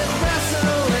wrong with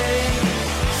wrestling?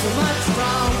 So much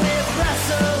wrong with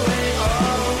wrestling,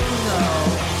 oh no.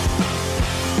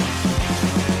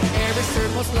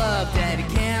 most loved and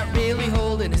he can't really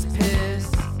hold in his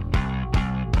piss.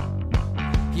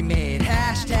 He made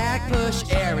hashtag push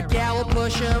Eric Gallo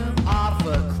push him off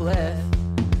a cliff.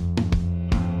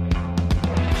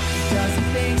 He doesn't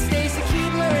think Stacy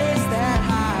Keibler is that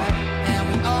high, and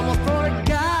we almost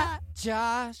forgot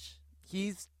Josh.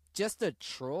 He's just a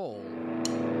troll.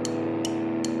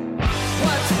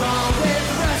 What's wrong